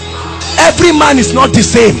terrestrial. Every man is not the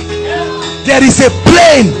same. There is a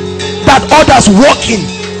plane that others walk in.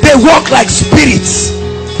 They walk like spirits.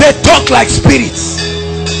 They talk like spirits.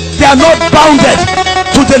 They are not bounded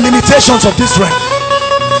to the limitations of this realm.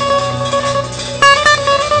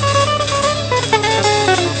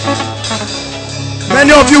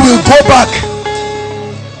 Many of you will go back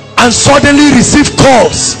and suddenly receive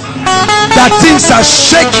calls that things are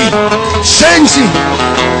shaking, changing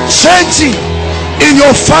in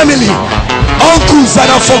your family. Uncles that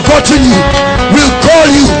have forgotten you will call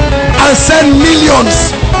you and send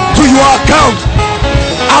millions to your account.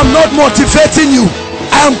 I'm not motivating you,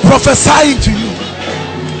 I am prophesying to you.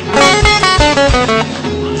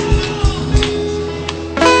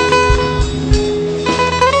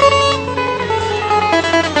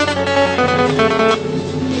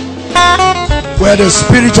 Where the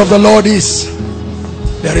Spirit of the Lord is,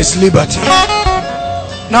 there is liberty.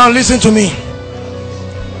 Now listen to me.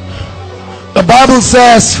 The Bible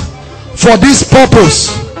says, for this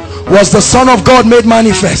purpose was the Son of God made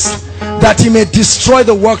manifest, that he may destroy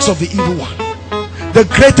the works of the evil one. The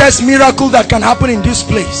greatest miracle that can happen in this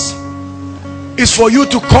place is for you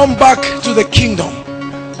to come back to the kingdom.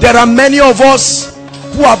 There are many of us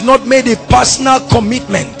who have not made a personal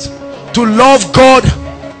commitment to love God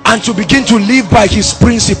and to begin to live by his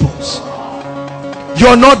principles.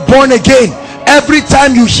 You're not born again. Every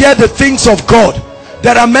time you hear the things of God,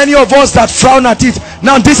 there are many of us that frown at it.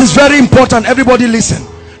 Now this is very important. Everybody listen.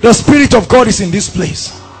 The Spirit of God is in this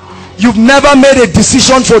place. You've never made a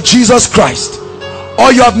decision for Jesus Christ,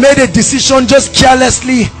 or you have made a decision just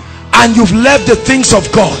carelessly and you've left the things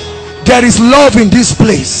of God. There is love in this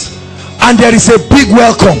place and there is a big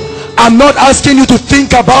welcome. I'm not asking you to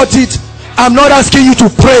think about it. I'm not asking you to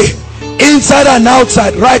pray. Inside and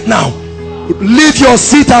outside right now, leave your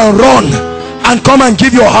seat and run and come and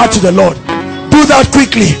give your heart to the Lord. Do that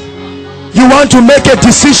quickly. You want to make a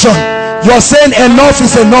decision. You're saying enough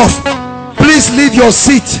is enough. Please leave your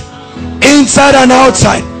seat. Inside and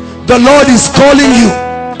outside, the Lord is calling you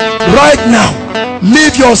right now.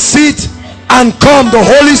 Leave your seat and come. The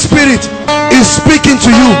Holy Spirit is speaking to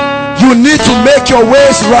you. You need to make your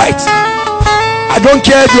ways right. I don't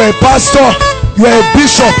care if you're a pastor, you're a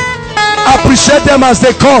bishop. Appreciate them as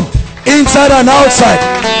they come, inside and outside.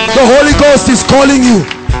 The Holy Ghost is calling you.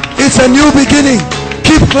 It's a new beginning.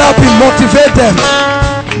 Keep clapping, motivate them.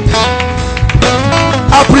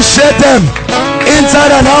 Appreciate them,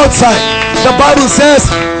 inside and outside. The Bible says,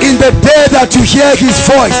 in the day that you hear his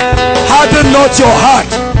voice, harden not your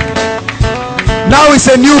heart. Now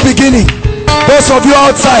it's a new beginning. Those of you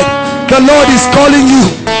outside, the Lord is calling you.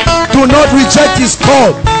 Do not reject his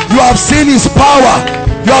call. You have seen his power.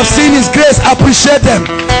 You have seen his grace. Appreciate them.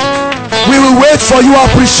 We will wait for you.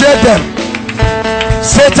 Appreciate them.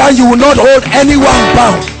 Satan, you will not hold anyone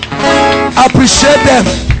bound. Appreciate them.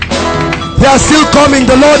 They are still coming.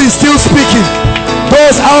 The Lord is still speaking.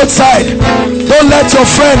 Those outside, don't let your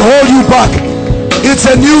friend hold you back. It's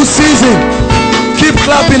a new season. Keep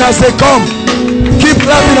clapping as they come. Keep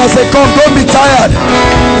clapping as they come. Don't be tired.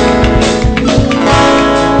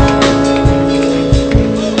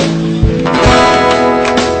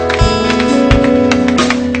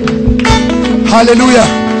 Hallelujah.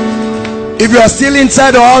 If you are still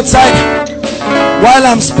inside or outside, while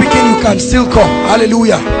I'm speaking, you can still come.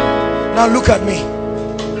 Hallelujah. Now look at me.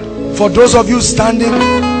 For those of you standing,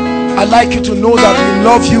 I'd like you to know that we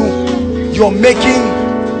love you. You're making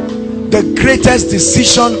the greatest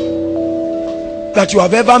decision that you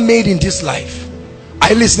have ever made in this life.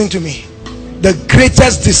 Are you listening to me? The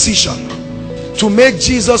greatest decision to make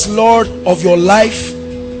Jesus Lord of your life,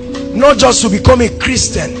 not just to become a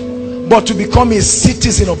Christian, but to become a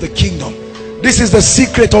citizen of the kingdom. This is the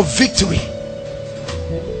secret of victory.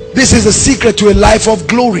 This is the secret to a life of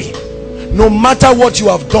glory. No matter what you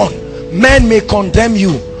have done, men may condemn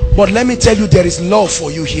you, but let me tell you, there is love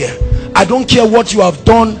for you here. I don't care what you have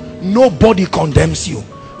done, nobody condemns you.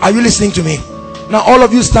 Are you listening to me? Now all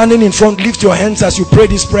of you standing in front, lift your hands as you pray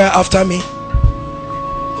this prayer after me.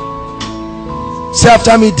 Say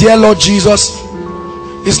after me, dear Lord Jesus.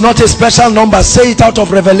 It's not a special number. Say it out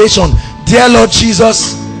of revelation. Dear Lord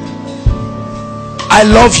Jesus, I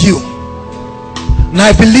love you, and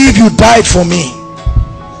I believe you died for me.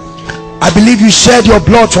 I believe you shed your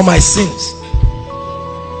blood for my sins.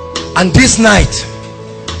 And this night,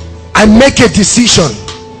 I make a decision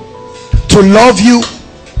to love you,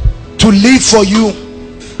 to live for you,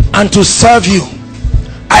 and to serve you.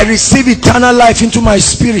 I receive eternal life into my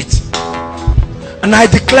spirit, and I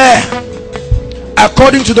declare,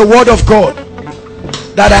 according to the word of God,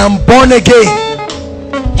 that I am born again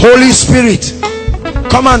Holy Spirit,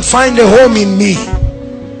 come and find a home in me.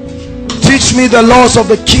 Teach me the laws of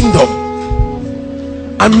the kingdom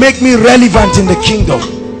and make me relevant in the kingdom.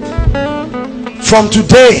 From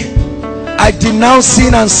today, I denounce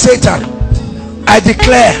sin and Satan. I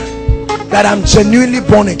declare that I'm genuinely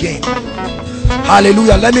born again.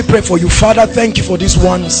 Hallelujah. Let me pray for you. Father, thank you for these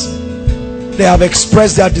ones. They have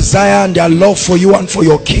expressed their desire and their love for you and for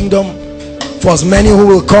your kingdom. For as many who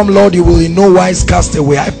will come, Lord, you will in no wise cast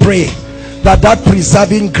away. I pray that that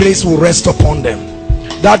preserving grace will rest upon them.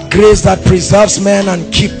 That grace that preserves men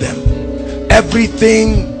and keep them.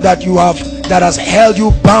 Everything that you have that has held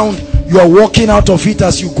you bound, you are walking out of it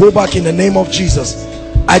as you go back in the name of Jesus.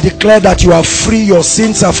 I declare that you are free. Your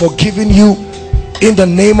sins are forgiven you in the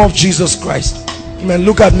name of Jesus Christ. Amen.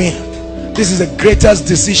 Look at me. This is the greatest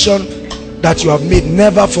decision that you have made.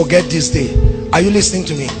 Never forget this day. Are you listening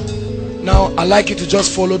to me? Now I'd like you to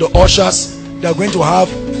just follow the ushers. They are going to have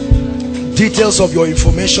details of your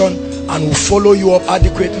information and will follow you up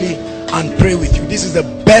adequately and pray with you. This is the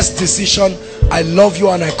best decision. I love you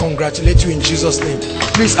and I congratulate you in Jesus' name.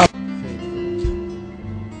 Please.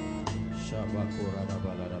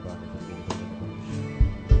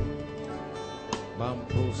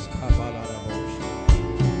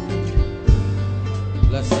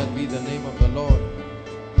 Blessed be the name of the Lord.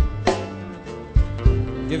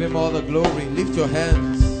 Give him all the glory. Lift your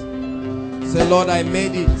hands. Say, Lord, I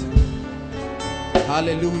made it.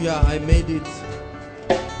 Hallelujah, I made it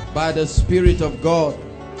by the Spirit of God.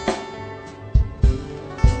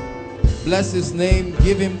 Bless his name.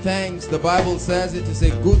 Give him thanks. The Bible says it is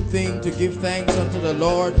a good thing to give thanks unto the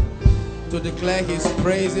Lord, to declare his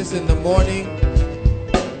praises in the morning.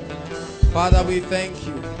 Father, we thank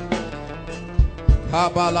you.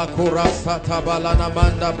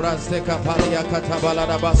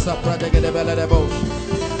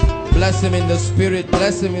 Bless him in the spirit.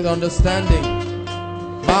 Bless him with understanding.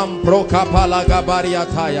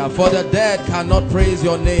 For the dead cannot praise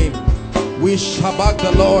your name. We shabak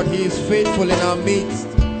the Lord. He is faithful in our midst.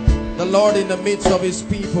 The Lord in the midst of his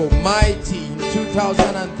people. Mighty in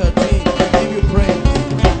 2013. We give you praise.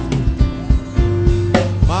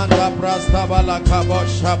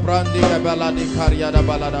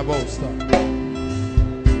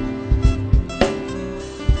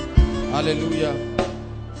 Hallelujah.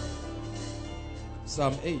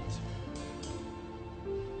 Psalm 8.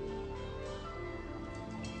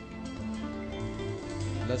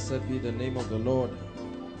 Blessed be the name of the Lord.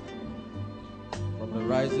 From the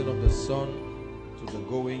rising of the sun to the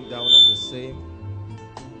going down of the same,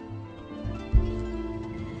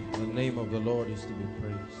 the name of the Lord is to be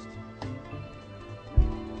praised.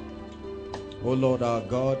 O Lord our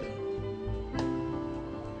God,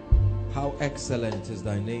 how excellent is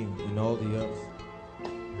thy name in all the earth.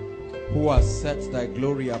 Who has set thy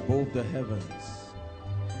glory above the heavens?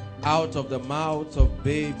 Out of the mouths of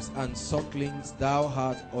babes and sucklings thou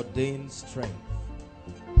hast ordained strength.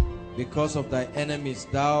 Because of thy enemies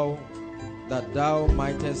that thou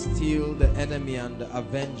mightest steal the enemy and the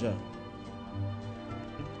avenger.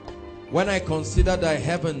 When I consider thy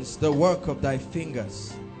heavens, the work of thy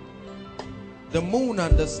fingers, the moon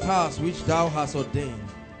and the stars which thou hast ordained,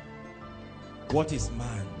 what is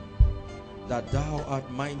man that thou art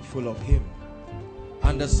mindful of him,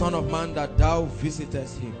 and the Son of Man that thou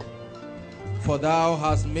visitest him? For thou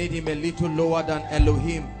hast made him a little lower than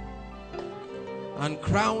Elohim, and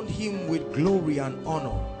crowned him with glory and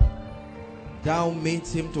honor. Thou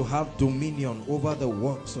madest him to have dominion over the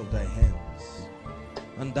works of thy hands,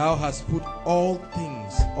 and thou hast put all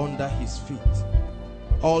things under his feet,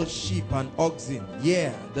 all sheep and oxen,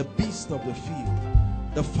 yea, the beast of the field,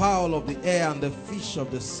 the fowl of the air, and the fish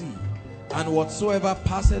of the sea, and whatsoever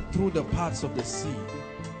passeth through the paths of the sea.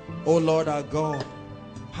 O Lord our God,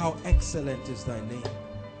 how excellent is thy name.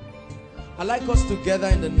 I'd like us together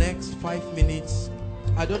in the next 5 minutes.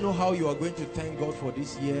 I don't know how you are going to thank God for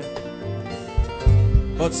this year,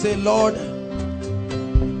 but say, Lord,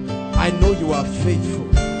 I know you are faithful.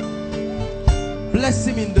 Bless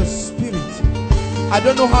him in the spirit. I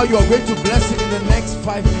don't know how you are going to bless him in the next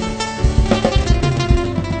 5 minutes.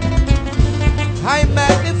 I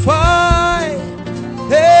magnify.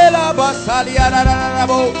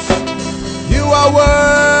 You are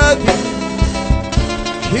worthy,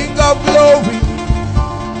 King of glory.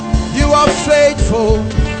 You are faithful.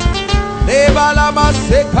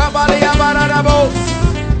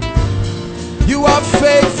 You are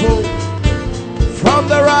faithful from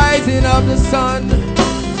the rising of the sun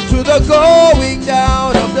to the going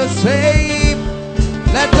down of the same.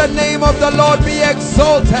 Let the name of the Lord be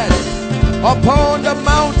exalted upon the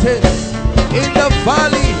mountains, in the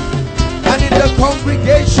valley, and in in the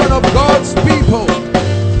congregation of God's people,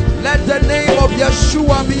 let the name of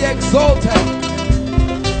Yeshua be exalted.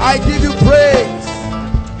 I give you praise.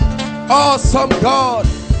 Awesome God,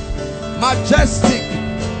 majestic.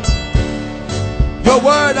 Your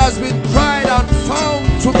word has been tried and found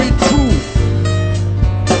to be true.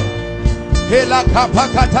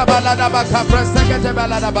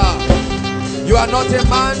 You are not a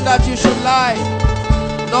man that you should lie,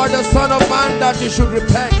 nor the son of man that you should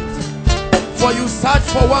repent. For you search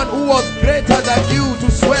for one who was greater than you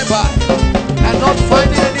to swear by, and not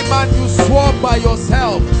finding any man, you swore by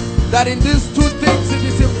yourself that in these two things it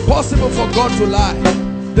is impossible for God to lie,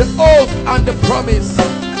 the oath and the promise.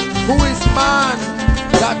 Who is man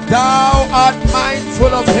that thou art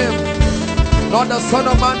mindful of him, not the son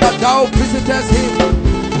of man that thou visitest him?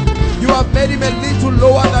 You have made him a little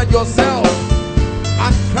lower than yourself,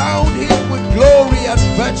 and crowned him with glory and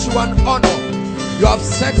virtue and honor. You have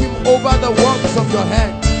set him over the works of your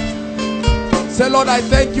hand. Say, Lord, I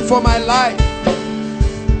thank you for my life.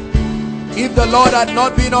 If the Lord had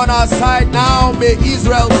not been on our side, now may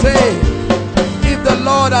Israel say, if the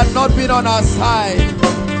Lord had not been on our side.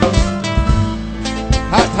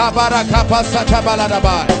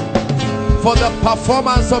 For the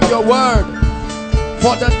performance of your word,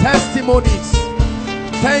 for the testimonies,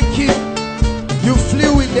 thank you. You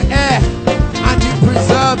flew in the air and he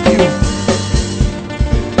preserved you.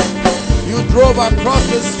 You drove across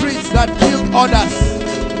the streets that killed others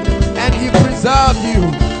and he preserved you.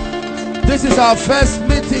 This is our first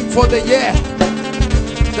meeting for the year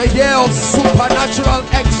of supernatural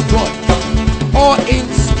exploit, or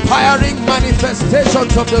inspiring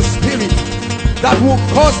manifestations of the Spirit that will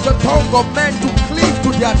cause the tongue of men to cleave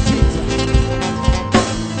to their teeth.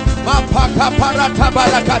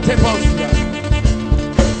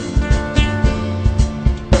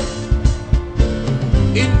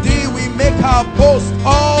 Indeed, we make our boast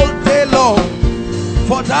all day long,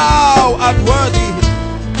 for thou art worthy.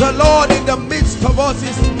 The Lord in the midst of us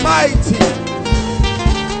is mighty.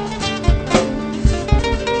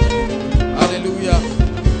 Hallelujah.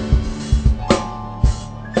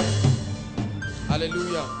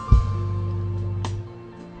 Hallelujah.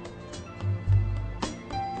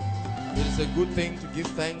 It is a good thing to give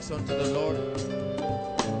thanks unto the Lord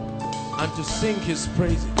and to sing his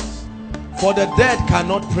praises. For the dead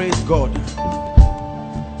cannot praise God,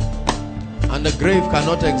 and the grave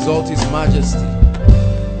cannot exalt his majesty.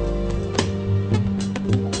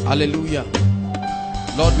 Hallelujah.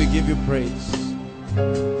 Lord, we give you praise.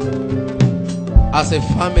 As a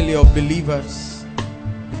family of believers,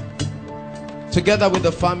 together with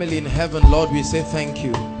the family in heaven, Lord, we say thank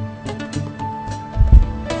you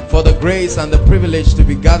for the grace and the privilege to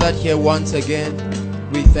be gathered here once again.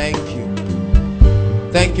 We thank you.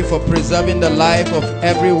 Thank you for preserving the life of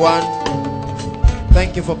everyone.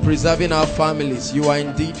 Thank you for preserving our families. You are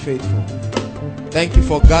indeed faithful. Thank you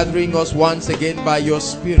for gathering us once again by your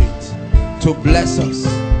Spirit to bless us,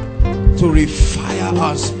 to refire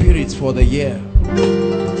our spirits for the year.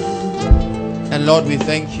 And Lord, we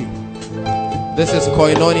thank you. This is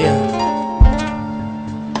Koinonia.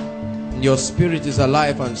 Your Spirit is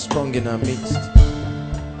alive and strong in our midst.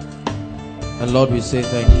 And Lord, we say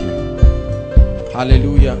thank you.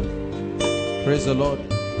 Hallelujah. Praise the Lord.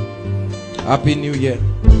 Happy New Year.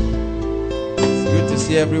 It's good to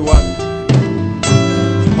see everyone.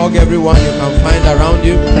 Hug everyone you can find around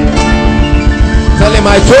you. Tell him,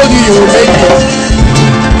 I told you you will make it.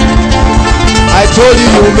 I told you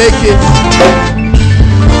you will make it.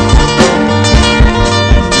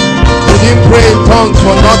 You didn't pray in tongues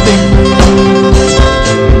for nothing.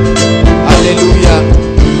 Hallelujah.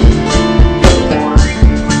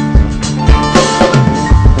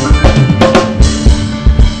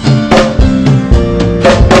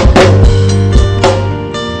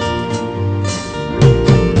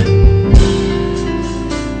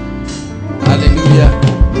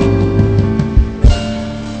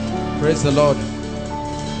 Praise the Lord.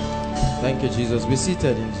 Thank you, Jesus. Be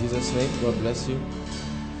seated in Jesus' name. God bless you.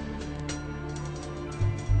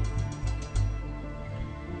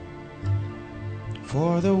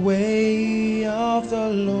 For the way of the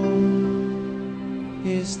Lord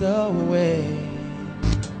is the way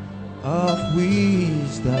of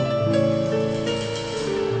wisdom.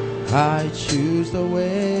 I choose the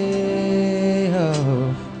way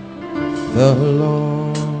of the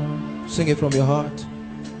Lord. Sing it from your heart.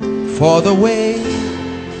 For the way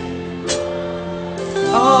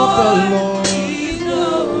of the Lord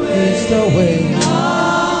is the way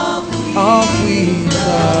of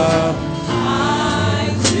wisdom.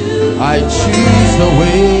 I choose the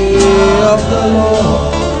way of the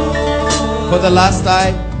Lord. For the last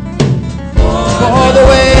time. For For the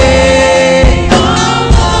way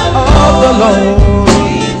of the Lord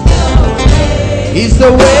is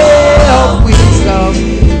the way of wisdom.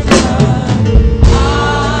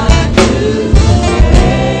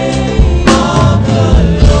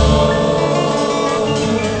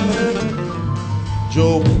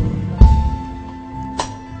 Job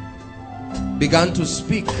began to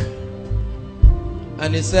speak,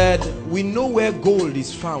 and he said, we know where gold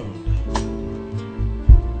is found,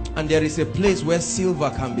 and there is a place where silver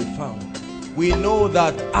can be found. We know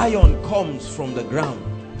that iron comes from the ground,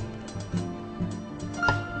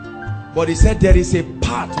 but he said there is a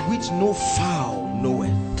path which no fowl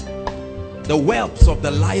knoweth. The whelps of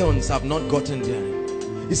the lions have not gotten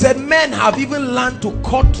there. He said men have even learned to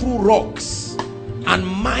cut through rocks and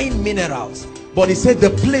mine minerals, but he said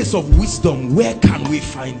the place of wisdom, where can we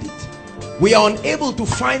find it? We are unable to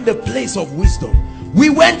find the place of wisdom. We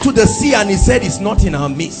went to the sea and he said it's not in our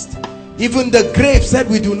midst. Even the grave said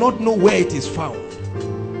we do not know where it is found,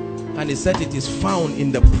 and he said it is found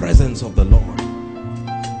in the presence of the Lord.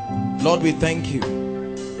 Lord, we thank you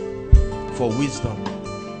for wisdom,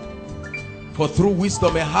 for through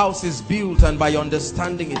wisdom a house is built, and by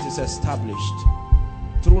understanding it is established.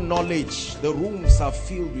 Through knowledge, the rooms are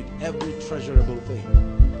filled with every treasurable thing.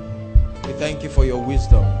 We thank you for your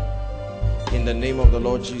wisdom in the name of the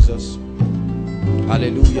Lord Jesus.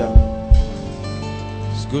 Hallelujah.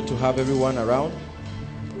 It's good to have everyone around.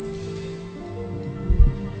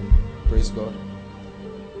 Praise God.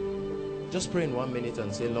 Just pray in 1 minute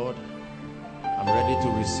and say, Lord, I'm ready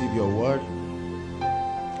to receive your word.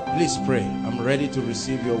 Please pray. I'm ready to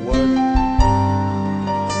receive your word.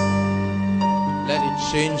 Let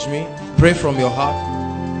it change me. Pray from your heart.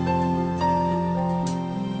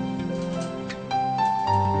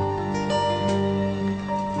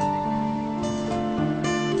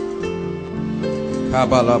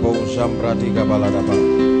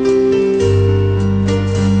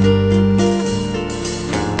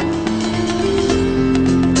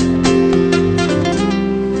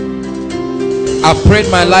 I've prayed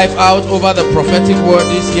my life out over the prophetic word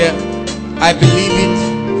this year. I believe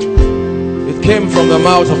it. It came from the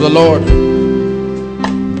mouth of the Lord.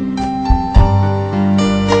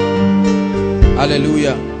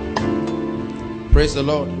 Hallelujah. Praise the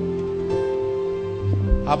Lord.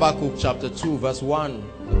 Habakkuk chapter 2 verse 1.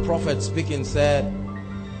 The prophet speaking said,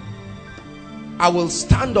 I will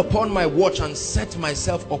stand upon my watch and set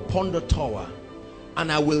myself upon the tower,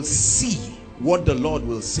 and I will see what the Lord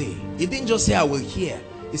will say. He didn't just say I will hear.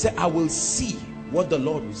 He said I will see what the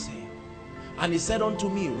Lord will say. And he said unto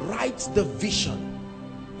me, write the vision.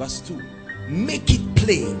 Verse 2. Make it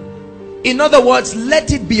plain. In other words,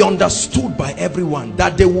 let it be understood by everyone,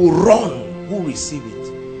 that they will run who receive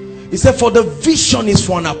it. He said, for the vision is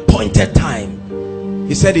for an appointed time.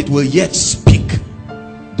 He said it will yet speak,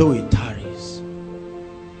 though it tarries.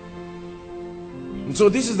 And so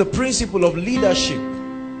this is the principle of leadership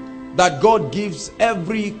that God gives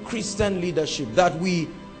every Christian leadership, that we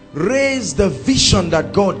raise the vision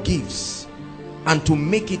that God gives and to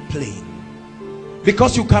make it plain,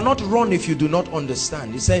 because you cannot run if you do not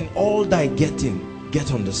understand. He's saying, all thy getting,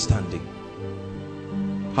 get understanding.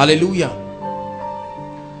 Hallelujah.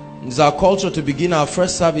 It's our culture to begin our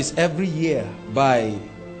first service every year by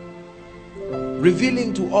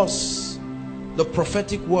revealing to us the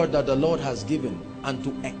prophetic word that the Lord has given, and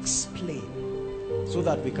to explain so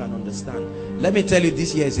that we can understand. Let me tell you,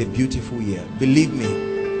 this year is a beautiful year. Believe me.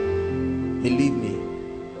 Believe me.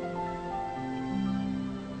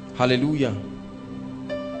 Hallelujah.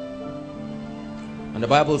 And the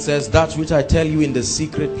Bible says, that which I tell you in the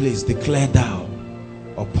secret place, declare thou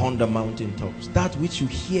upon the mountaintops. That which you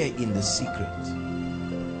hear in the secret.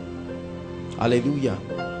 Hallelujah.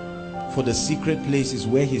 For the secret place is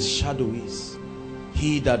where his shadow is.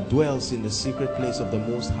 He that dwells in the secret place of the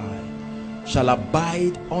Most High shall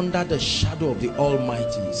abide under the shadow of the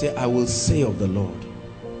Almighty. Say, I will say of the Lord,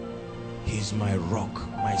 he is my rock,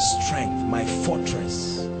 my strength, my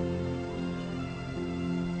fortress.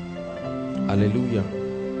 Hallelujah.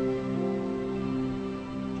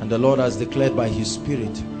 And the Lord has declared by his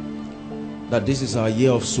Spirit that this is our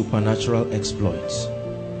year of supernatural exploits.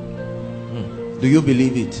 Do you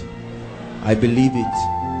believe it? I believe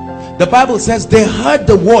it. The Bible says they heard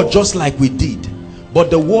the word just like we did, but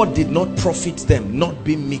the word did not profit them, not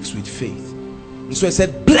being mixed with faith. And so it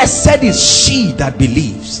said, blessed is she that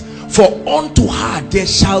believes, for unto her there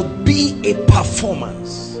shall be a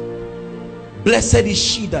performance. Blessed is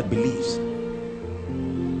she that believes.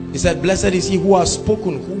 He said, blessed is he who has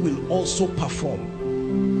spoken, who will also perform.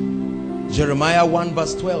 Jeremiah 1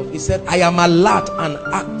 verse 12, he said, I am alert and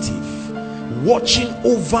active. watching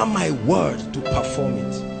over my word to perform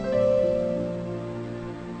it.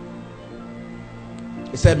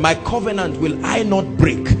 He said, my covenant will I not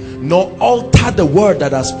break, nor alter the word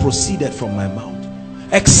that has proceeded from my mouth.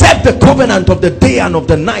 Except the covenant of the day and of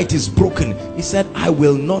the night is broken, he said, I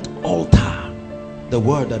will not alter the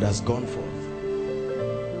word that has gone forth.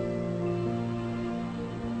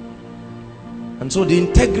 And so the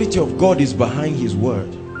integrity of God is behind his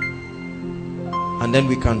word. And then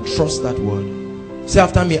we can trust that word. Say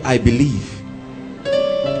after me, I believe.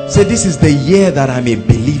 Say, this is the year that I'm a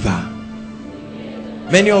believer.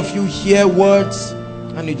 Many of you hear words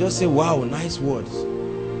and you just say, wow, nice words.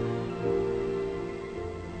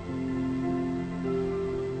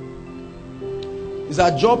 It's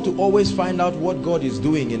our job to always find out what God is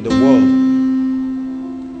doing in the world.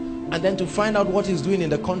 And then to find out what he's doing in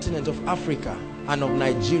the continent of Africa and of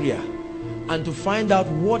Nigeria. And to find out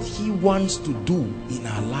what he wants to do in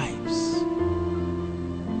our lives.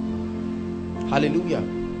 Hallelujah.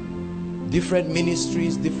 Different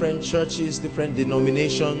ministries, different churches, different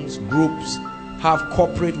denominations, groups have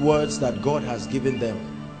corporate words that God has given them.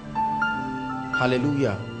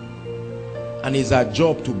 Hallelujah. And it's our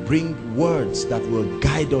job to bring words that will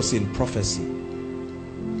guide us in prophecy.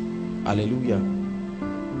 Hallelujah.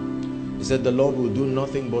 He said the Lord will do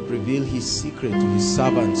nothing but reveal his secret to his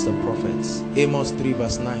servants, the prophets. Amos 3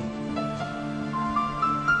 verse 9.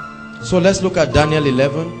 So let's look at Daniel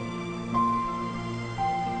 11.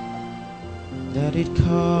 Let it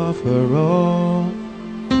cover all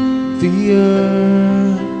the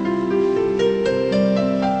earth.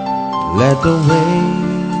 Let the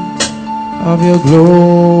weight of your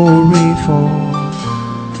glory fall.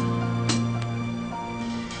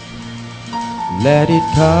 Let it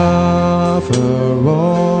cover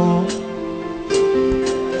all.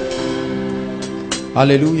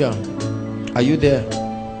 Hallelujah. Are you there?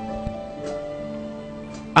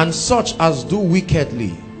 And such as do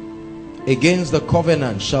wickedly against the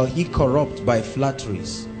covenant shall he corrupt by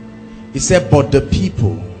flatteries. He said, but the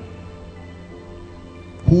people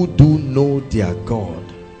who do know their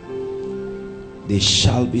God, they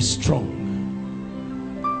shall be strong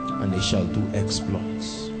and they shall do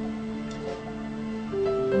exploits.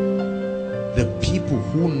 The people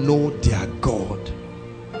who know their God,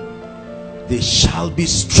 they shall be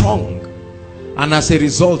strong, and as a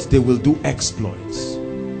result they will do exploits.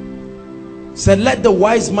 Said, let the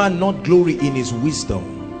wise man not glory in his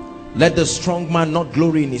wisdom, let the strong man not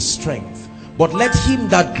glory in his strength, but let him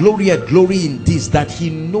that glorieth glory in this, that he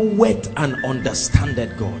knoweth and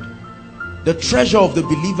understandeth God. The treasure of the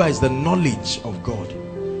believer is the knowledge of God.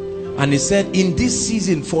 And he said, in this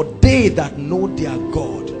season, for they that know their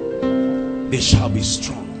God, they shall be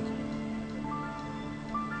strong.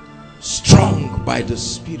 Strong by the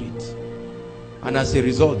Spirit. And as a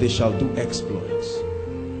result, they shall do exploits.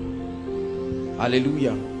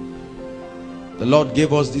 Hallelujah. The Lord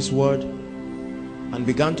gave us this word and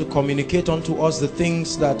began to communicate unto us the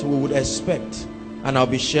things that we would expect. And I'll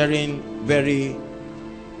be sharing very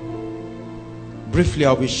briefly,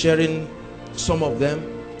 I'll be sharing some of them.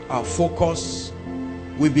 Our focus,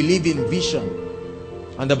 we believe in vision.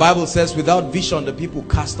 And the Bible says, without vision, the people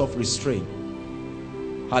cast off restraint.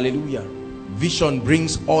 Hallelujah. Vision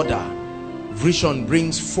brings order. Vision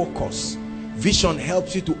brings focus. Vision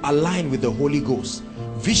helps you to align with the Holy Ghost.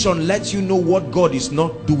 Vision lets you know what God is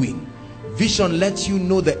not doing. Vision lets you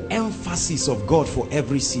know the emphasis of God for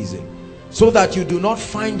every season, so that you do not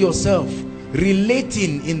find yourself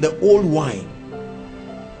relating in the old wine.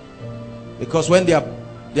 Because when the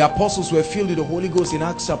apostles were filled with the Holy Ghost in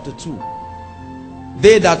Acts chapter 2,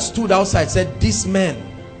 they that stood outside said, these men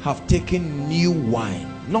have taken new wine,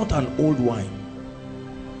 not an old wine.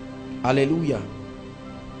 Hallelujah.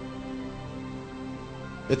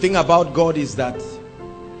 The thing about God is that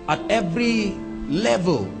at every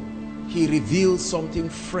level he reveals something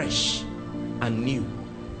fresh and new.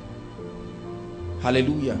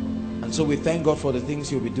 Hallelujah. And so we thank God for the things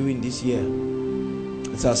he'll be doing this year.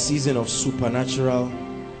 It's our season of supernatural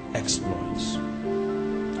exploits.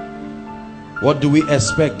 What do we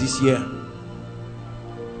expect this year?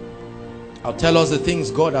 I'll tell us the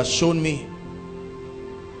things God has shown me.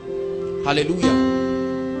 Hallelujah.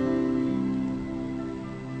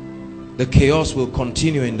 The chaos will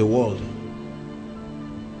continue in the world,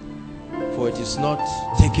 for it is not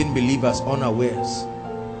taking believers unawares.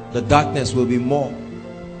 The darkness will be more.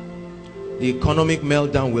 The economic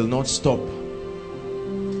meltdown will not stop.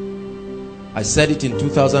 I said it in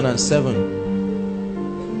 2007.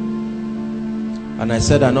 And I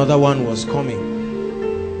said another one was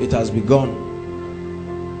coming. It has begun.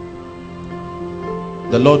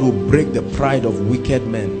 The Lord will break the pride of wicked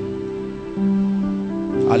men.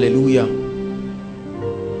 Hallelujah.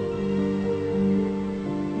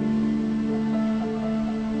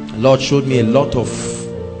 The Lord showed me a lot of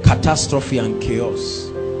catastrophe and chaos,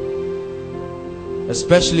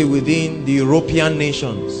 especially within the European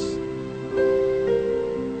nations.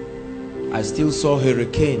 I still saw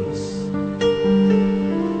hurricanes,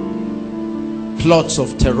 plots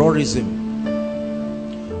of terrorism,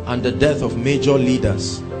 and the death of major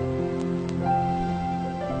leaders.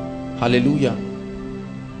 Hallelujah.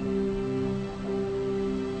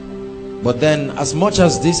 But then, as much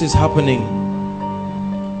as this is happening,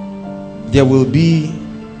 there will be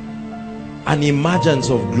an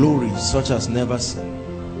emergence of glory such as never seen,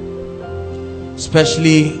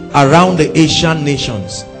 especially around the Asian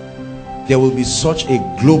nations. There will be such a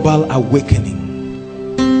global awakening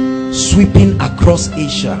sweeping across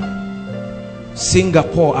Asia.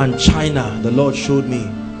 Singapore and China, the Lord showed me,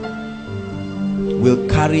 will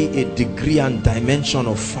carry a degree and dimension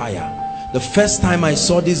of fire. The first time I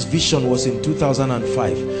saw this vision was in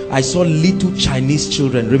 2005. I saw little Chinese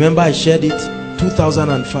children. Remember I shared it?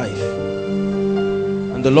 2005.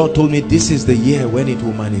 And the Lord told me this is the year when it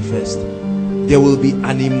will manifest. There will be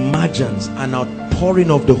an emergence, an outpouring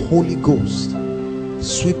of the Holy Ghost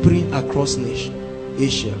sweeping across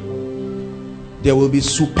Asia. There will be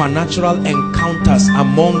supernatural encounters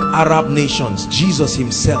among Arab nations. Jesus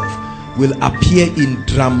himself will appear in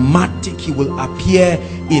dramatic, he will appear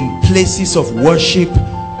in places of worship,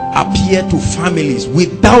 appear to families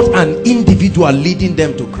without an individual leading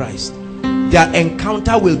them to Christ. Their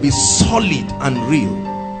encounter will be solid and real.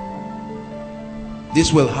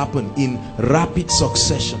 This will happen in rapid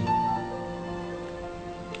succession.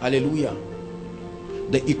 Hallelujah.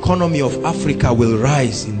 The economy of Africa will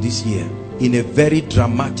rise in this year in a very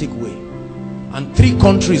dramatic way. And 3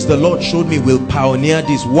 countries the Lord showed me will pioneer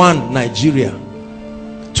this. 1, Nigeria.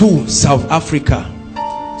 2, South Africa.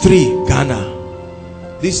 3,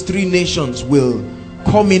 Ghana. These 3 nations will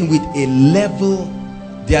come in with a level,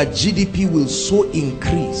 their GDP will so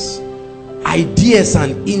increase. Ideas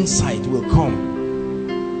and insight will come.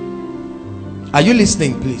 Are you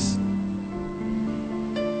listening, please?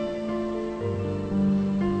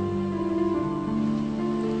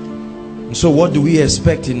 So what do we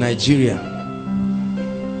expect in Nigeria?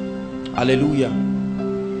 Hallelujah.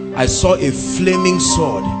 I saw a flaming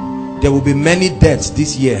sword. There will be many deaths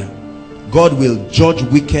this year. God will judge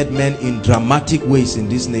wicked men in dramatic ways in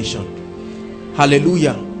this nation.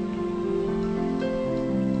 Hallelujah.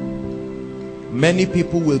 Many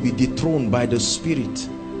people will be dethroned by the Spirit.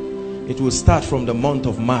 It will start from the month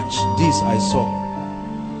of March. This I saw.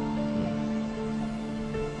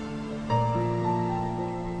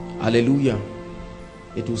 Hallelujah.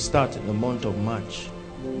 It will start in the month of March.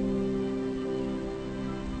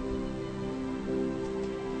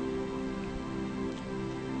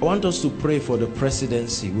 I want us to pray for the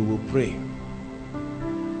presidency. We will pray,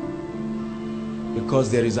 because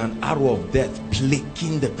there is an arrow of death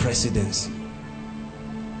plaguing the presidency,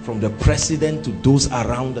 from the president to those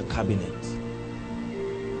around the cabinet.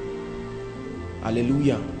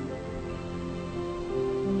 Hallelujah.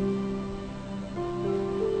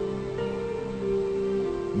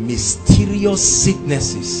 Mysterious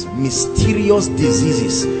sicknesses, mysterious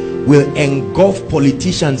diseases will engulf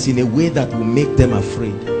politicians in a way that will make them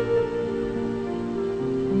afraid.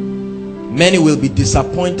 Many will be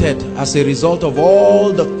disappointed as a result of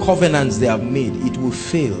all the covenants they have made. It will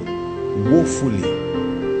fail woefully.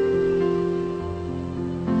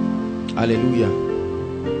 Hallelujah.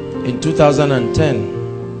 In 2010,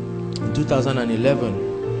 in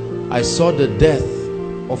 2011, I saw the death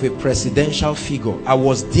of a presidential figure. I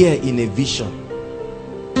was there in a vision.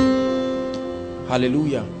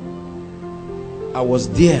 Hallelujah. I was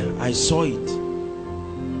there. I saw it.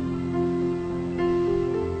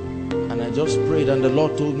 And I just prayed, and the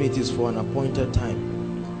Lord told me it is for an appointed time.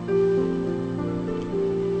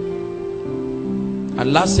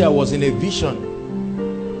 And last year I was in a vision.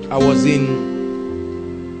 I was in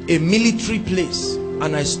a military place,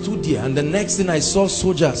 and I stood there, and the next thing I saw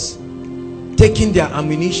soldiers taking their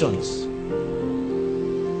ammunitions,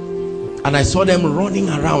 and I saw them running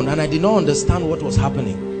around, and I did not understand what was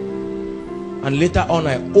happening. And later on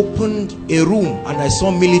I opened a room, and I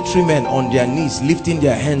saw military men on their knees lifting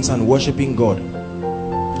their hands and worshiping God.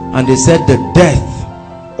 And they said the death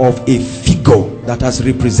of a figure that has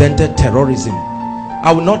represented terrorism.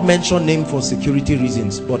 I will not mention name for security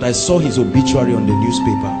reasons, but I saw his obituary on the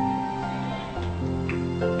newspaper.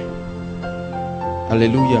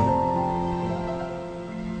 Hallelujah.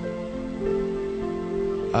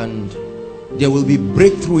 And there will be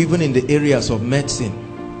breakthrough even in the areas of medicine.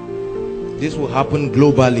 This will happen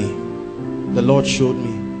globally. The Lord showed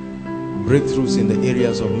me. breakthroughs in the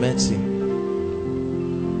areas of medicine.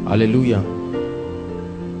 Hallelujah.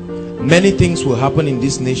 Many things will happen in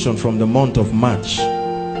this nation from the month of March.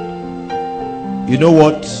 You know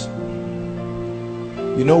what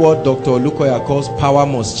Dr. Olukoya calls power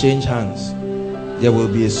must change hands. There will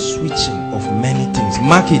be a switching of many things.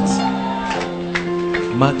 Mark it.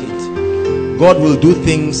 Mark it. God will do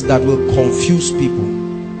things that will confuse people,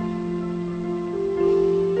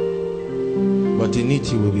 but in it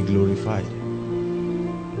he will be glorified.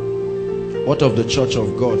 What of the church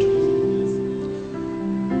of God?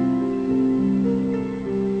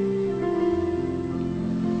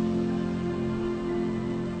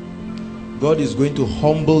 God is going to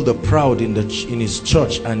humble the proud in his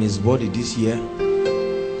church and his body this year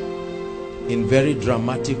in very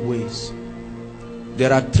dramatic ways.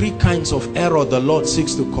 There are three kinds of error the Lord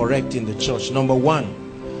seeks to correct in the church. Number one,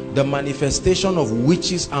 the manifestation of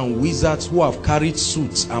witches and wizards who have carried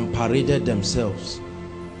suits and paraded themselves.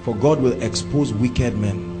 For God will expose wicked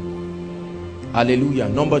men. Hallelujah.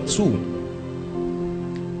 Number two,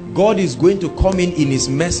 God is going to come in his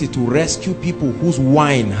mercy to rescue people whose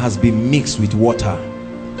wine has been mixed with water.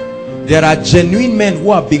 There are genuine men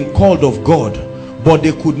who have been called of God, but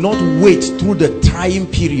they could not wait through the trying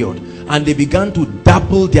period, and they began to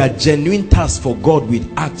dabble their genuine task for God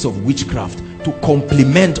with acts of witchcraft to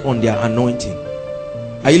complement on their anointing.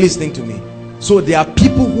 Are you listening to me? So there are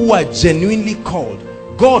people who are genuinely called.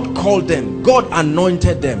 God called them, God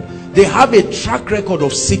anointed them. They have a track record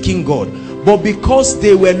of seeking God, but because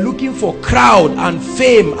they were looking for crowd and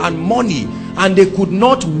fame and money, and they could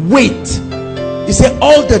not wait, he said,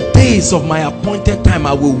 all the days of my appointed time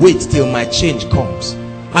I will wait till my change comes.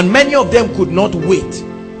 And many of them could not wait,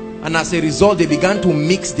 and as a result they began to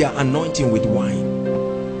mix their anointing with wine.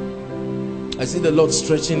 I see the Lord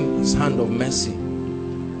stretching his hand of mercy.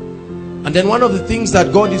 And then one of the things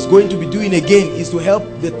that God is going to be doing again is to help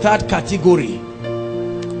the third category.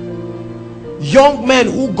 Young men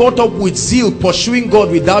who got up with zeal pursuing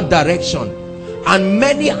God without direction, and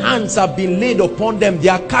many hands have been laid upon them. They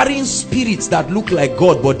are carrying spirits that look like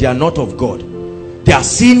God, but they are not of God. They are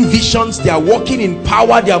seeing visions, they are walking in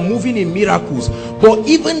power, they are moving in miracles, but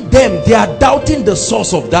even them, they are doubting the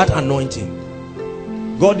source of that anointing.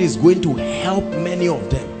 God is going to help many of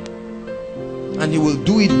them, and he will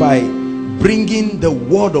do it by bringing the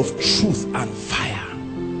word of truth and fire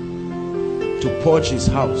to purge his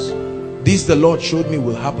house. This the Lord showed me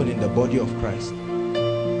will happen in the body of Christ.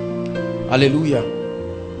 Hallelujah.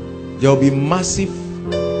 There will be massive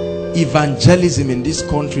evangelism in this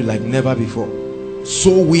country like never before.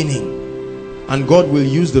 Soul winning. And God will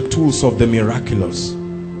use the tools of the miraculous.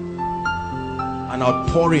 An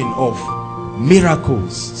outpouring of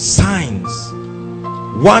miracles, signs,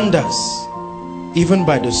 wonders, even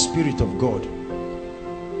by the Spirit of God.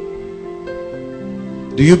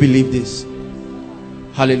 Do you believe this?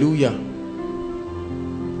 Hallelujah.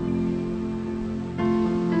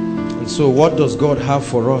 And so what does God have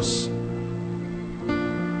for us?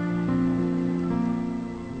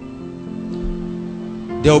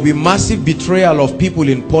 There will be massive betrayal of people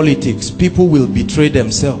in politics. People will betray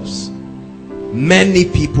themselves. Many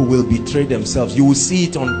people will betray themselves. You will see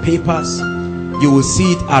it on papers. You will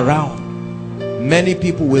see it around. Many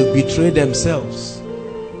people will betray themselves.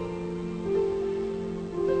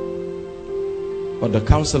 But the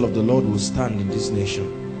counsel of the Lord will stand in this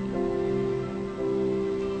nation.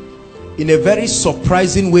 In a very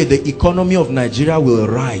surprising way, the economy of Nigeria will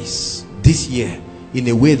rise this year in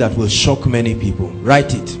a way that will shock many people.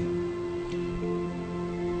 Write it.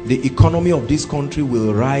 The economy of this country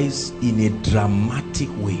will rise in a dramatic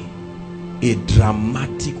way. A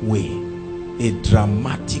dramatic way. A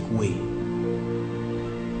dramatic way.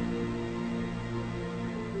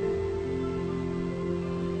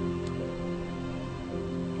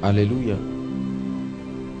 Hallelujah.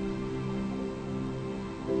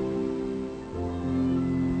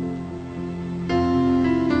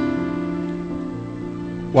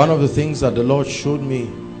 One of the things that the Lord showed me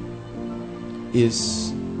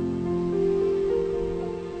is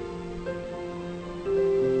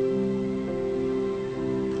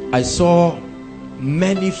I saw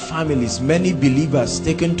many families, many believers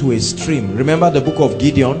taken to a stream. Remember the book of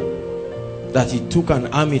Gideon, that he took an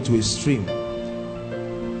army to a stream,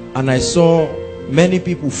 and I saw many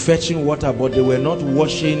people fetching water, but they were not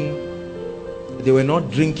washing, they were not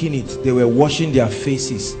drinking it, they were washing their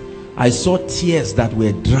faces. I saw tears that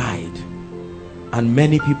were dried, and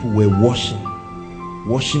many people were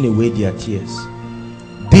washing away their tears.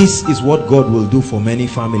 This is what God will do for many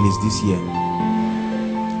families this year.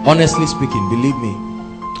 Honestly speaking, believe me,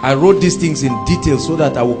 I wrote these things in detail so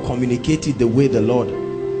that I will communicate it the way the Lord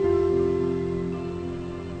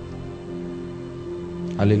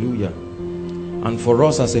Hallelujah. And for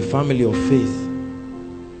us as a family of faith,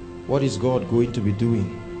 what is God going to be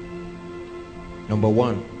doing? Number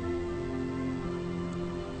one,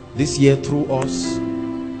 this year through us,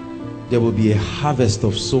 there will be a harvest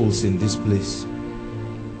of souls in this place.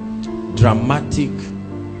 Dramatic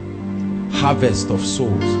harvest of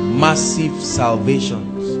souls, massive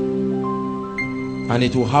salvations, and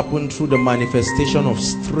it will happen through the manifestation of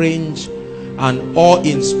strange and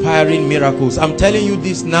awe-inspiring miracles. I'm telling you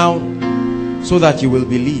this now so that you will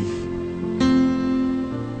believe.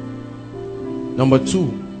 Number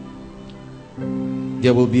two,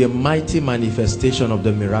 there will be a mighty manifestation of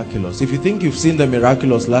the miraculous. If you think you've seen the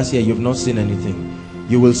miraculous last year, you've not seen anything.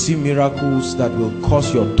 You will see miracles that will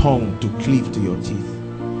cause your tongue to cleave to your teeth.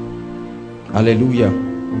 Hallelujah.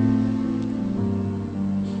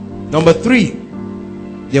 Number three,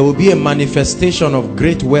 there will be a manifestation of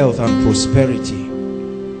great wealth and prosperity.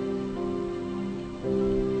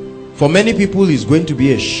 For many people, it's going to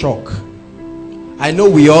be a shock. I know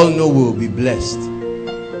we all know we will be blessed,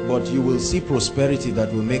 but you will see prosperity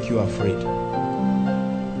that will make you afraid.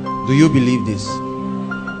 Do you believe this?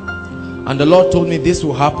 And the Lord told me this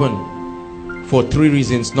will happen for three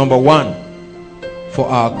reasons. Number one, for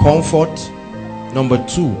our comfort. Number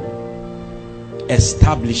two,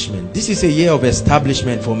 establishment. This is a year of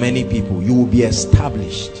establishment for many people. You will be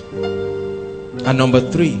established. And number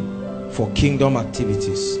three, for kingdom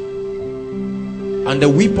activities. And the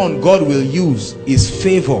weapon God will use is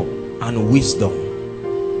favor and wisdom.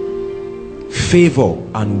 Favor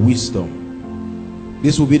and wisdom.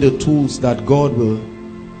 This will be the tools that God will.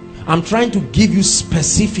 I'm trying to give you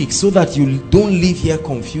specifics so that you don't leave here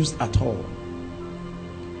confused at all.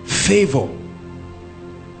 Favor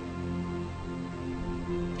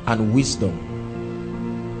and wisdom.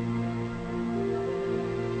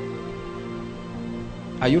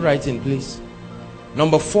 Are you writing, please?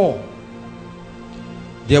 Number four,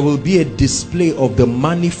 there will be a display of the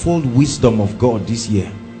manifold wisdom of God this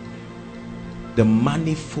year. The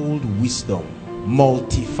manifold wisdom,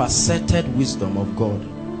 multifaceted wisdom of God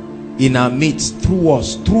in our midst, through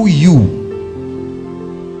us, through you.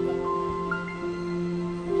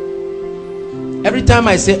 Every time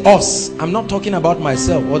I say us, I'm not talking about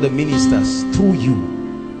myself or the ministers. Through you.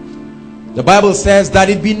 The Bible says that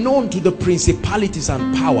it be known to the principalities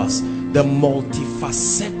and powers, the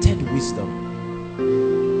multifaceted wisdom.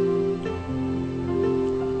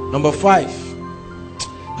 Number five,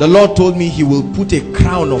 the Lord told me he will put a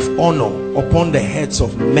crown of honor upon the heads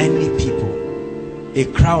of many people. A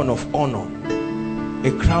crown of honor.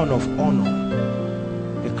 A crown of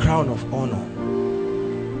honor. A crown of honor.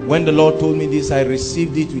 When the Lord told me this, I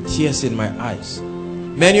received it with tears in my eyes.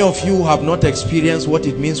 Many of you have not experienced what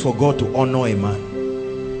it means for God to honor a man.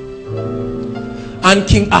 And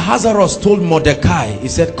King Ahasuerus told Mordecai, he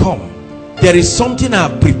said, come, there is something I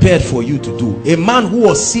have prepared for you to do. A man who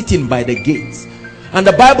was sitting by the gates. And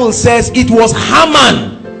the Bible says it was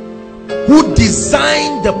Haman who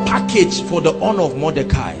designed the package for the honor of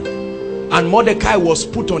Mordecai. And Mordecai was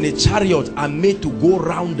put on a chariot and made to go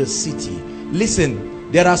around the city. Listen,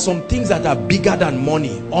 there are some things that are bigger than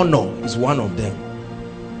money. Honor is one of them.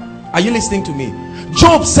 Are you listening to me?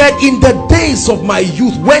 Job said, in the days of my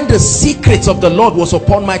youth, when the secrets of the Lord was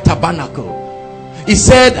upon my tabernacle, he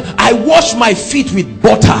said, I washed my feet with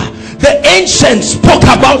butter. The ancients spoke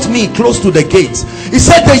about me close to the gates. He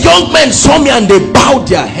said, the young men saw me and they bowed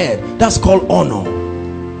their head. That's called honor.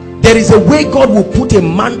 There is a way God will put a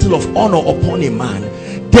mantle of honor upon a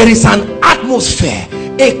man. There is an atmosphere,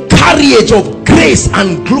 a carriage of grace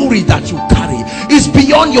and glory that you carry. It's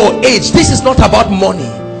beyond your age. This is not about money.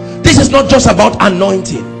 This is not just about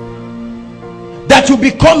anointing. That you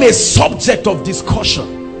become a subject of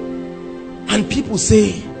discussion. And people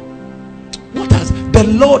say, what has the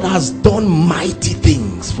Lord has done mighty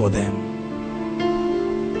things for them.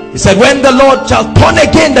 He said, when the Lord shall turn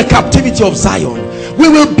again the captivity of Zion, we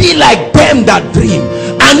will be like them that dream,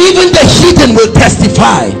 and even the heathen will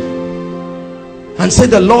testify and say,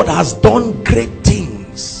 the Lord has done great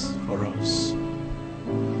things for us.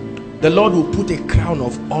 The Lord will put a crown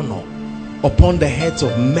of honor upon the heads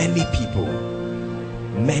of many people.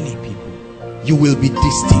 Many people. You will be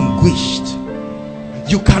distinguished.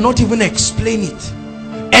 You cannot even explain it.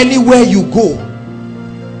 Anywhere you go,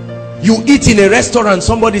 you eat in a restaurant,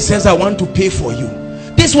 somebody says, I want to pay for you.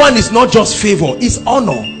 This one is not just favor, it's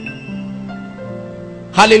honor.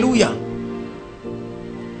 Hallelujah.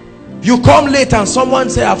 You come late and someone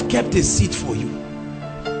says, I've kept a seat for you.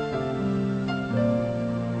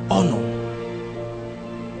 Honor.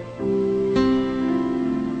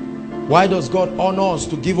 Why does God honor us?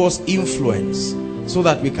 To give us influence, so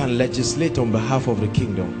that we can legislate on behalf of the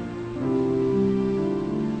kingdom.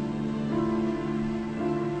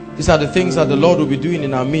 These are the things that the Lord will be doing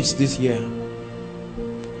in our midst this year.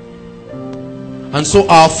 And so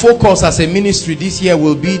our focus as a ministry this year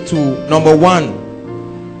will be to, number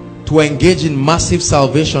one, to engage in massive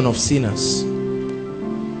salvation of sinners.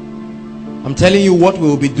 I'm telling you what we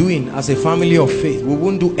will be doing as a family of faith. We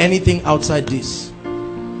won't do anything outside this.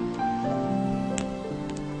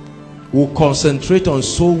 We'll concentrate on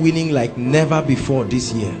soul winning like never before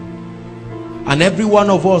this year. And every one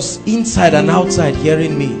of us, inside and outside,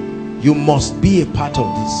 hearing me, you must be a part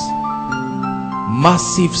of this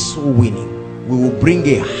massive soul winning. We will bring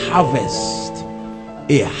a harvest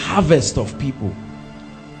of people.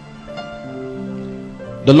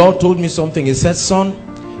 The Lord told me something. He said, son,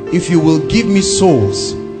 if you will give me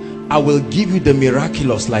souls, I will give you the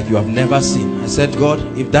miraculous like you have never seen. I said, God,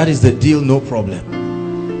 if that is the deal, no problem.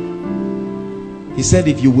 He said,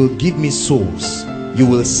 if you will give me souls, you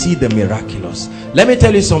will see the miraculous. Let me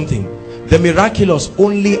tell you something. The miraculous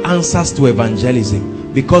only answers to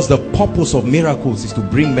evangelism, because the purpose of miracles is to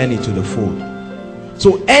bring many to the fold.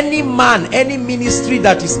 So any man, any ministry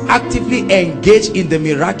that is actively engaged in the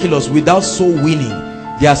miraculous without soul winning,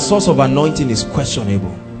 their source of anointing is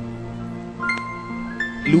questionable.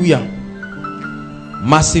 Hallelujah.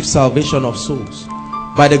 Massive salvation of souls.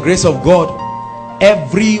 By the grace of God,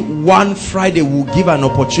 every one Friday we'll give an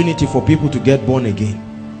opportunity for people to get born again.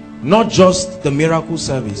 Not just the miracle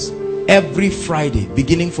service. Every Friday,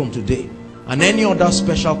 beginning from today. And any other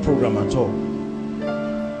special program at all.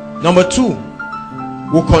 Number two,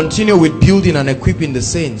 we'll continue with building and equipping the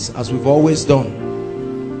saints as we've always done.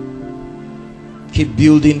 Keep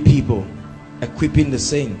building people, equipping the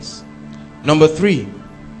saints. Number three,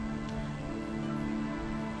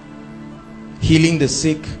 healing the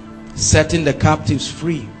sick, setting the captives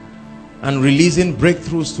free, and releasing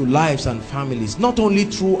breakthroughs to lives and families. Not only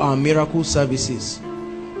through our miracle services,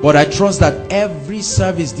 but I trust that every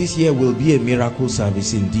service this year will be a miracle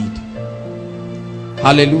service indeed.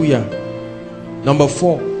 Hallelujah. Number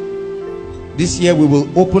four, this year we will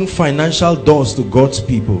open financial doors to God's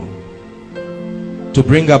people, to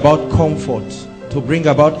bring about comfort, to bring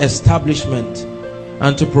about establishment,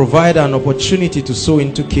 and to provide an opportunity to sow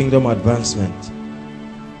into kingdom advancement.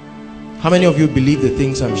 How many of you believe the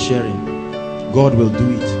things I'm sharing? God will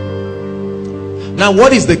do it. Now,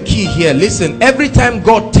 what is the key here? Listen, every time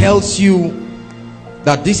God tells you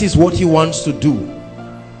that this is what he wants to do,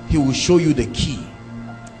 he will show you the key.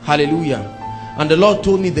 Hallelujah. And the Lord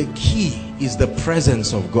told me the key is the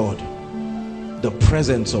presence of God. The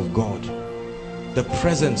presence of God. The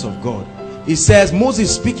presence of God. He says,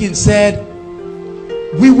 Moses speaking said,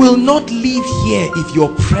 we will not leave here if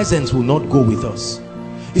your presence will not go with us.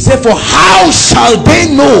 He said, for how shall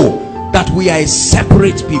they know that we are a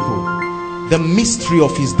separate people? The mystery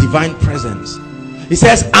of his divine presence. He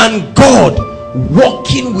says, and God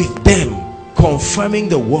walking with them, confirming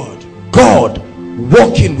the word. God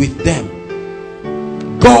walking with them.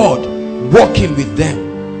 God walking with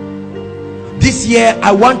them. This year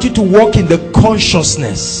I want you to walk in the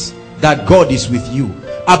consciousness that God is with you.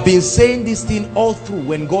 I've been saying this thing all through.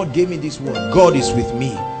 When God gave me this word, God is with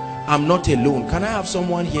me. I'm not alone. Can I have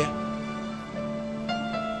someone here?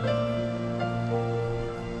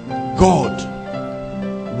 God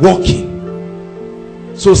walking.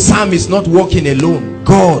 So Sam is not walking alone.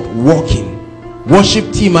 God walking.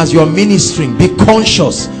 Worship team, as you're ministering, be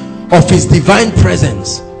conscious of his divine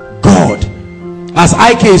presence. God. As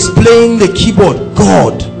Ike is playing the keyboard,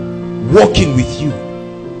 God walking with you.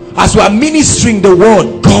 As we are ministering the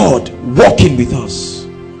word, God walking with us.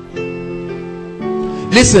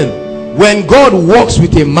 Listen, when God walks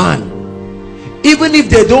with a man, even if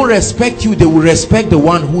they don't respect you, they will respect the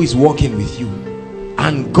one who is walking with you.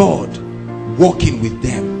 And God walking with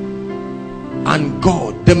them. And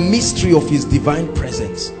God, the mystery of his divine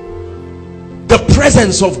presence. The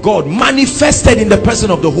presence of God manifested in the person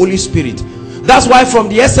of the Holy Spirit. That's why from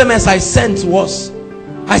the SMS I sent to us,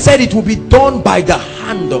 I said it will be done by the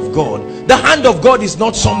hand of God. The hand of God is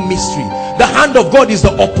not some mystery. The hand of God is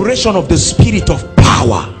the operation of the Spirit of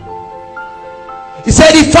power. He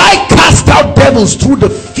said, if I cast out devils through the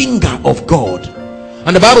finger of God.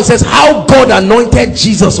 And the Bible says how God anointed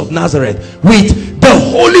Jesus of Nazareth with the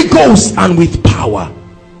Holy Ghost and with power.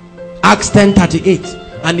 Acts 10:38.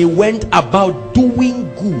 And he went about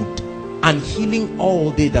doing good and healing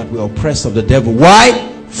all they that were oppressed of the devil. Why?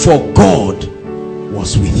 For God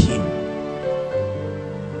was with him.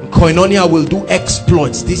 Koinonia will do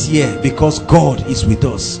exploits this year because God is with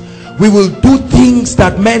us. We will do things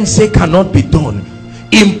that men say cannot be done.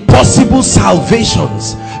 Impossible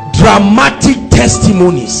salvations, dramatic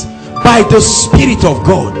testimonies by the Spirit of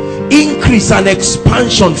God, increase and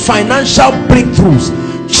expansion, financial breakthroughs,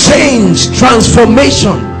 change,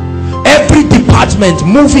 transformation, every department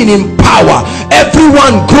moving in power,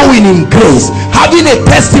 everyone growing in grace, having a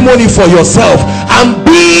testimony for yourself and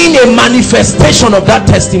being a manifestation of that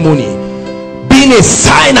testimony, being a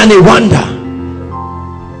sign and a wonder,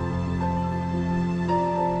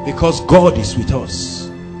 because God is with us.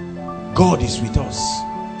 God is with us.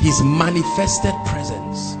 His manifested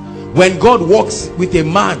presence. When God walks with a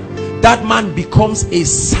man, that man becomes a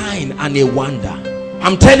sign and a wonder.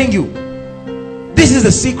 I'm telling you, this is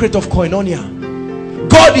the secret of koinonia.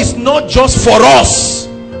 God is not just for us,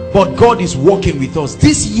 but God is working with us.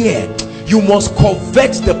 This year, you must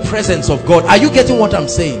covet the presence of God. Are you getting what I'm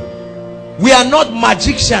saying? We are not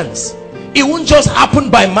magicians. It won't just happen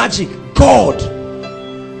by magic. God,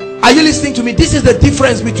 are you listening to me? This is the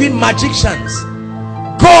difference between magicians.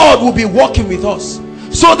 God will be working with us,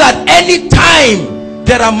 so that anytime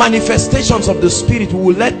there are manifestations of the Spirit, we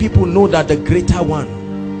will let people know that the greater one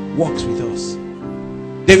walks with us.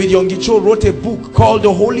 David Yongicho wrote a book called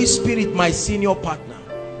The Holy Spirit, My Senior Partner.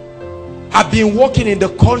 I've been walking in the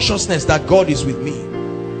consciousness that God is with me.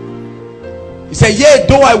 He said, yea,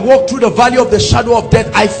 though I walk through the valley of the shadow of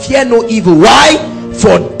death, I fear no evil. Why?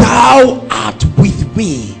 For thou art with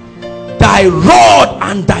me. Thy rod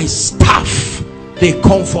and thy staff, they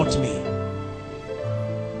comfort me.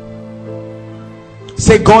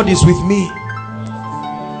 Say, God is with me.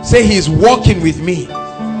 Say, he is walking with me.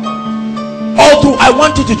 Although I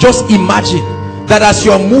want you to just imagine that as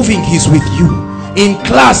you're moving, he's with you. In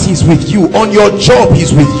class, he's with you. On your job,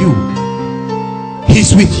 he's with you.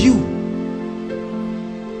 He's with you.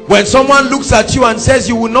 When someone looks at you and says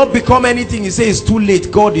you will not become anything, he says it's too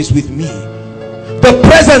late. God is with me. The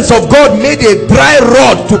presence of God made a dry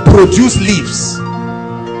rod to produce leaves.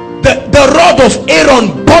 The rod of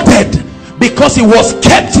Aaron budded because it was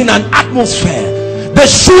kept in an atmosphere. The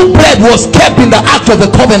shewbread was kept in the ark of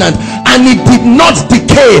the covenant, and it did not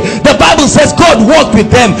decay. The Bible says God walked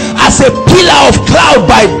with them as a pillar of cloud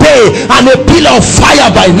by day and a pillar of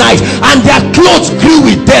fire by night, and their clothes grew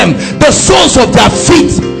with them. The soles of their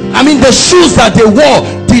feet, I mean the shoes that they wore,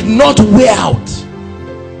 did not wear out,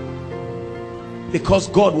 because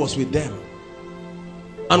God was with them.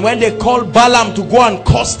 And when they called Balaam to go and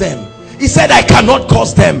curse them, he said, I cannot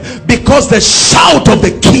curse them, because the shout of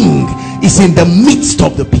the king is in the midst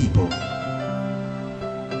of the people.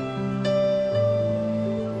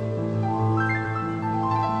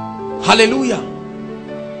 Hallelujah.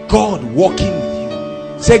 God walking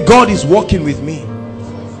with you. Say, God is walking with me.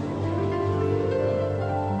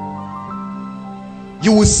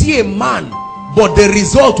 You will see a man, but the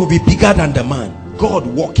result will be bigger than the man. God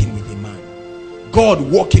walking with a man. God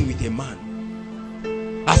walking with a man.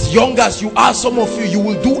 As young as you are, some of you, you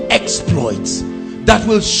will do exploits that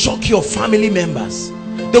will shock your family members.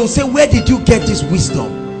 They will say, where did you get this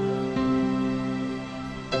wisdom?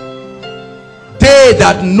 They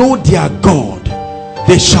that know their God,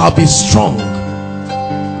 they shall be strong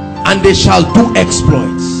and they shall do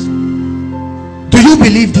exploits. Do you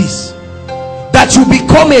believe this? That you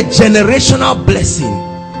become a generational blessing.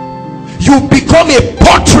 You become a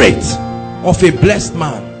portrait of a blessed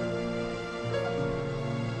man.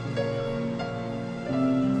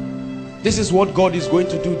 This is what God is going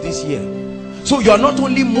to do this year. So you are not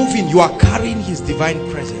only moving, you are carrying his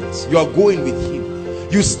divine presence. You are going with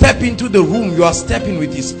him. You step into the room, you are stepping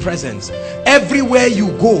with his presence. Everywhere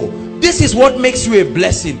you go, this is what makes you a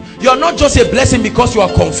blessing. You are not just a blessing because you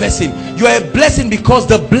are confessing. You are a blessing because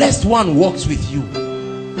the blessed one walks with you,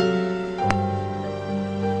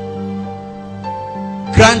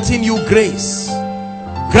 granting you grace,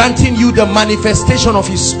 granting you the manifestation of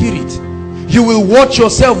his spirit. You will watch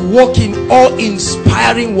yourself walk in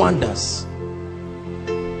awe-inspiring wonders,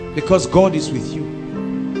 because God is with you.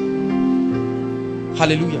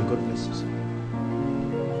 Hallelujah. God bless you.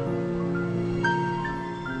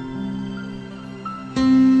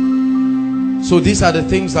 So these are the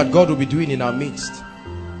things that God will be doing in our midst,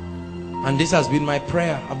 and this has been my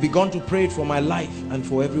prayer. I've begun to pray it for my life and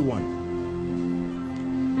for everyone.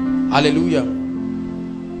 Hallelujah.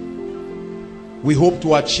 We hope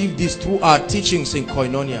to achieve this through our teachings in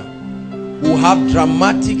Koinonia. We'll have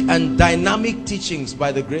dramatic and dynamic teachings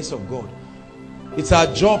by the grace of God. It's our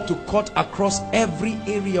job to cut across every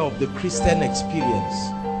area of the Christian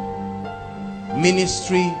experience.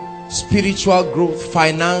 Ministry, spiritual growth,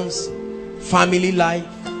 finance, family life,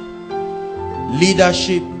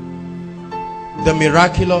 leadership, the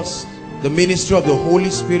miraculous, the ministry of the Holy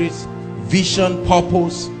Spirit, vision,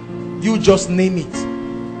 purpose, you just name it.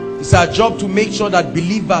 It's our job to make sure that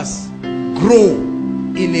believers grow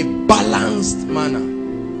in a balanced manner.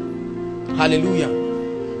 Hallelujah.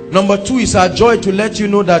 Number 2, is our joy to let you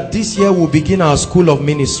know that this year we'll begin our school of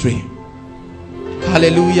ministry.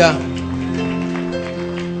 Hallelujah.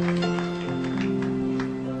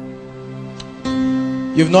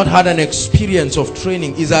 You've not had an experience of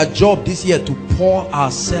training. It's our job this year to pour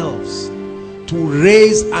ourselves to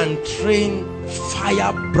raise and train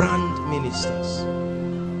firebrand ministers.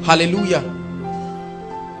 Hallelujah.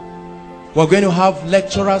 We're going to have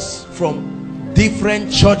lecturers from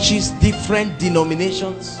different churches, different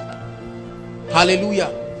denominations. Hallelujah.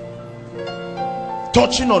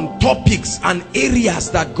 Touching on topics and areas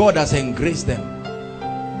that God has engraced them.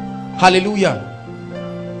 Hallelujah.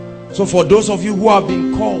 So for those of you who have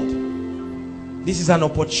been called, this is an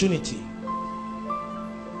opportunity.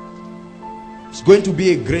 It's going to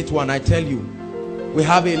be a great one, I tell you. We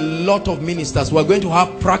have a lot of ministers. We're going to have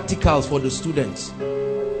practicals for the students,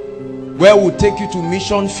 where we'll take you to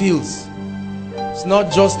mission fields. It's not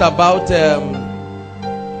just about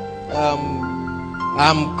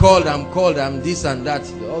I'm called, I'm this and that,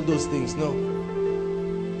 all those things. No.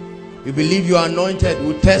 You believe you are anointed,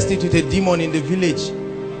 we'll test it with a demon in the village.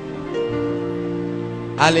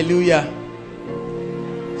 Hallelujah.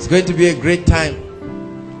 It's going to be a great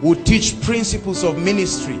time. We'll teach principles of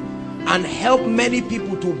ministry and help many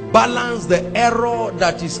people to balance the error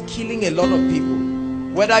that is killing a lot of people.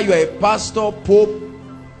 Whether you are a pastor, pope,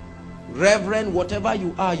 reverend, whatever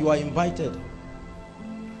you are invited.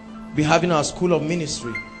 Be having our school of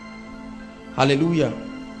ministry. Hallelujah.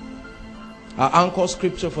 Our anchor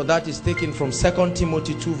scripture for that is taken from 2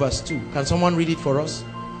 Timothy 2 verse 2. Can someone read it for us?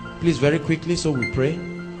 Please, very quickly, so we pray.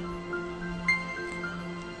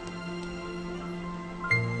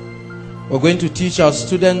 We're going to teach our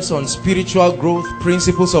students on spiritual growth,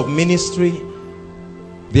 principles of ministry,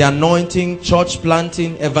 the anointing, church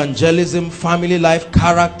planting, evangelism, family life,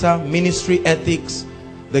 character, ministry ethics,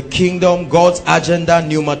 the kingdom, God's agenda,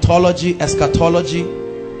 pneumatology, eschatology,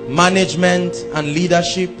 management and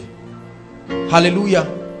leadership. Hallelujah.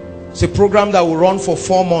 It's a program that will run for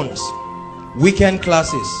 4 months. Weekend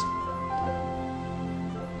classes.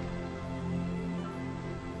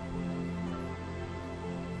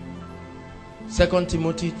 Second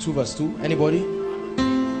Timothy 2 verse 2. Anybody?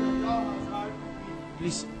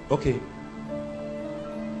 Please. Okay.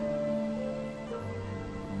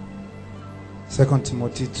 2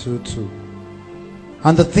 Timothy 2:2.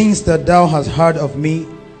 And the things that thou hast heard of me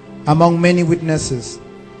among many witnesses,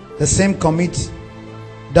 the same commit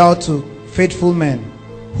thou to faithful men,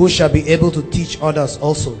 who shall be able to teach others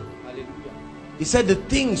also. Hallelujah. He said, the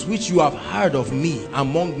things which you have heard of me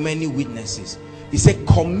among many witnesses. He said,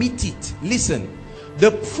 commit it. Listen,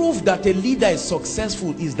 the proof that a leader is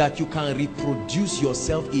successful is that you can reproduce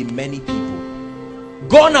yourself in many people.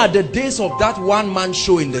 Gone are the days of that one-man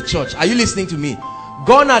show in the church. Are you listening to me?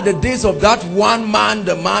 Gone are the days of that one man,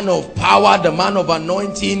 the man of power, the man of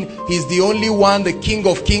anointing. He's the only one, the King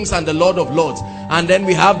of Kings and the Lord of Lords. And then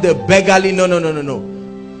we have the beggarly. No.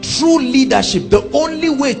 True leadership, the only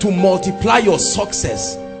way to multiply your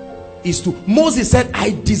success is to, Moses said, I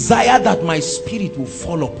desire that my spirit will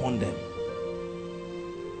fall upon them.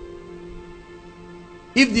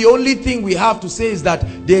 If the only thing we have to say is that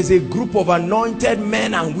there's a group of anointed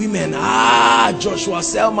men and women, Joshua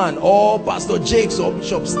Selman or Pastor Jakes or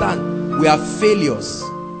Bishop Stan, we are failures.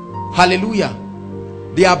 Hallelujah.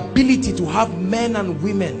 The ability to have men and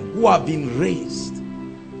women who have been raised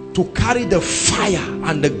to carry the fire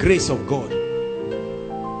and the grace of God,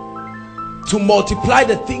 to multiply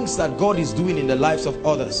the things that God is doing in the lives of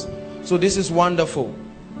others. So this is wonderful.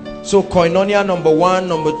 So koinonia number 1,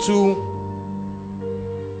 number 2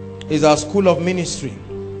 is our school of ministry.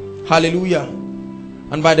 Hallelujah.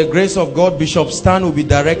 And by the grace of God, Bishop Stan will be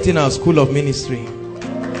directing our school of ministry.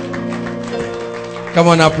 Come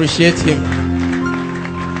on, appreciate him.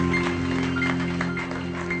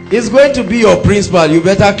 He's going to be your principal. You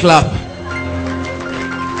better clap.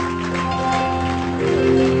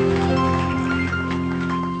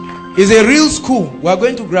 It's a real school. We are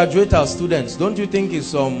going to graduate our students. Don't you think it's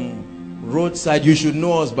some roadside? You should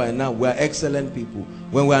know us by now. We are excellent people.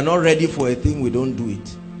 When we are not ready for a thing, we don't do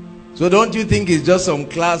it. So don't you think it's just some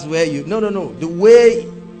class where you... No. The way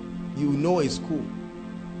you know is cool.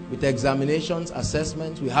 With examinations,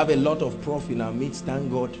 assessments. We have a lot of prof in our midst,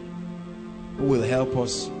 thank God, who will help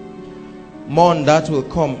us. More on that will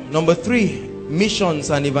come. Number 3, missions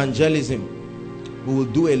and evangelism. We will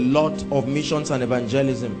do a lot of missions and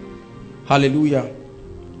evangelism. Hallelujah.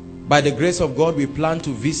 By the grace of God, we plan to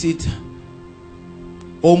visit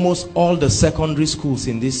almost all the secondary schools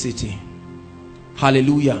in this city.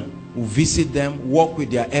 Hallelujah. We'll visit them, work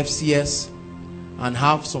with their FCS, and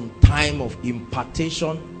have some time of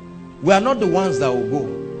impartation. We are not the ones that will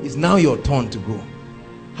go. It's now your turn to go.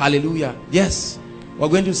 Hallelujah. Yes, we're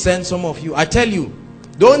going to send some of you. I tell you,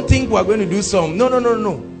 don't think we're going to do some. No, no, no,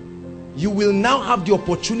 no. You will now have the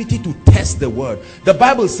opportunity to test the word. The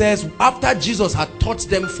Bible says after Jesus had taught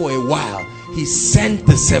them for a while, he sent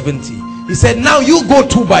the 70. He said, now you go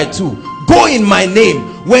 2 by 2. Go in my name.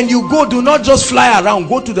 When you go, do not just fly around.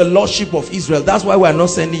 Go to the Lordship of Israel. That's why we are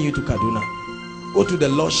not sending you to Kaduna. Go to the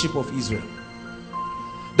Lordship of Israel.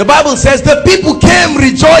 The Bible says the people came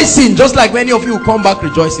rejoicing, just like many of you come back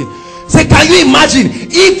rejoicing. Say, can you imagine?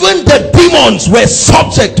 Even the demons were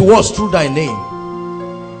subject to us through thy name.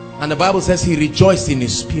 And the Bible says he rejoiced in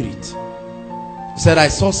his spirit. He said, I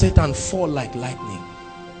saw Satan fall like lightning.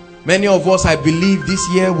 Many of us, I believe, this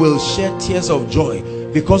year will shed tears of joy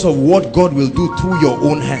because of what God will do through your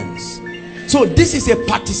own hands. So this is a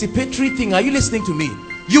participatory thing. Are you listening to me?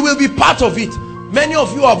 You will be part of it. Many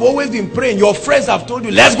of you have always been praying. Your friends have told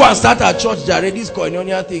you, let's go and start our church. Jared, this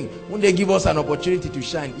koinonia thing, when they give us an opportunity to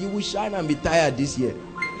shine, you will shine and be tired this year.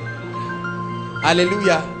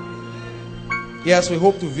 Hallelujah. Yes, we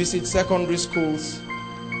hope to visit secondary schools,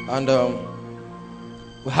 and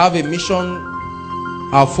we have a mission.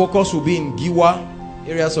 Our focus will be in Giwa,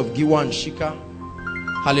 areas of Giwa and Shika.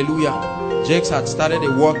 Hallelujah. Jakes had started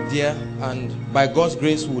a work there, and by God's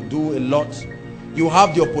grace we'll do a lot. You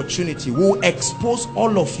have the opportunity. We'll expose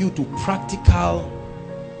all of you to practical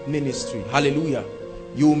ministry. Hallelujah.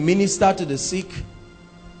 You minister to the sick.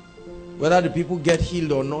 Whether the people get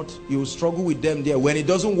healed or not, you will struggle with them there. When it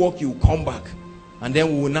doesn't work, you come back, and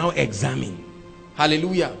then we will now examine.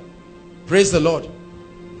 Hallelujah. Praise the Lord.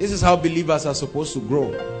 This is how believers are supposed to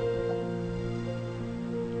grow.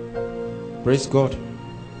 Praise God.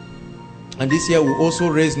 And this year we'll also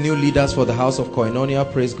raise new leaders for the house of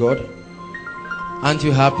Koinonia. Praise God. Aren't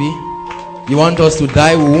you happy? You want us to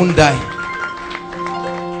die? We won't die.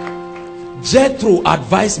 Jethro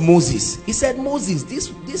advised Moses. He said, Moses, this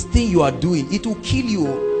thing you are doing, it will kill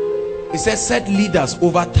you. He said, set leaders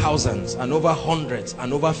over thousands and over hundreds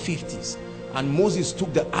and over 50s. And Moses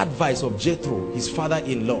took the advice of Jethro, his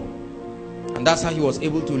father-in-law. And that's how he was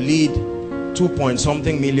able to lead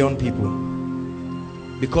 2-point-something million people.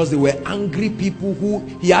 Because they were angry people who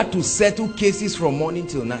he had to settle cases from morning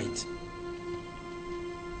till night.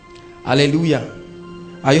 Hallelujah.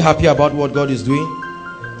 Are you happy about what God is doing?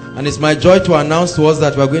 And it's my joy to announce to us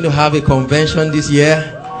that we're going to have a convention this year.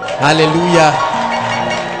 Hallelujah.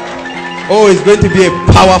 Oh, it's going to be a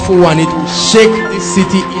powerful one. It will shake this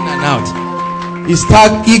city in and out. It's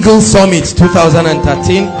tagged Eagle Summit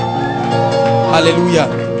 2013. Hallelujah.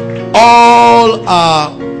 All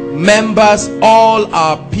our members, all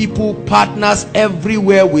our people, partners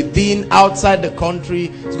everywhere, within, outside the country.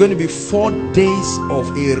 It's going to be 4 days of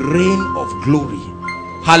a reign of glory.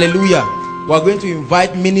 Hallelujah. We're going to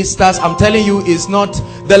invite ministers. I'm telling you, it's not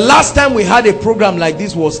the last time we had a program like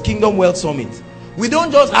this was Kingdom Wealth Summit. We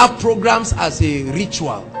don't just have programs as a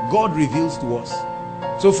ritual. God reveals to us.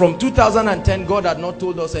 So from 2010, God had not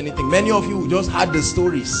told us anything. Many of you just had the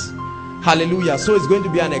stories. Hallelujah. So it's going to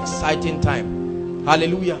be an exciting time.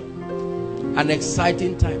 Hallelujah. An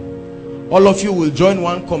exciting time. All of you will join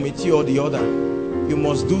one committee or the other. You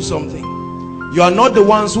must do something. You are not the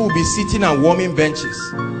ones who will be sitting and warming benches.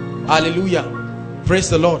 Hallelujah. Praise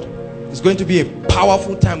the Lord. It's going to be a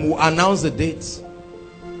powerful time. We'll announce the dates.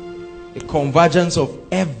 A convergence of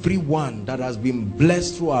everyone that has been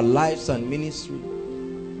blessed through our lives and ministry.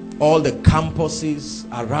 All the campuses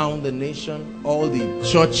around the nation, all the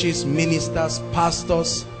churches, ministers,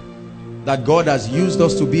 pastors that God has used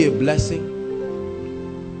us to be a blessing.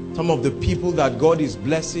 Some of the people that God is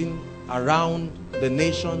blessing around the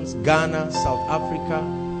nations, Ghana, South Africa,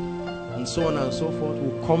 and so on and so forth,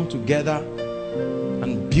 will come together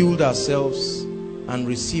and build ourselves and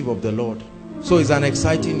receive of the Lord. So it's an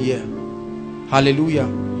exciting year. Hallelujah.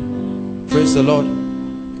 Praise the Lord.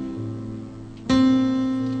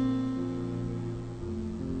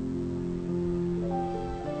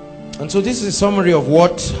 And so this is a summary of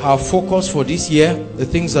what our focus for this year, the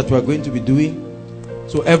things that we're going to be doing.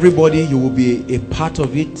 So everybody, you will be a part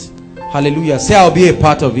of it. Hallelujah. Say, I'll be a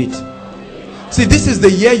part of it. See, this is the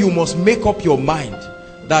year you must make up your mind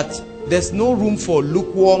that there's no room for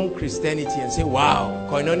lukewarm Christianity and say, wow,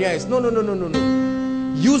 Koinonia is... No.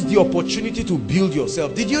 Use the opportunity to build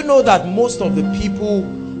yourself. Did you know that most of the people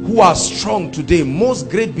who are strong today, most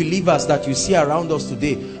great believers that you see around us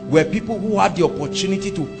today, were people who had the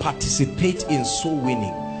opportunity to participate in soul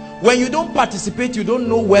winning? When you don't participate, you don't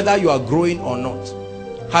know whether you are growing or not.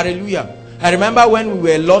 Hallelujah. I remember when we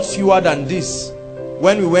were a lot fewer than this,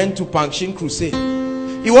 when we went to Pangshin Crusade.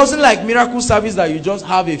 It wasn't like miracle service that you just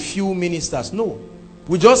have a few ministers. No.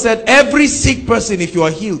 We just said every sick person, if you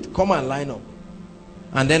are healed, come and line up.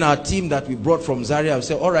 And then our team that we brought from Zaria will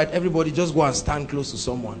say, all right, everybody just go and stand close to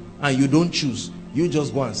someone. And you don't choose. You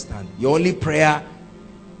just go and stand. Your only prayer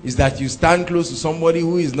is that you stand close to somebody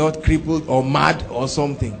who is not crippled or mad or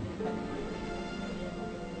something.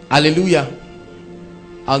 Hallelujah.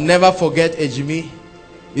 I'll never forget Ejimi.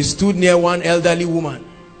 He stood near one elderly woman.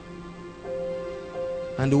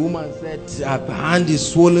 And the woman said her hand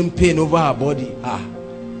is swollen, pain over her body.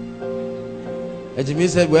 Ejimi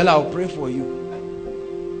said, well, I'll pray for you.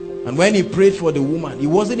 And when he prayed for the woman, he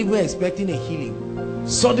wasn't even expecting a healing.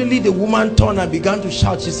 Suddenly the woman turned and began to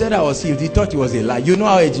shout. She said I was healed. He thought it was a lie. You know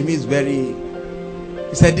how Ejimi is very...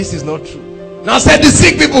 He said this is not true. Now said the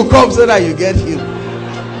sick people come so that you get healed.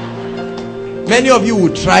 Many of you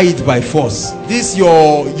will try it by force. You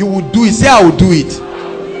will do it. Say I will do it.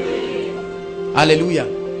 Hallelujah.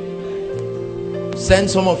 Send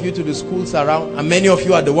some of you to the schools around, and many of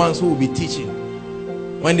you are the ones who will be teaching.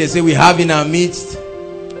 When they say we have in our midst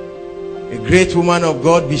a great woman of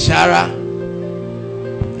God, Bishara,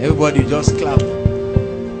 everybody just clap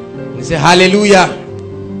and say hallelujah.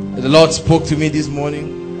 The Lord spoke to me this morning.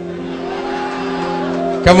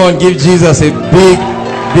 Come on, give Jesus a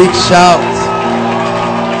big shout.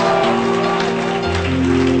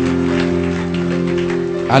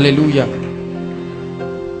 Hallelujah.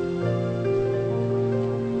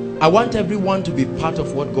 I want everyone to be part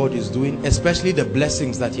of what God is doing, especially the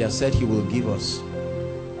blessings that he has said he will give us.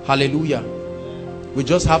 Hallelujah. We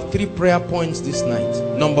just have 3 prayer points this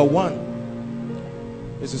night. Number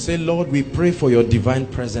 1 is to say, Lord, we pray for your divine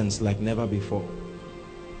presence like never before.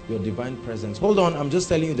 Your divine presence. Hold on, I'm just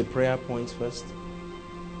telling you the prayer points first.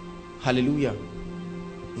 Hallelujah.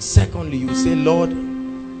 And secondly, you say, Lord,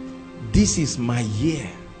 this is my year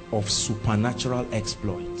of supernatural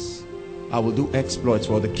exploits. I will do exploits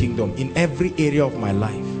for the kingdom in every area of my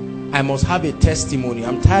life. I must have a testimony.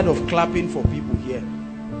 I'm tired of clapping for people here.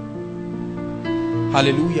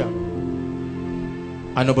 Hallelujah.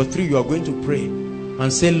 And number 3, you are going to pray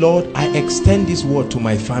and say, Lord, I extend this word to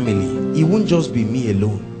my family. It won't just be me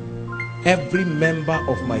alone. Every member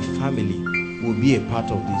of my family will be a part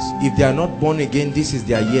of this. If they are not born again, this is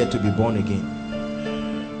their year to be born again.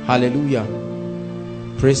 Hallelujah.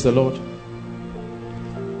 Praise the Lord.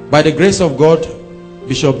 By the grace of God,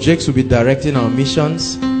 Bishop Jakes will be directing our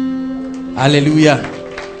missions. Hallelujah.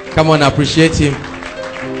 Come on, appreciate him.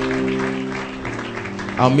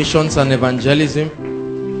 Our missions and evangelism.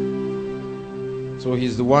 So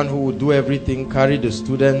he's the one who will do everything, carry the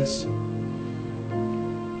students.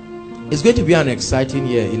 It's going to be an exciting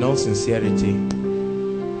year, in all sincerity.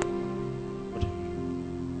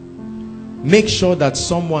 Make sure that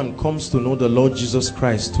someone comes to know the Lord Jesus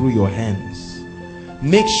Christ through your hands.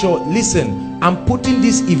 Make sure, listen, I'm putting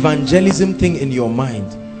this evangelism thing in your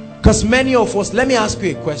mind, because many of us, let me ask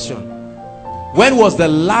you a question. When was the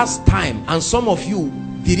last time, and some of you,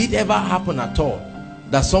 did it ever happen at all,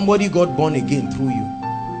 that somebody got born again through you?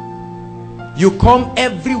 You come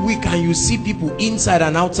every week and you see people inside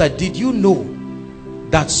and outside. Did you know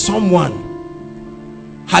that someone,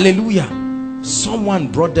 hallelujah,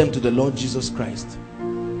 someone brought them to the Lord Jesus Christ?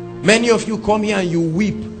 Many of you come here and you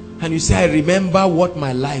weep and you say, I remember what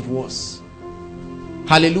my life was.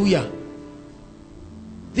 Hallelujah.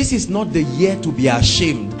 This is not the year to be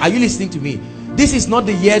ashamed. Are you listening to me? This is not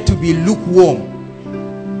the year to be lukewarm.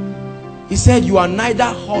 He said, you are neither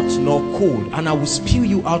hot nor cold, and I will spew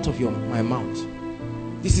you out of my mouth.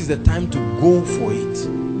 This is the time to go for it.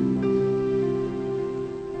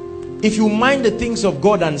 If you mind the things of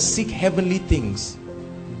God and seek heavenly things,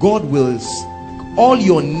 God will, all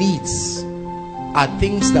your needs are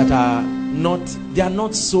things that are not, they are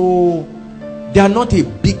not a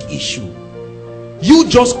big issue. You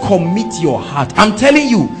just commit your heart. I'm telling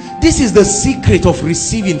you, this is the secret of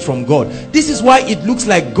receiving from God. This is why it looks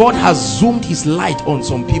like God has zoomed his light on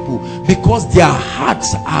some people, because their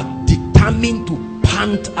hearts are determined to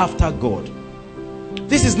pant after God.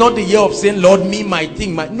 This is not the year of saying, Lord, me, my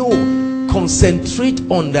thing, my... No, concentrate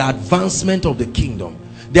on the advancement of the kingdom.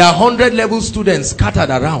 There are 100 level students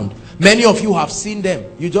scattered around. Many of you have seen them.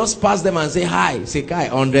 You just pass them and say hi. Say hi,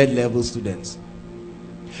 100 level students.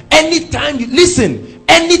 Anytime you listen,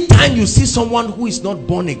 anytime you see someone who is not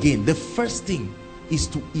born again, the first thing is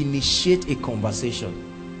to initiate a conversation.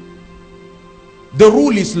 The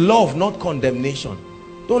rule is love, not condemnation.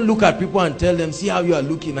 Don't look at people and tell them, see how you are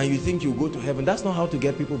looking, and you think you go to heaven. That's not how to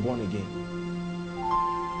get people born again.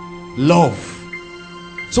 Love.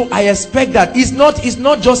 So I expect that it's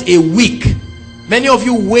not just a week. Many of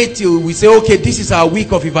you wait till we say, okay, this is our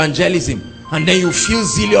week of evangelism, and then you feel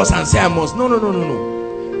zealous and say, I must. No, no, no, no,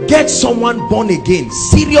 no. Get someone born again,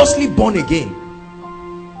 seriously born again.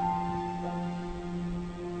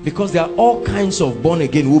 Because there are all kinds of born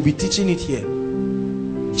again. We'll be teaching it here.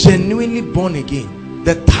 Genuinely born again,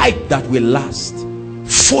 the type that will last.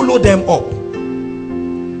 Follow them up.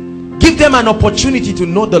 Give them an opportunity to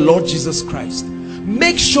know the Lord Jesus Christ.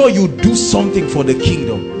 Make sure you do something for the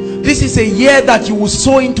kingdom. This is a year that you will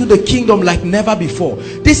sow into the kingdom like never before.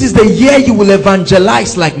 This is the year you will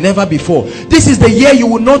evangelize like never before. This is the year you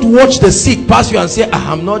will not watch the sick pass you and say,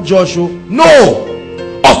 I'm not Joshua. No!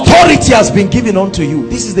 Authority has been given unto you.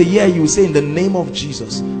 This is the year you will say, in the name of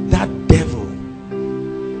Jesus, that devil.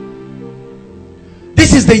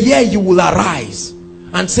 This is the year you will arise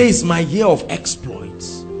and say, it's my year of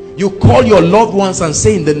exploits. You call your loved ones and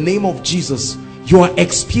say, in the name of Jesus, you are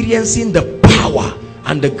experiencing the power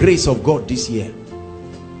and the grace of God this year.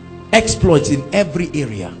 Exploits in every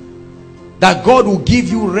area. That God will give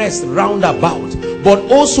you rest round about,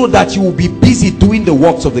 but also that you will be busy doing the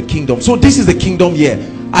works of the kingdom. So this is the kingdom year.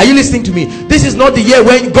 Are you listening to me? This is not the year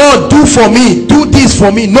when God, do for me, do this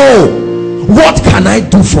for me. No. What can I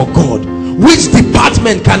do for God? Which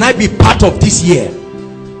department can I be part of this year?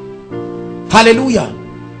 Hallelujah.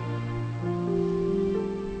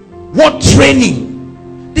 What training?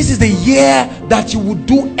 This is the year that you will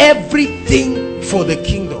do everything for the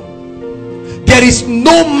kingdom. There is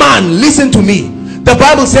no man, listen to me, the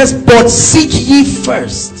Bible says, but seek ye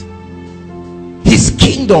first his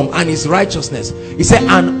kingdom and his righteousness. He said,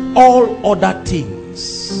 and all other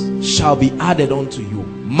things shall be added unto you.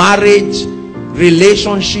 Marriage,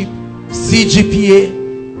 relationship, CGPA,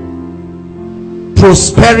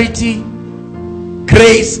 prosperity,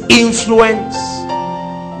 grace, influence.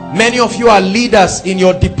 Many of you are leaders in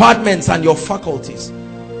your departments and your faculties.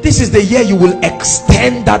 This is the year you will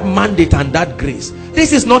extend that mandate and that grace.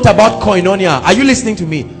 This is not about koinonia. Are you listening to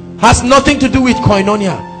me? Has nothing to do with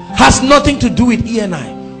koinonia. Has nothing to do with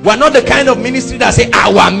ENI. We're not the kind of ministry that say,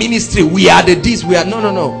 our ministry, we are the this, we are. No,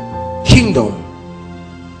 no, no. Kingdom.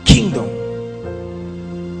 Kingdom.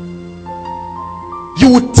 You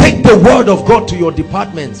will take the word of God to your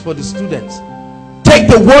departments for the students. Take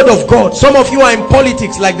the word of God. Some of you are in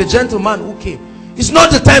politics like the gentleman who came. It's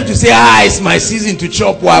not the time to say, it's my season to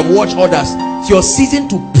chop while I watch others. It's your season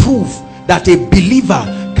to prove that a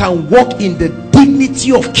believer can walk in the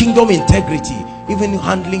dignity of kingdom integrity, even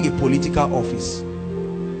handling a political office.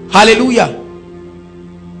 Hallelujah.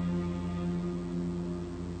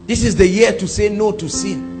 This is the year to say no to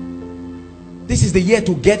sin. This is the year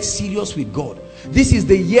to get serious with God. This is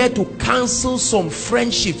the year to cancel some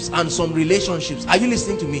friendships and some relationships. Are you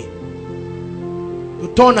listening to me?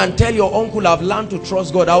 To turn and tell your uncle, I've learned to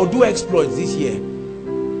trust God. I'll do exploits this year.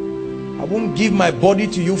 I won't give my body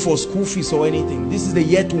to you for school fees or anything. This is the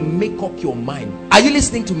year to make up your mind. Are you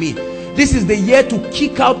listening to me? This is the year to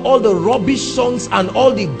kick out all the rubbish songs and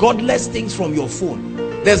all the godless things from your phone.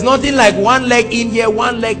 There's nothing like one leg in here,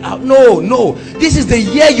 one leg out. No, no. This is the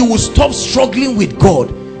year you will stop struggling with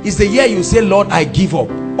God. It's the year you say, Lord, I give up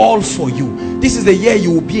all for you. This is the year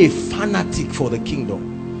you will be a fanatic for the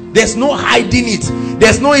kingdom. There's no hiding it.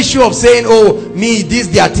 There's no issue of saying, oh, me, this,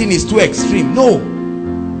 their thing is too extreme. No.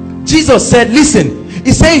 Jesus said, listen,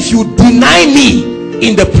 he said, if you deny me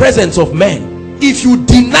in the presence of men, if you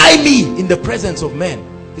deny me in the presence of men,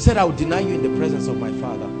 he said, I will deny you in the presence of my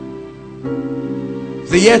Father. It's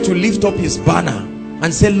the year to lift up his banner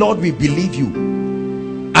and say, Lord, we believe you.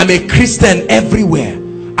 I'm a Christian everywhere.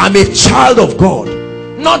 I'm a child of God,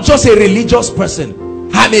 not just a religious person.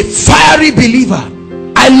 I'm a fiery believer.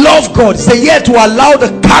 I love God. It's the year to allow the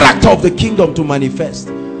character of the kingdom to manifest.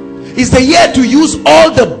 It's the year to use all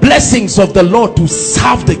the blessings of the Lord to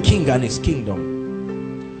serve the king and his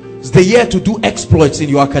kingdom. It's the year to do exploits in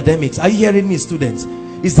your academics. Are you hearing me, students?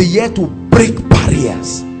 It's the year to break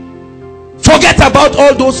barriers. Forget about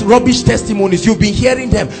all those rubbish testimonies. You've been hearing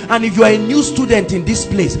them. And if you are a new student in this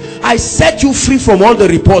place, I set you free from all the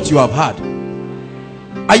reports you have had.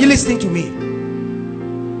 Are you listening to me?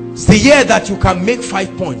 It's the year that you can make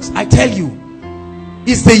 5 points. I tell you,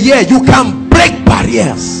 it's the year you can break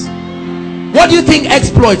barriers. What do you think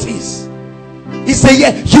exploit is? It's the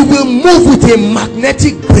year you will move with a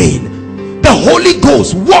magnetic brain. The Holy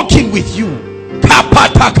Ghost walking with you.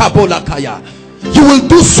 You will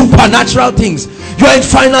do supernatural things. You are in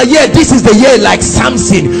final year. This is the year like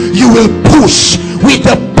Samson. You will push with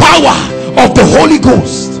the power of the Holy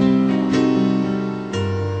Ghost.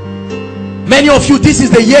 Many of you, this is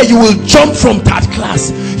the year you will jump from that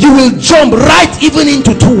class. You will jump right even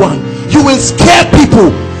into 2-1. You will scare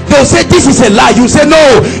people. They'll say this is a lie. You say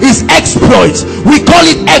no, it's exploits. We call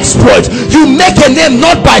it exploits. You make a name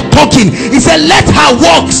not by talking. He said let her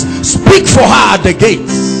works speak for her at the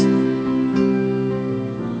gates.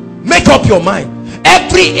 Make up your mind.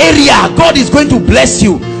 Every area God is going to bless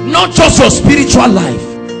you, not just your spiritual life.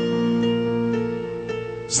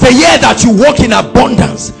 It's the year that you walk in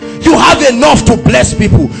abundance. You have enough to bless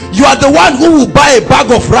people. You are the one who will buy a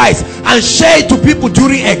bag of rice and share it to people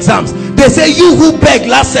during exams. They say, you who begged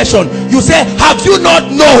last session, you say, have you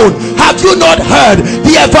not known, have you not heard,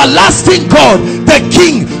 the everlasting God, the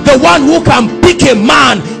King, the one who can pick a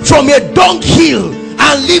man from a dunghill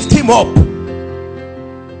and lift him up.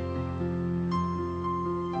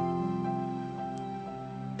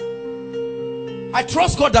 I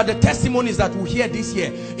trust God that the testimonies that we hear this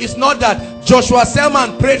year, it's not that Joshua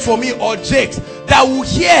Selman prayed for me or Jakes, that we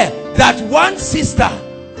hear that one sister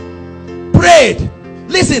prayed.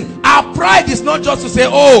 Listen, our pride is not just to say,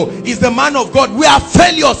 oh, he's the man of God. We are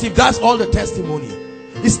failures if that's all the testimony.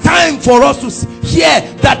 It's time for us to hear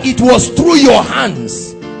that it was through your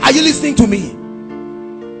hands. Are you listening to me?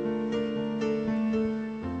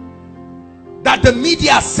 That the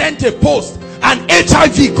media sent a post and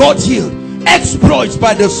HIV got healed. Exploits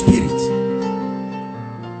by the Spirit.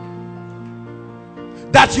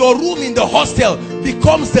 That your room in the hostel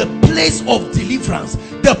becomes the place of deliverance,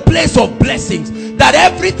 the place of blessings. That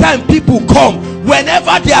every time people come,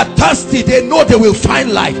 whenever they are thirsty, they know they will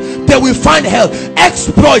find life, they will find help.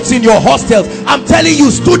 Exploits in your hostels. I'm telling you,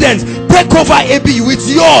 students, take over ABU. It's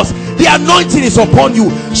yours. The anointing is upon you.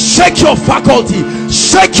 Shake your faculty,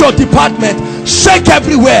 shake your department, shake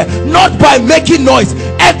everywhere, not by making noise.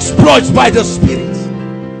 Exploits by the Spirit.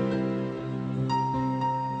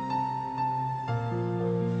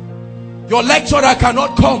 Your lecturer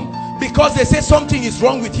cannot come because they say something is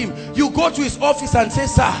wrong with him. You go to his office and say,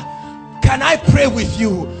 sir, can I pray with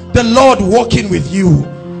you? The Lord walking with you.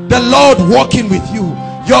 The Lord walking with you.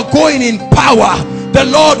 You're going in power. The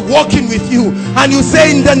Lord walking with you. And you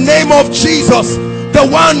say, in the name of Jesus, the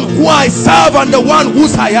one who I serve and the one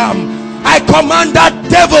whose I am, I command that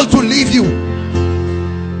devil to leave you.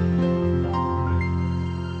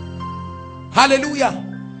 Hallelujah.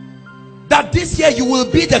 That this year you will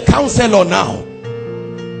be the counselor now.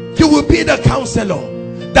 You will be the counselor.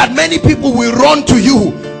 That many people will run to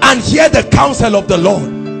you and hear the counsel of the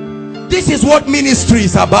Lord. This is what ministry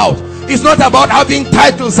is about. It's not about having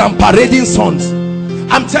titles and parading sons.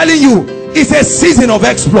 I'm telling you, it's a season of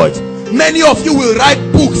exploit. Many of you will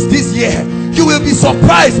write books this year. You will be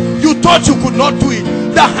surprised. You thought you could not do it.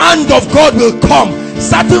 The hand of God will come.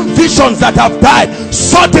 Certain visions that have died,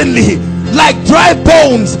 suddenly, like dry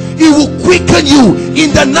bones, he will quicken you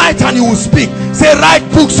in the night and he will speak. Say, write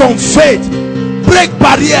books on faith, break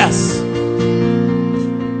barriers.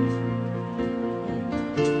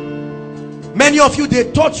 Many of you, they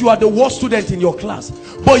thought you are the worst student in your class,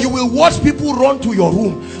 but you will watch people run to your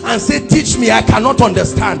room and say, teach me, I cannot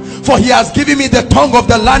understand, for he has given me the tongue of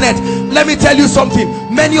the learned. Let me tell you something,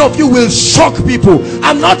 many of you will shock people.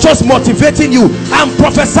 I'm not just motivating you, I'm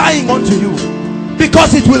prophesying unto you,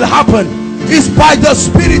 because it will happen. It's by the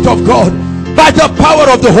Spirit of God, by the power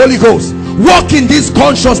of the Holy Ghost. Walk in this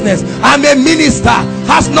consciousness. I'm a minister,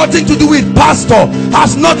 has nothing to do with pastor,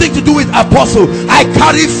 has nothing to do with apostle. I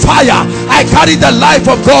carry fire, I carry the life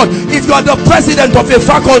of God. If you are the president of a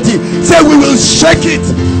faculty, say, we will shake it.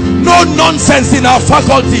 No nonsense in our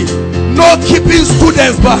faculty, no keeping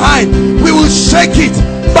students behind. We will shake it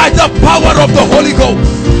by the power of the Holy Ghost.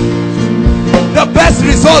 The best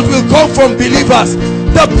result will come from believers.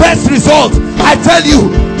 The best result, I tell you,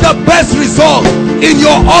 the best result in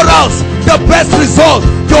your orals, the best result,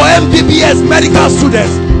 your MBBS medical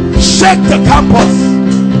students, shake the campus.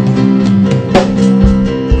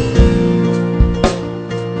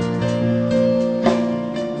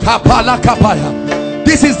 Kapala kapaya.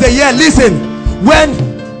 This is the year, listen, when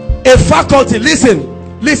a faculty,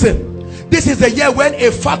 listen, this is the year when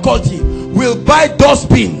a faculty will buy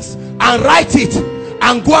dustbins and write it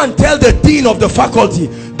and go and tell the dean of the faculty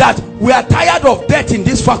that we are tired of death in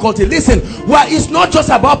this faculty. Listen, well, it's not just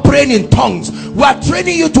about praying in tongues. We are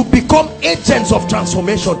training you to become agents of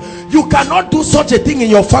transformation. You cannot do such a thing in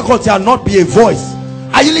your faculty and not be a voice.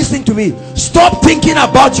 Are you listening to me? Stop thinking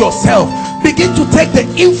about yourself. Begin to take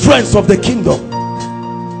the influence of the kingdom.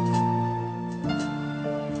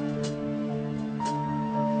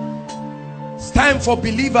 It's time for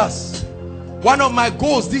believers. One of my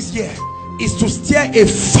goals this year is to stir a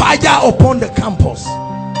fire upon the campus.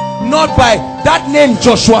 Not by that name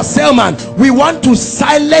Joshua Selman. We want to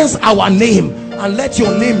silence our name and let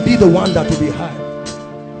your name be the one that will be heard.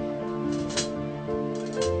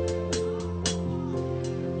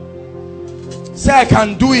 Say, I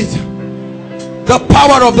can do it. The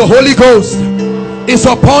power of the Holy Ghost is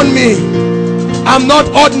upon me. I'm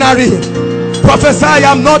not ordinary. Prophesy,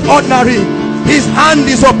 I'm not ordinary. His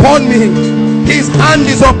hand is upon me. His hand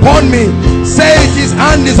is upon me. Say it, his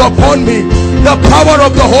hand is upon me. The power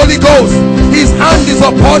of the Holy Ghost, his hand is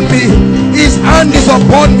upon me. His hand is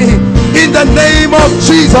upon me. In the name of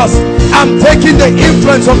Jesus, I'm taking the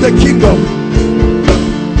influence of the kingdom.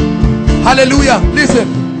 Hallelujah.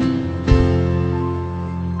 Listen,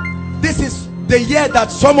 this is the year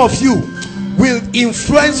that some of you will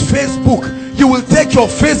influence Facebook. You will take your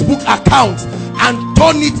Facebook account and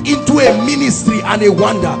turn it into a ministry and a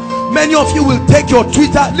wonder. Many of you will take your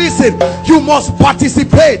Twitter. Listen, you must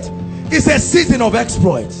participate. It's a season of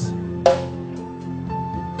exploits.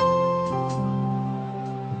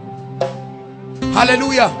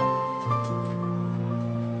 Hallelujah.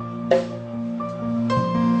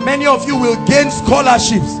 Many of you will gain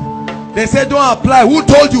scholarships. They say don't apply. Who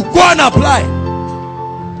told you? Go and apply.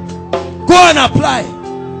 Go and apply.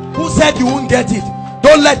 Who said you won't get it?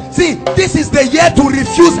 Don't let. See, this is the year to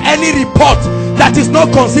refuse any report that is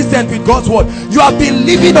not consistent with God's word. You have been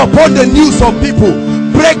living upon the news of people.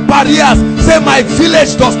 Break barriers. Say, my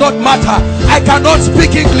village does not matter. I cannot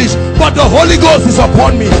speak English, but the Holy Ghost is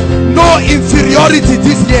upon me. No inferiority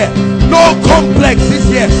this year. No complex this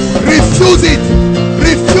year. Refuse it.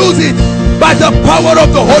 Refuse it by the power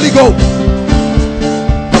of the Holy Ghost.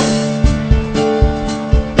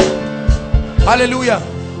 Hallelujah.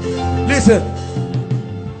 Listen.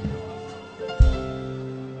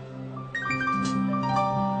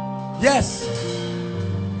 Yes,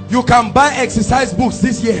 you can buy exercise books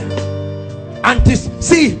this year. And this,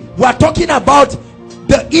 see, we are talking about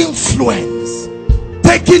the influence,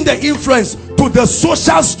 taking the influence to the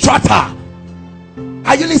social strata.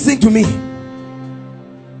 Are you listening to me?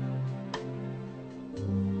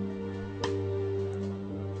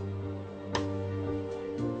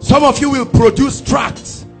 Some of you will produce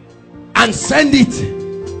tracts and send it.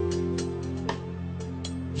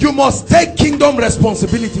 You must take kingdom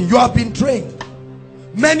responsibility. You have been trained.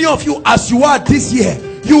 Many of you, as you are this year,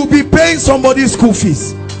 you will be paying somebody's school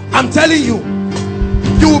fees. I'm telling you,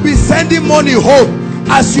 you will be sending money home.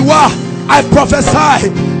 As you are, I prophesy,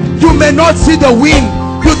 you may not see the wind,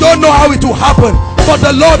 you don't know how it will happen, but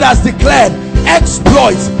the Lord has declared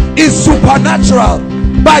exploits is supernatural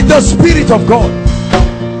by the Spirit of God.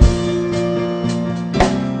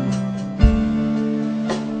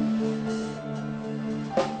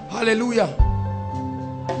 Hallelujah.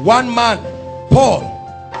 One man, Paul,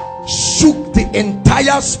 shook the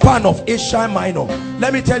entire span of Asia Minor.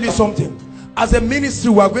 Let me tell you something. As a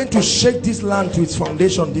ministry, we are going to shake this land to its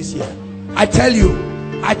foundation this year. I tell you,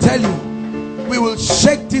 we will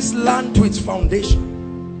shake this land to its foundation.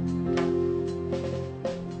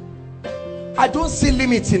 I don't see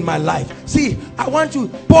limits in my life. See, I want you.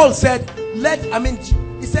 Paul said,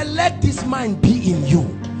 he said, let this mind be in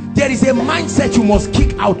you. There is a mindset you must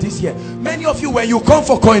kick out this year. Many of you, when you come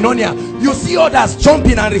for koinonia, you see others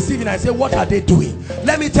jumping and receiving. I say, what are they doing?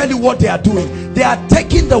 Let me tell you what they are doing. They are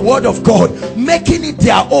taking the word of God, making it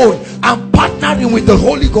their own, and partnering with the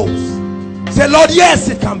Holy Ghost. Say, Lord, yes,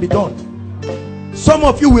 it can be done. Some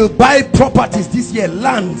of you will buy properties this year,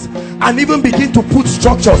 lands, and even begin to put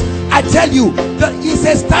structures. I tell you, it's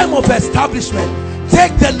a time of establishment.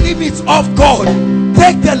 Take the limits of God.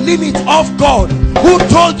 Take the limits of God. Who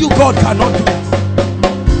told you God cannot do it?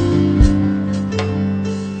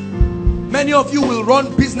 Many of you will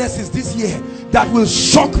run businesses this year that will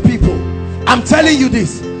shock people. I'm telling you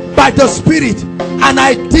this by the Spirit. An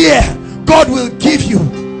idea God will give you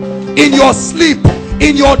in your sleep,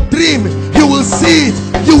 in your dream. You will see it.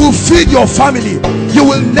 You will feed your family. You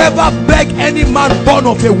will never beg any man born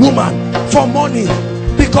of a woman for money,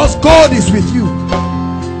 because God is with you.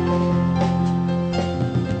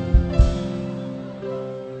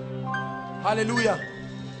 Hallelujah.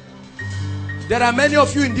 There are many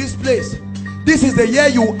of you in this place. This is the year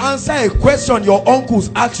you answer a question your uncles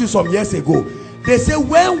asked you some years ago. They say,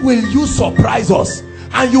 when will you surprise us?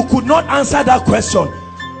 And you could not answer that question.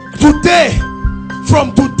 Today,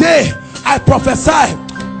 from today, I prophesy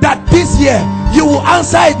that this year you will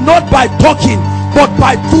answer it not by talking but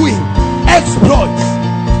by doing. Exploits.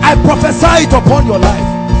 I prophesy it upon your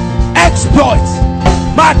life. Exploits.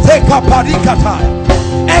 Mateka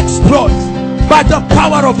parikata. Exploits by the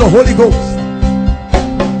power of the Holy Ghost.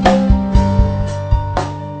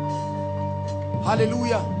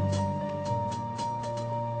 Hallelujah.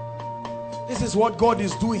 This is what God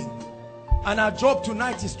is doing, and our job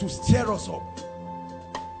tonight is to stir us up.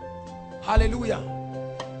 Hallelujah.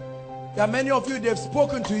 There are many of you, they've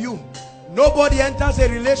spoken to you. Nobody enters a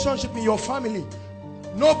relationship in your family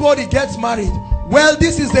Nobody gets married. Well,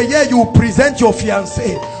 this is the year you present your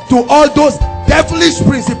fiancé to all those devilish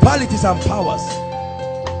principalities and powers.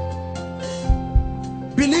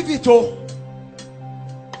 Believe it, oh.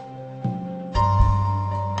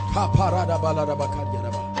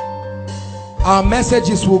 Our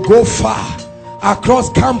messages will go far across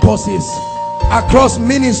campuses, across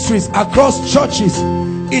ministries, across churches.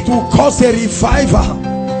 It will cause a revival.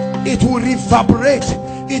 It will reverberate.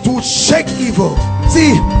 It will shake evil.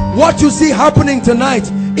 See, what you see happening tonight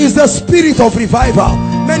is the spirit of revival.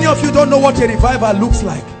 Many of you don't know what a revival looks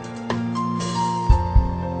like.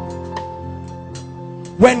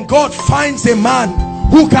 When God finds a man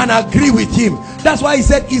who can agree with him, that's why he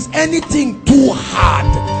said, is anything too hard?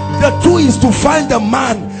 The truth is to find a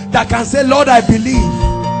man that can say, Lord, I believe.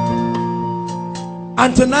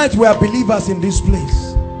 And tonight we are believers in this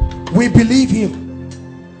place. We believe him.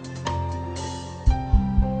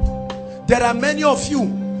 There are many of you,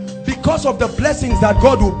 because of the blessings that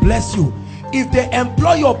God will bless you, if they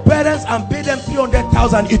employ your parents and pay them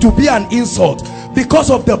 300,000, it will be an insult because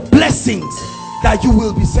of the blessings that you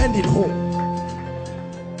will be sending home.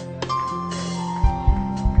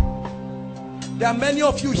 There are many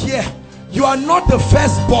of you here, you are not the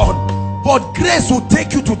firstborn, but grace will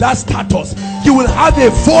take you to that status. You will have a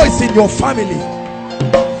voice in your family.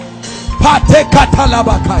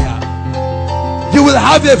 You will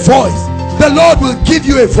have a voice. The Lord will give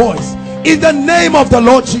you a voice in the name of the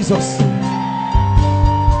Lord Jesus.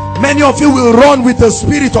 Many of you will run with the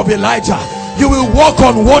spirit of Elijah. You will walk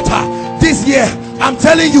on water this year. I'm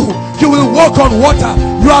telling you, you will walk on water.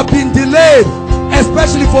 You have been delayed,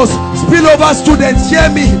 especially for spillover students. Hear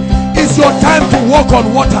me, it's your time to walk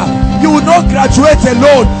on water. You will not graduate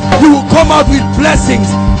alone. You will come out with blessings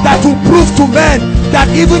that will prove to men that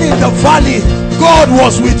even in the valley, God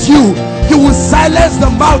was with you. You will silence the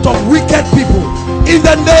mouth of wicked people in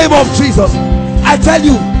the name of Jesus. I tell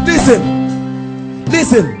you, listen,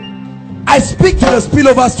 I speak to the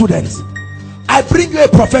spillover students. I bring you a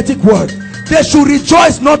prophetic word. They should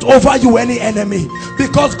rejoice not over you, any enemy,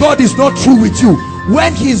 because God is not through with you.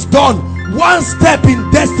 When he is done, one step in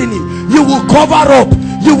destiny, you will cover up,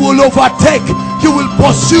 you will overtake, you will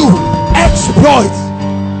pursue exploits.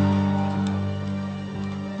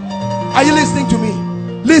 Are you listening to me?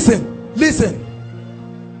 Listen.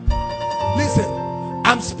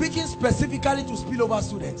 I'm speaking specifically to spillover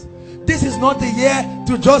students. This is not the year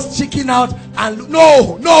to just chicken out and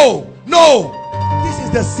no. This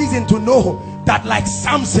is the season to know that, like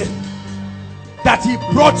Samson, that he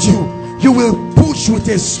brought you, you will push with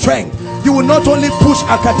a strength. You will not only push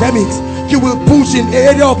academics, you will push in the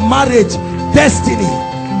area of marriage, destiny.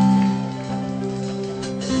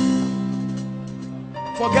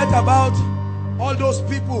 Forget about all those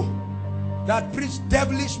people that preach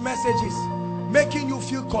devilish messages, making you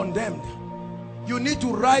feel condemned. You need to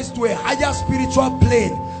rise to a higher spiritual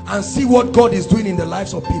plane and see what God is doing in the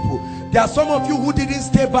lives of people. There are some of you who didn't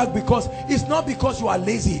stay back because it's not because you are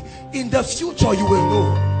lazy. In the future you will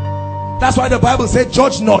know. That's why the Bible said,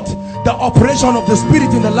 judge not. The operation of the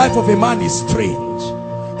spirit in the life of a man is strange.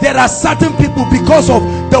 There are certain people, because of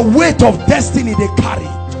the weight of destiny they carry.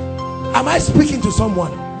 Am I speaking to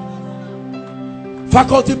someone?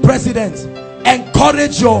 Faculty presidents,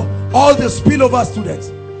 encourage all the spillover students.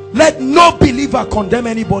 Let no believer condemn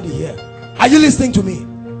anybody here. Are you listening to me?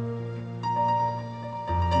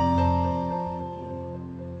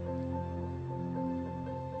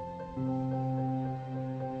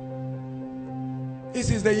 This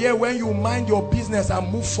is the year when you mind your business and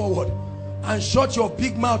move forward and shut your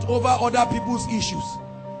big mouth over other people's issues.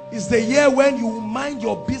 It's the year when you mind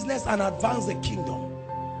your business and advance the kingdom.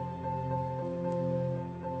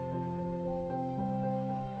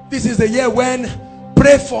 This is the year when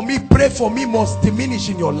pray for me must diminish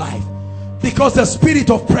in your life, because the spirit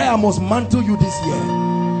of prayer must mantle you this year.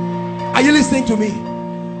 Are you listening to me?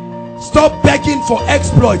 Stop begging for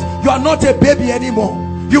exploit. You are not a baby anymore.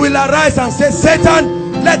 You will arise and say,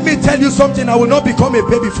 Satan, let me tell you something. I will not become a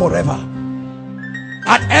baby forever.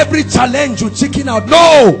 At every challenge you chicken out.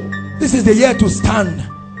 No, this is the year to stand.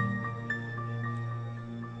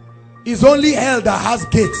 It's only hell that has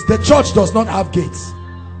gates. The church does not have gates.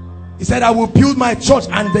 He said, I will build my church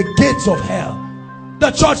and the gates of hell. The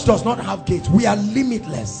church does not have gates. We are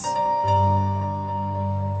limitless.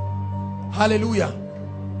 Hallelujah.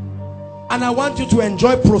 And I want you to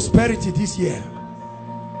enjoy prosperity this year.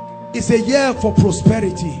 It's a year for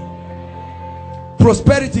prosperity.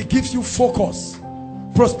 Prosperity gives you focus.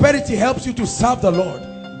 Prosperity helps you to serve the Lord.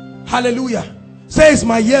 Hallelujah. Say, it's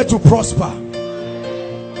my year to prosper.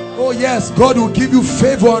 Oh yes, God will give you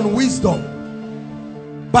favor and wisdom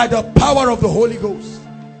by the power of the Holy Ghost.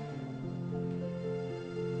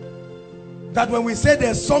 that when we say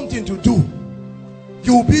there's something to do,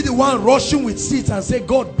 you will be the one rushing with seeds and say,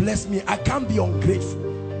 God bless me. I can't be ungrateful.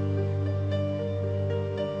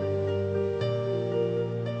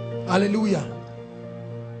 Hallelujah.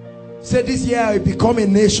 Say, this year I become a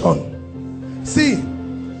nation. See,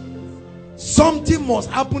 something must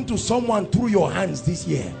happen to someone through your hands this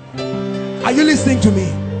year. Are you listening to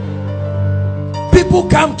me? People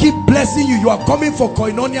can't keep blessing you. You are coming for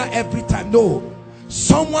koinonia every time. No.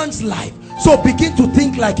 Someone's life. So begin to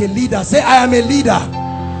think like a leader. Say, I am a leader.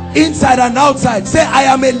 Inside and outside. Say, I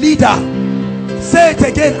am a leader. Say it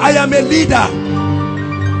again. I am a leader.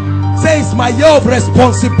 Say, it's my year of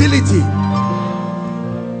responsibility.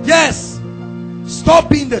 Yes. Stop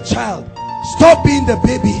being the child. Stop being the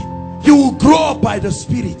baby. You will grow up by the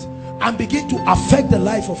Spirit and begin to affect the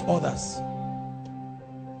life of others.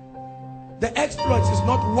 The exploits is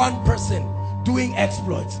not one person doing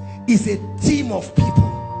exploits. It's a team of people.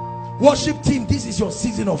 Worship team, this is your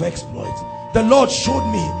season of exploits. The Lord showed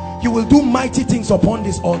me you will do mighty things upon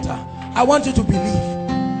this altar. I want you to believe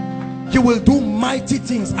you will do mighty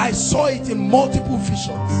things. I saw it in multiple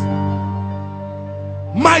visions.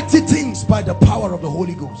 Mighty things by the power of the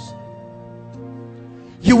Holy Ghost.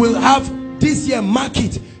 You will have, this year, mark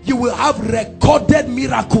it, you will have recorded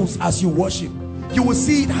miracles as you worship. You will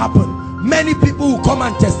see it happen. Many people will come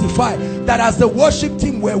and testify that as the worship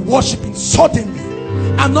team were worshiping, suddenly,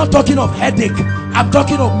 I'm not talking of headache, I'm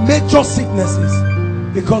talking of major sicknesses,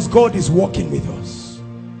 because God is walking with us.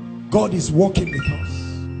 God is walking with us.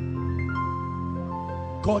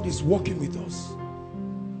 God is walking with us.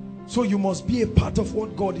 So you must be a part of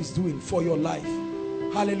what God is doing for your life.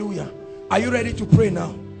 Hallelujah. Are you ready to pray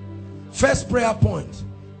now? First prayer point.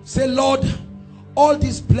 Say, Lord, all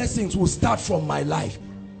these blessings will start from my life.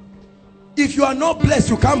 If you are not blessed,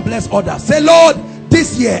 you can't bless others. Say, Lord,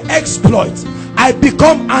 this year, exploits, I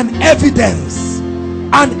become an evidence.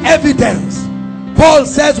 An evidence. Paul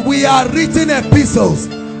says we are written epistles.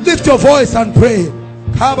 Lift your voice and pray.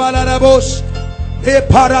 Come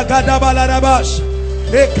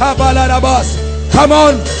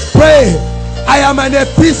on, pray. I am an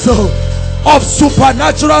epistle of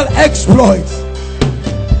supernatural exploits.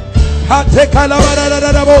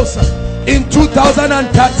 In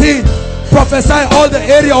 2013, prophesy all the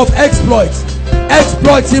area of exploits.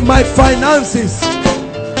 Exploits in my finances,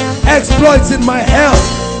 exploits in my health.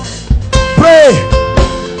 Pray.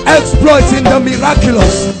 Exploits in the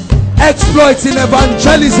miraculous, exploits in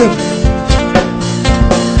evangelism.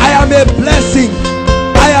 I am a blessing.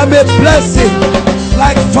 I am a blessing.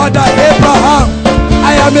 Like Father Abraham,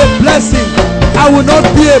 I am a blessing. I will not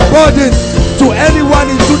be a burden to anyone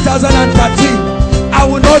in 2013. I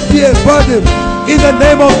will not be a burden in the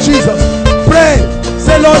name of Jesus. Pray.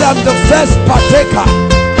 Say, Lord, I'm the first partaker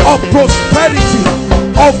of prosperity,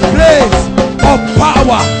 of grace, of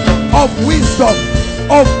power, of wisdom,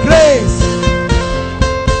 of grace.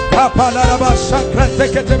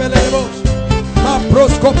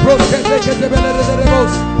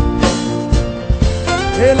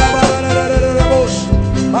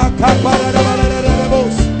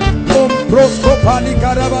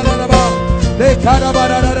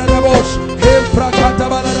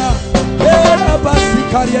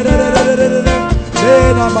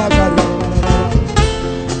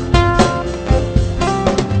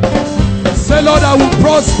 Say, Lord, I will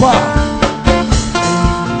prosper.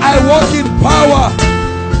 I walk in power.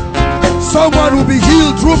 Someone will be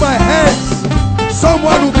healed through my hands.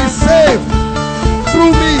 Someone will be saved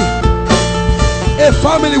through me. A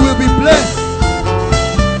family will be blessed.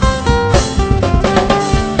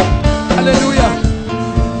 Hallelujah.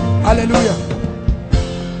 Hallelujah.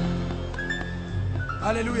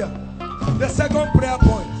 Hallelujah. The second prayer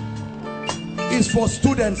point is for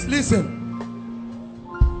students. Listen.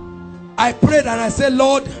 I prayed and I said,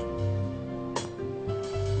 Lord,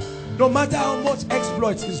 no matter how much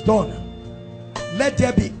exploits is done, let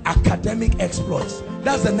there be academic exploits.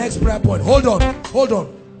 That's the next prayer point. Hold on. Hold on.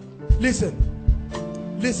 Listen.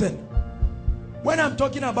 Listen. When I'm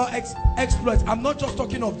talking about exploits, I'm not just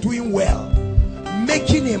talking of doing well.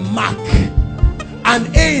 Making a mark. An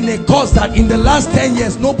A in a course that in the last 10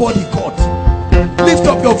 years nobody got. Lift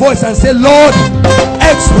up your voice and say, Lord,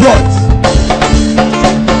 exploits.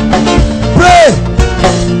 Pray.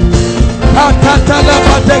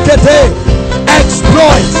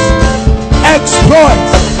 Exploits.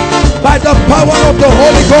 Exploits. By the power of the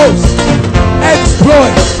Holy Ghost.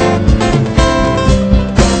 Exploits.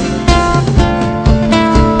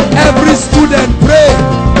 Every student pray.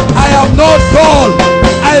 I am not dull.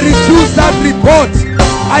 I refuse that report.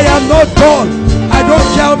 I am not dull. I don't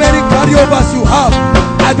care how many carryovers you have.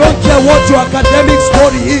 I don't care what your academic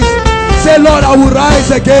story is. Say, Lord, I will rise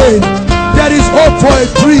again. There is hope for a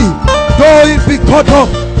tree. Though it be cut off,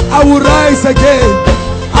 I will rise again.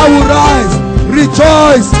 I will rise.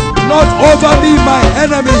 Rejoice not over me, my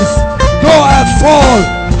enemies. Though I fall,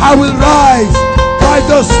 I will rise by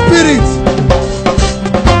the Spirit.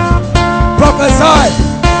 Prophesy.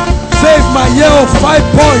 Save my year of 5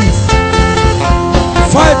 points.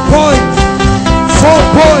 5 points. 4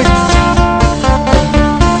 points.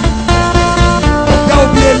 There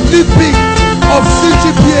will be a leaping of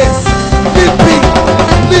CGPS. Leaping,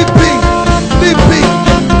 leaping, leaping.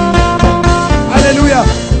 Hallelujah.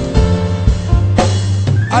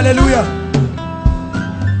 Hallelujah.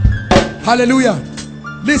 Hallelujah.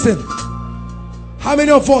 Listen. How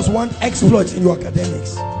many of us want exploits in your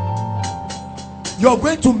academics? You're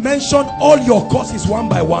going to mention all your courses one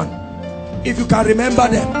by one, if you can remember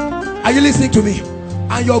them. Are you listening to me?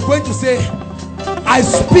 And you're going to say, I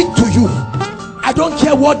speak to you. I don't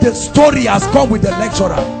care what the story has come with the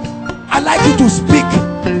lecturer. I like you to speak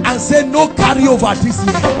and say no carryover this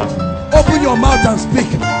year. Open your mouth and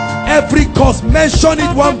speak. Every course, mention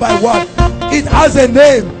it one by one. It has a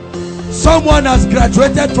name. Someone has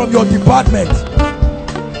graduated from your department.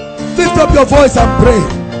 Lift up your voice and pray.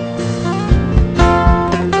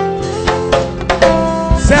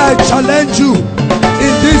 Say, I challenge you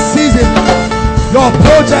in this season. Your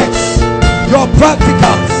projects, your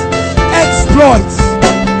practicals, exploits,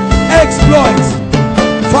 exploits.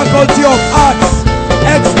 Faculty of Arts,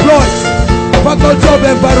 exploits. Faculty of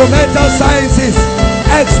Environmental Sciences,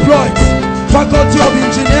 exploits. Faculty of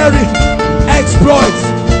Engineering, exploits.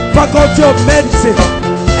 Faculty of Medicine,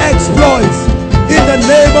 exploits. In the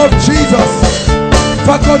name of Jesus.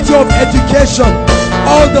 Faculty of Education,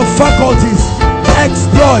 all the faculties,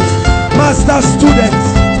 exploits. Master students,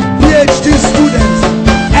 PhD students,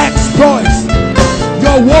 exploits.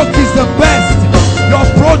 Your work is the best. Your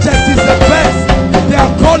project is the best. They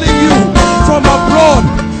are calling you from abroad.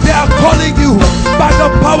 They are calling you by the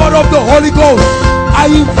power of the Holy Ghost. I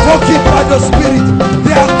invoke it by the Spirit.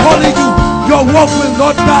 They are calling you. Your work will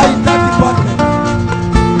not die in that department.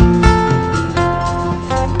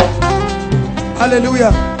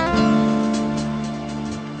 Hallelujah.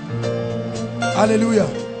 Hallelujah.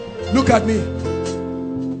 Look at me.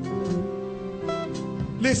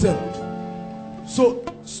 Listen. So,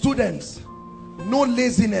 students, no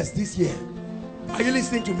laziness this year. Are you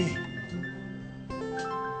listening to me?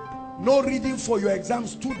 No reading for your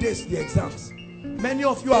exams, 2 days the exams. Many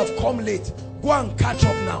of you have come late. Go and catch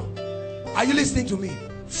up now. Are you listening to me?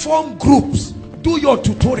 Form groups. Do your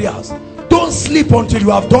tutorials. Don't sleep until you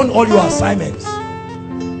have done all your assignments.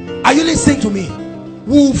 Are you listening to me?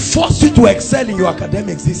 We will force you to excel in your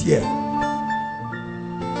academics this year.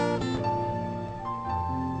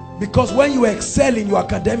 Because when you excel in your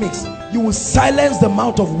academics, you will silence the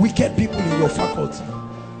mouth of wicked people in your faculty.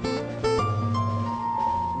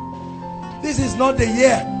 This is not the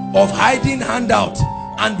year of hiding handout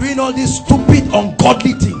and doing all these stupid,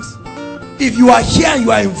 ungodly things. If you are here and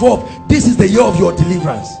you are involved, this is the year of your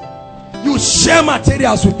deliverance. You share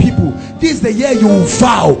materials with people. This is the year you will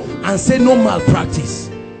vow and say no malpractice.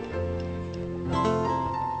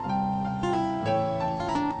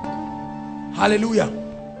 Hallelujah.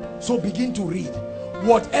 So begin to read.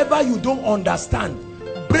 Whatever you don't understand,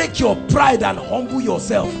 break your pride and humble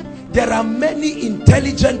yourself. There are many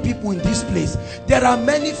intelligent people in this place. There are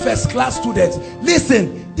many first-class students.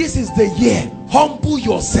 Listen, this is the year. Humble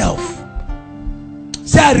yourself.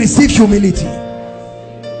 Say, I receive humility.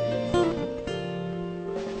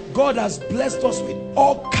 God has blessed us with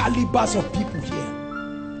all calibers of people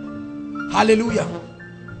here. Hallelujah.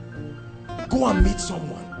 Go and meet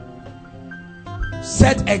someone.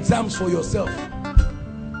 Set exams for yourself.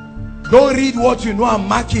 Don't read what you know and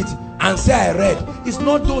mark it and say I read. It's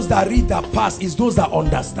not those that read that pass, it's those that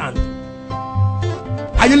understand.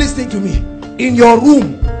 Are you listening to me? In your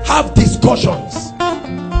room, have discussions.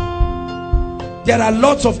 There are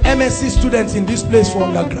lots of MSc students in this place for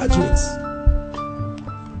undergraduates.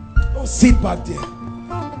 Don't sit back there.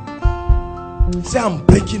 Say, I'm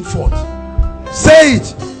breaking forth. Say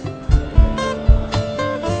it.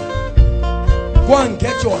 Go and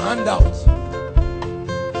get your handout.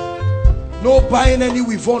 No buying any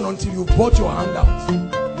weave-on until you bought your handout.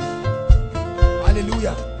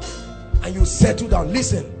 Hallelujah. And you settle down.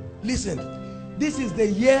 Listen, listen. This is the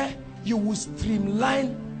year you will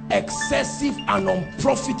streamline excessive and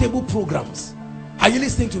unprofitable programs. Are you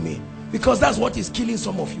listening to me? Because that's what is killing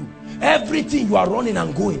some of you. Everything you are running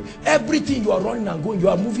and going, everything you are running and going, you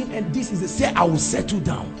are moving, and this is the say, I will settle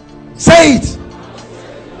down. Say it.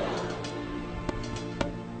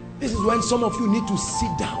 This is when some of you need to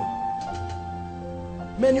sit down.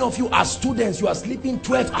 Many of you are students, you are sleeping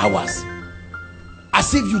 12 hours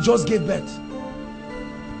as if you just gave birth.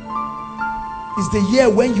 It's the year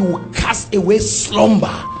when you will cast away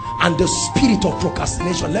slumber and the spirit of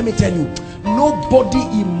procrastination. Let me tell you, nobody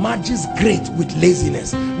emerges great with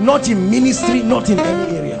laziness. Not in ministry, not in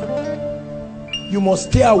any area. You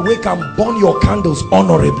must stay awake and burn your candles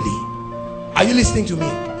honorably. Are you listening to me?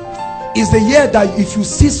 It's the year that if you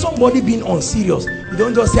see somebody being unserious, you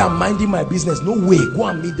don't just say, I'm minding my business. No way. Go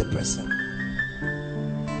and meet the person.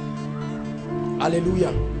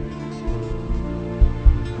 Hallelujah.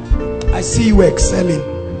 I see you excelling.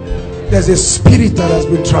 There's a spirit that has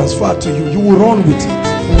been transferred to you. You will run with it.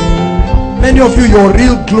 Many of you, your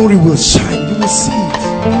real glory will shine. You will see it.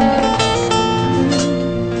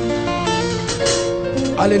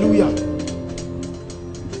 Hallelujah.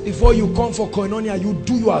 Before you come for koinonia, you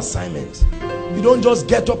do your assignment. You don't just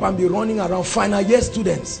get up and be running around. Final year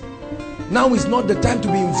students, now is not the time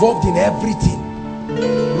to be involved in everything.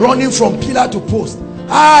 Running from pillar to post.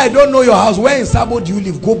 I don't know your house. Where in Sabo do you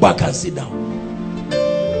live? Go back and sit down.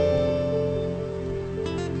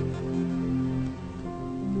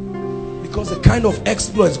 Because the kind of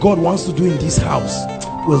exploits God wants to do in this house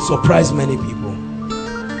will surprise many people.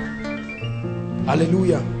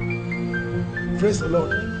 Hallelujah. Praise the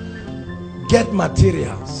Lord. Get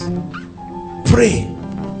materials. Pray.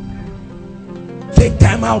 Take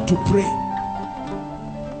time out to pray.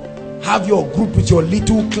 Have your group with your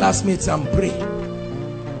little classmates and pray.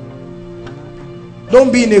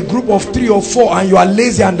 Don't be in a group of 3 or 4 and you are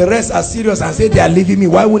lazy and the rest are serious and say they are leaving me.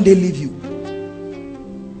 Why wouldn't they leave you?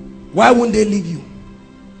 Why wouldn't they leave you?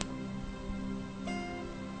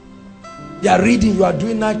 You are reading, you are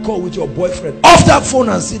doing night call with your boyfriend. Off that phone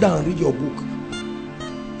and sit down and read your book.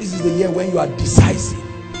 This is the year when you are decisive.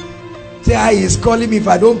 Say, ah, he is calling me. If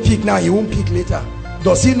I don't pick now, he won't pick later.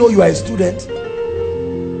 Does he know you are a student?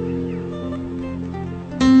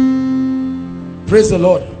 Praise the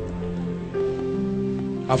Lord.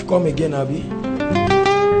 I've come again, Abby.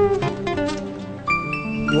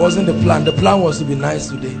 It wasn't the plan. The plan was to be nice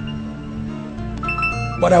today.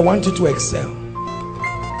 But I want you to excel.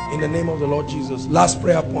 In the name of the Lord Jesus. Last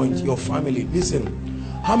prayer point, your family. Listen.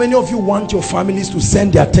 How many of you want your families to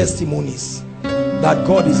send their testimonies that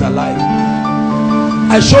God is alive?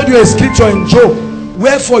 I showed you a scripture in Job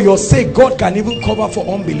where for your sake God can even cover for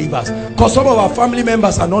unbelievers, because some of our family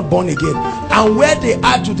members are not born again, and where they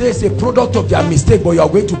are today is a product of their mistake. But you are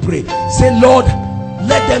going to pray, say, Lord,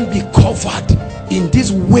 let them be covered in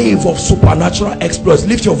this wave of supernatural exploits.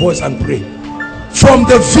 Lift your voice and pray. From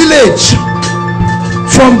the village,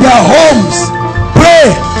 from their homes,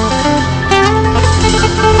 pray.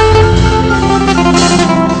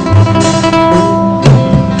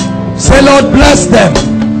 Say, Lord, bless them.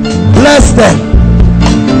 Bless them.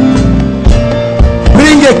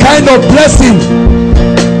 Bring a kind of blessing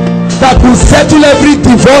that will settle every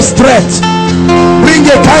divorce threat. Bring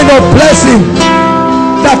a kind of blessing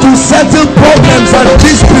that will settle problems and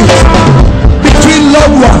disputes between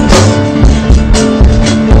loved ones.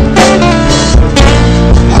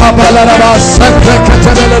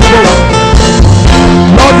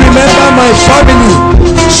 Lord, remember my family.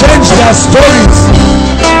 Change their stories.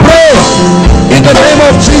 Pray in the name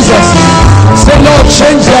of Jesus. Say, Lord,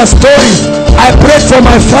 change their story. I pray for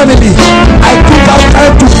my family. I took out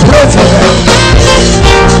time to pray for them.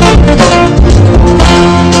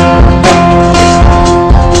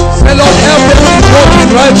 Say, Lord, help them to walk in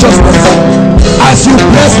righteousness. As you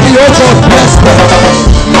bless me, oh God, bless them.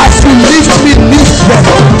 As you lift me, lift them.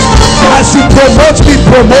 As you promote me,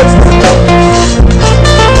 promote them.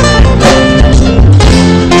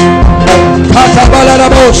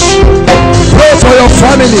 Pray for your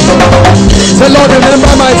family. Say, Lord,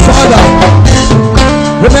 remember my father.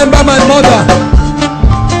 Remember my mother.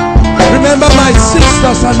 Remember my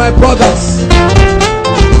sisters and my brothers.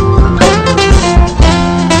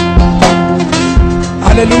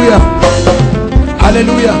 Hallelujah.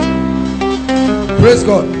 Hallelujah. Praise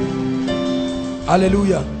God.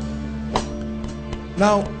 Hallelujah.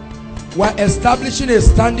 Now, we're establishing a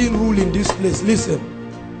standing rule in this place. Listen.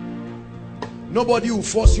 Nobody will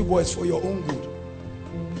force you, boys, for your own good.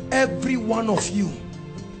 Every one of you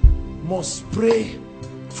must pray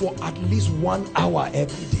for at least 1 hour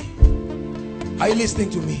every day. Are you listening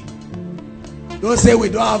to me? Don't say we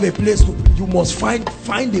don't have a place to pray. You must find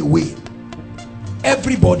a way.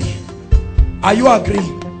 Everybody. Are you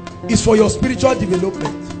agreeing? It's for your spiritual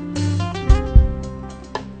development.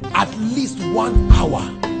 At least 1 hour.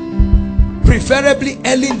 Preferably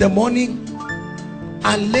early in the morning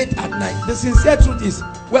and late at night. The sincere truth is,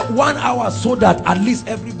 well, 1 hour so that at least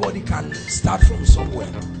everybody can start from somewhere.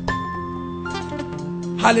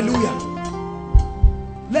 Hallelujah.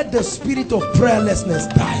 Let the spirit of prayerlessness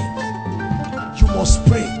die. You must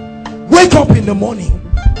pray. Wake up in the morning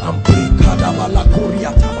and pray.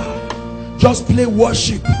 Just play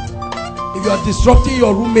worship. If you are disrupting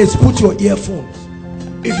your roommates, put your earphones.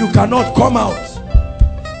 If you cannot, come out.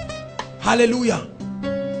 Hallelujah.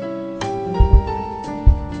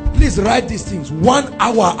 Please write these things. 1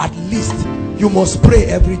 hour at least you must pray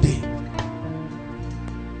every day.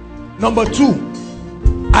 Number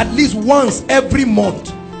 2, at least once every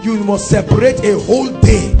month you must separate a whole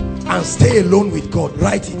day and stay alone with God.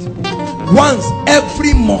 Write it. Once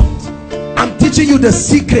every month. I'm teaching you the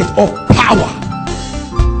secret of power.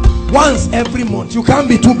 Once every month. You can't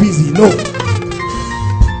be too busy. No.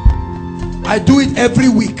 I do it every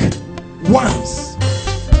week. Once.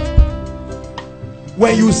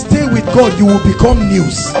 When you stay with God, you will become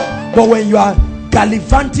news. But when you are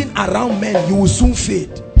gallivanting around men, you will soon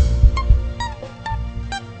fade.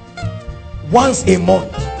 Once a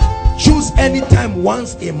month. Choose any time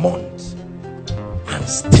once a month and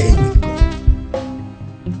stay with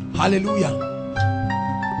God. Hallelujah.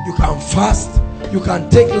 You can fast. You can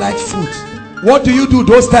take light food. What do you do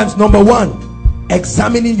those times? Number 1,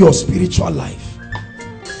 examining your spiritual life.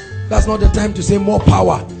 That's not the time to say more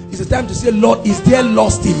power. It's the time to say, Lord, is there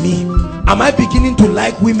lust in me? Am I beginning to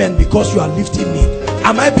like women because you are lifting me?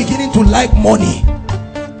 Am I beginning to like money?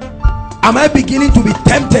 Am I beginning to be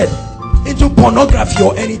tempted into pornography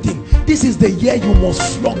or anything? This is the year you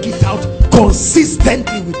must flog it out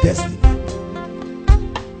consistently with destiny.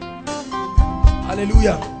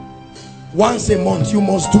 Hallelujah. Once a month you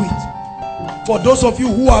must do it. For those of you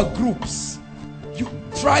who are groups, you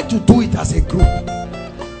try to do it as a group.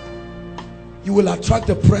 You will attract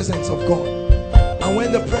the presence of God, and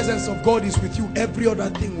when the presence of God is with you, every other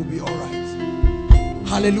thing will be all right.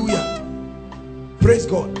 Hallelujah. Praise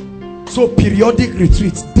God. So periodic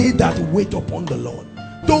retreats, they that wait upon the Lord.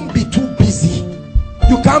 Don't be too busy.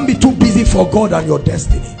 You can't be too busy for God and your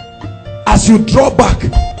destiny. As you draw back,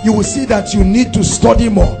 you will see that you need to study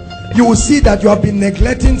more. You will see that you have been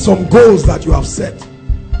neglecting some goals that you have set.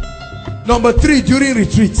 Number 3, during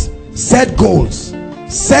retreats, set goals.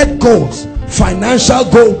 Set goals. Financial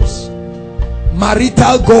goals,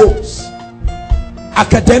 marital goals,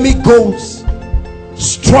 academic goals,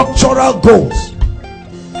 structural goals,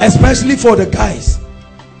 especially for the guys.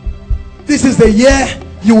 This is the year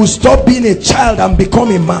you will stop being a child and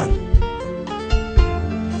become a man.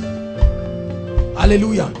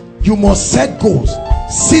 Hallelujah. You must set goals.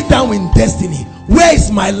 Sit down in destiny. Where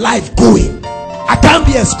is my life going? I can't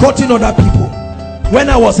be escorting other people. When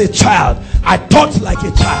I was a child, I thought like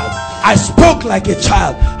a child. I spoke like a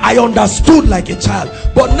child. I understood like a child.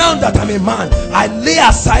 But now that I'm a man, I lay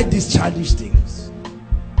aside these childish things.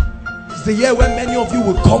 It's the year when many of you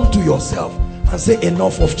will come to yourself and say,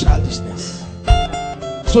 enough of childishness.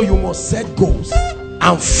 So you must set goals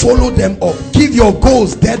and follow them up. Give your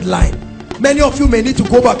goals deadline. Many of you may need to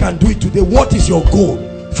go back and do it today. What is your goal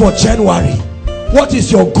for January? What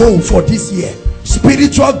is your goal for this year?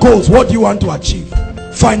 Spiritual goals, what do you want to achieve?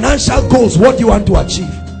 Financial goals, what do you want to achieve?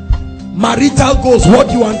 Marital goals, what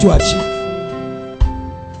do you want to achieve?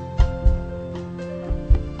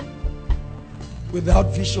 Without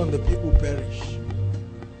vision, the people perish.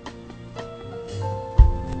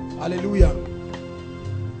 Hallelujah.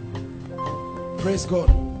 Praise God.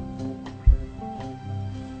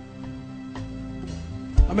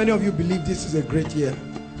 How many of you believe this is a great year?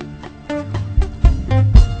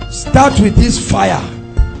 Start with this fire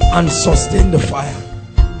and sustain the fire.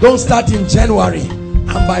 Don't start in January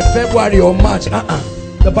and by February or March.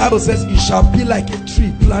 The Bible says you shall be like a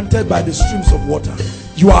tree planted by the streams of water.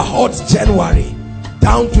 You are hot January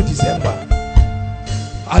down to December.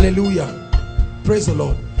 Hallelujah. Praise the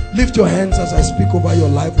Lord. Lift your hands as I speak over your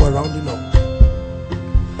life. We're rounding up.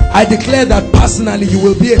 I declare that personally you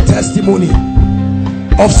will be a testimony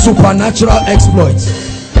of supernatural exploits.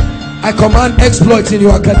 I command exploits in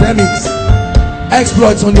your academics,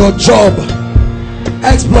 exploits on your job,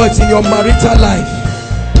 exploits in your marital life.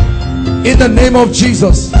 In the name of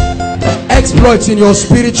Jesus, exploits in your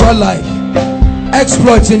spiritual life,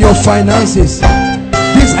 exploits in your finances.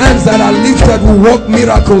 These hands that are lifted will work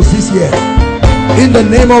miracles this year. In the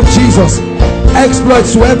name of Jesus,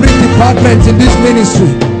 exploits to every department in this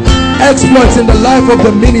ministry, exploits in the life of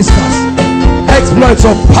the ministers, exploits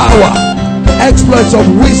of power, exploits of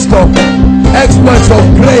wisdom, exploits of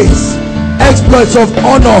grace, exploits of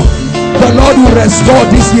honor. The Lord will restore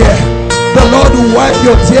this year. The Lord will wipe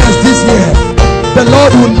your tears this year. The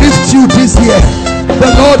Lord will lift you this year. The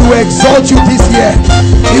Lord will exalt you this year.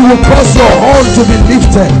 He will cause your horn to be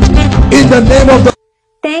lifted in the name of the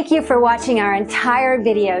Thank you for watching our entire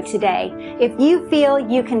video today. If you feel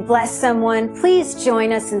you can bless someone, please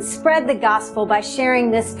join us and spread the gospel by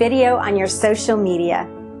sharing this video on your social media.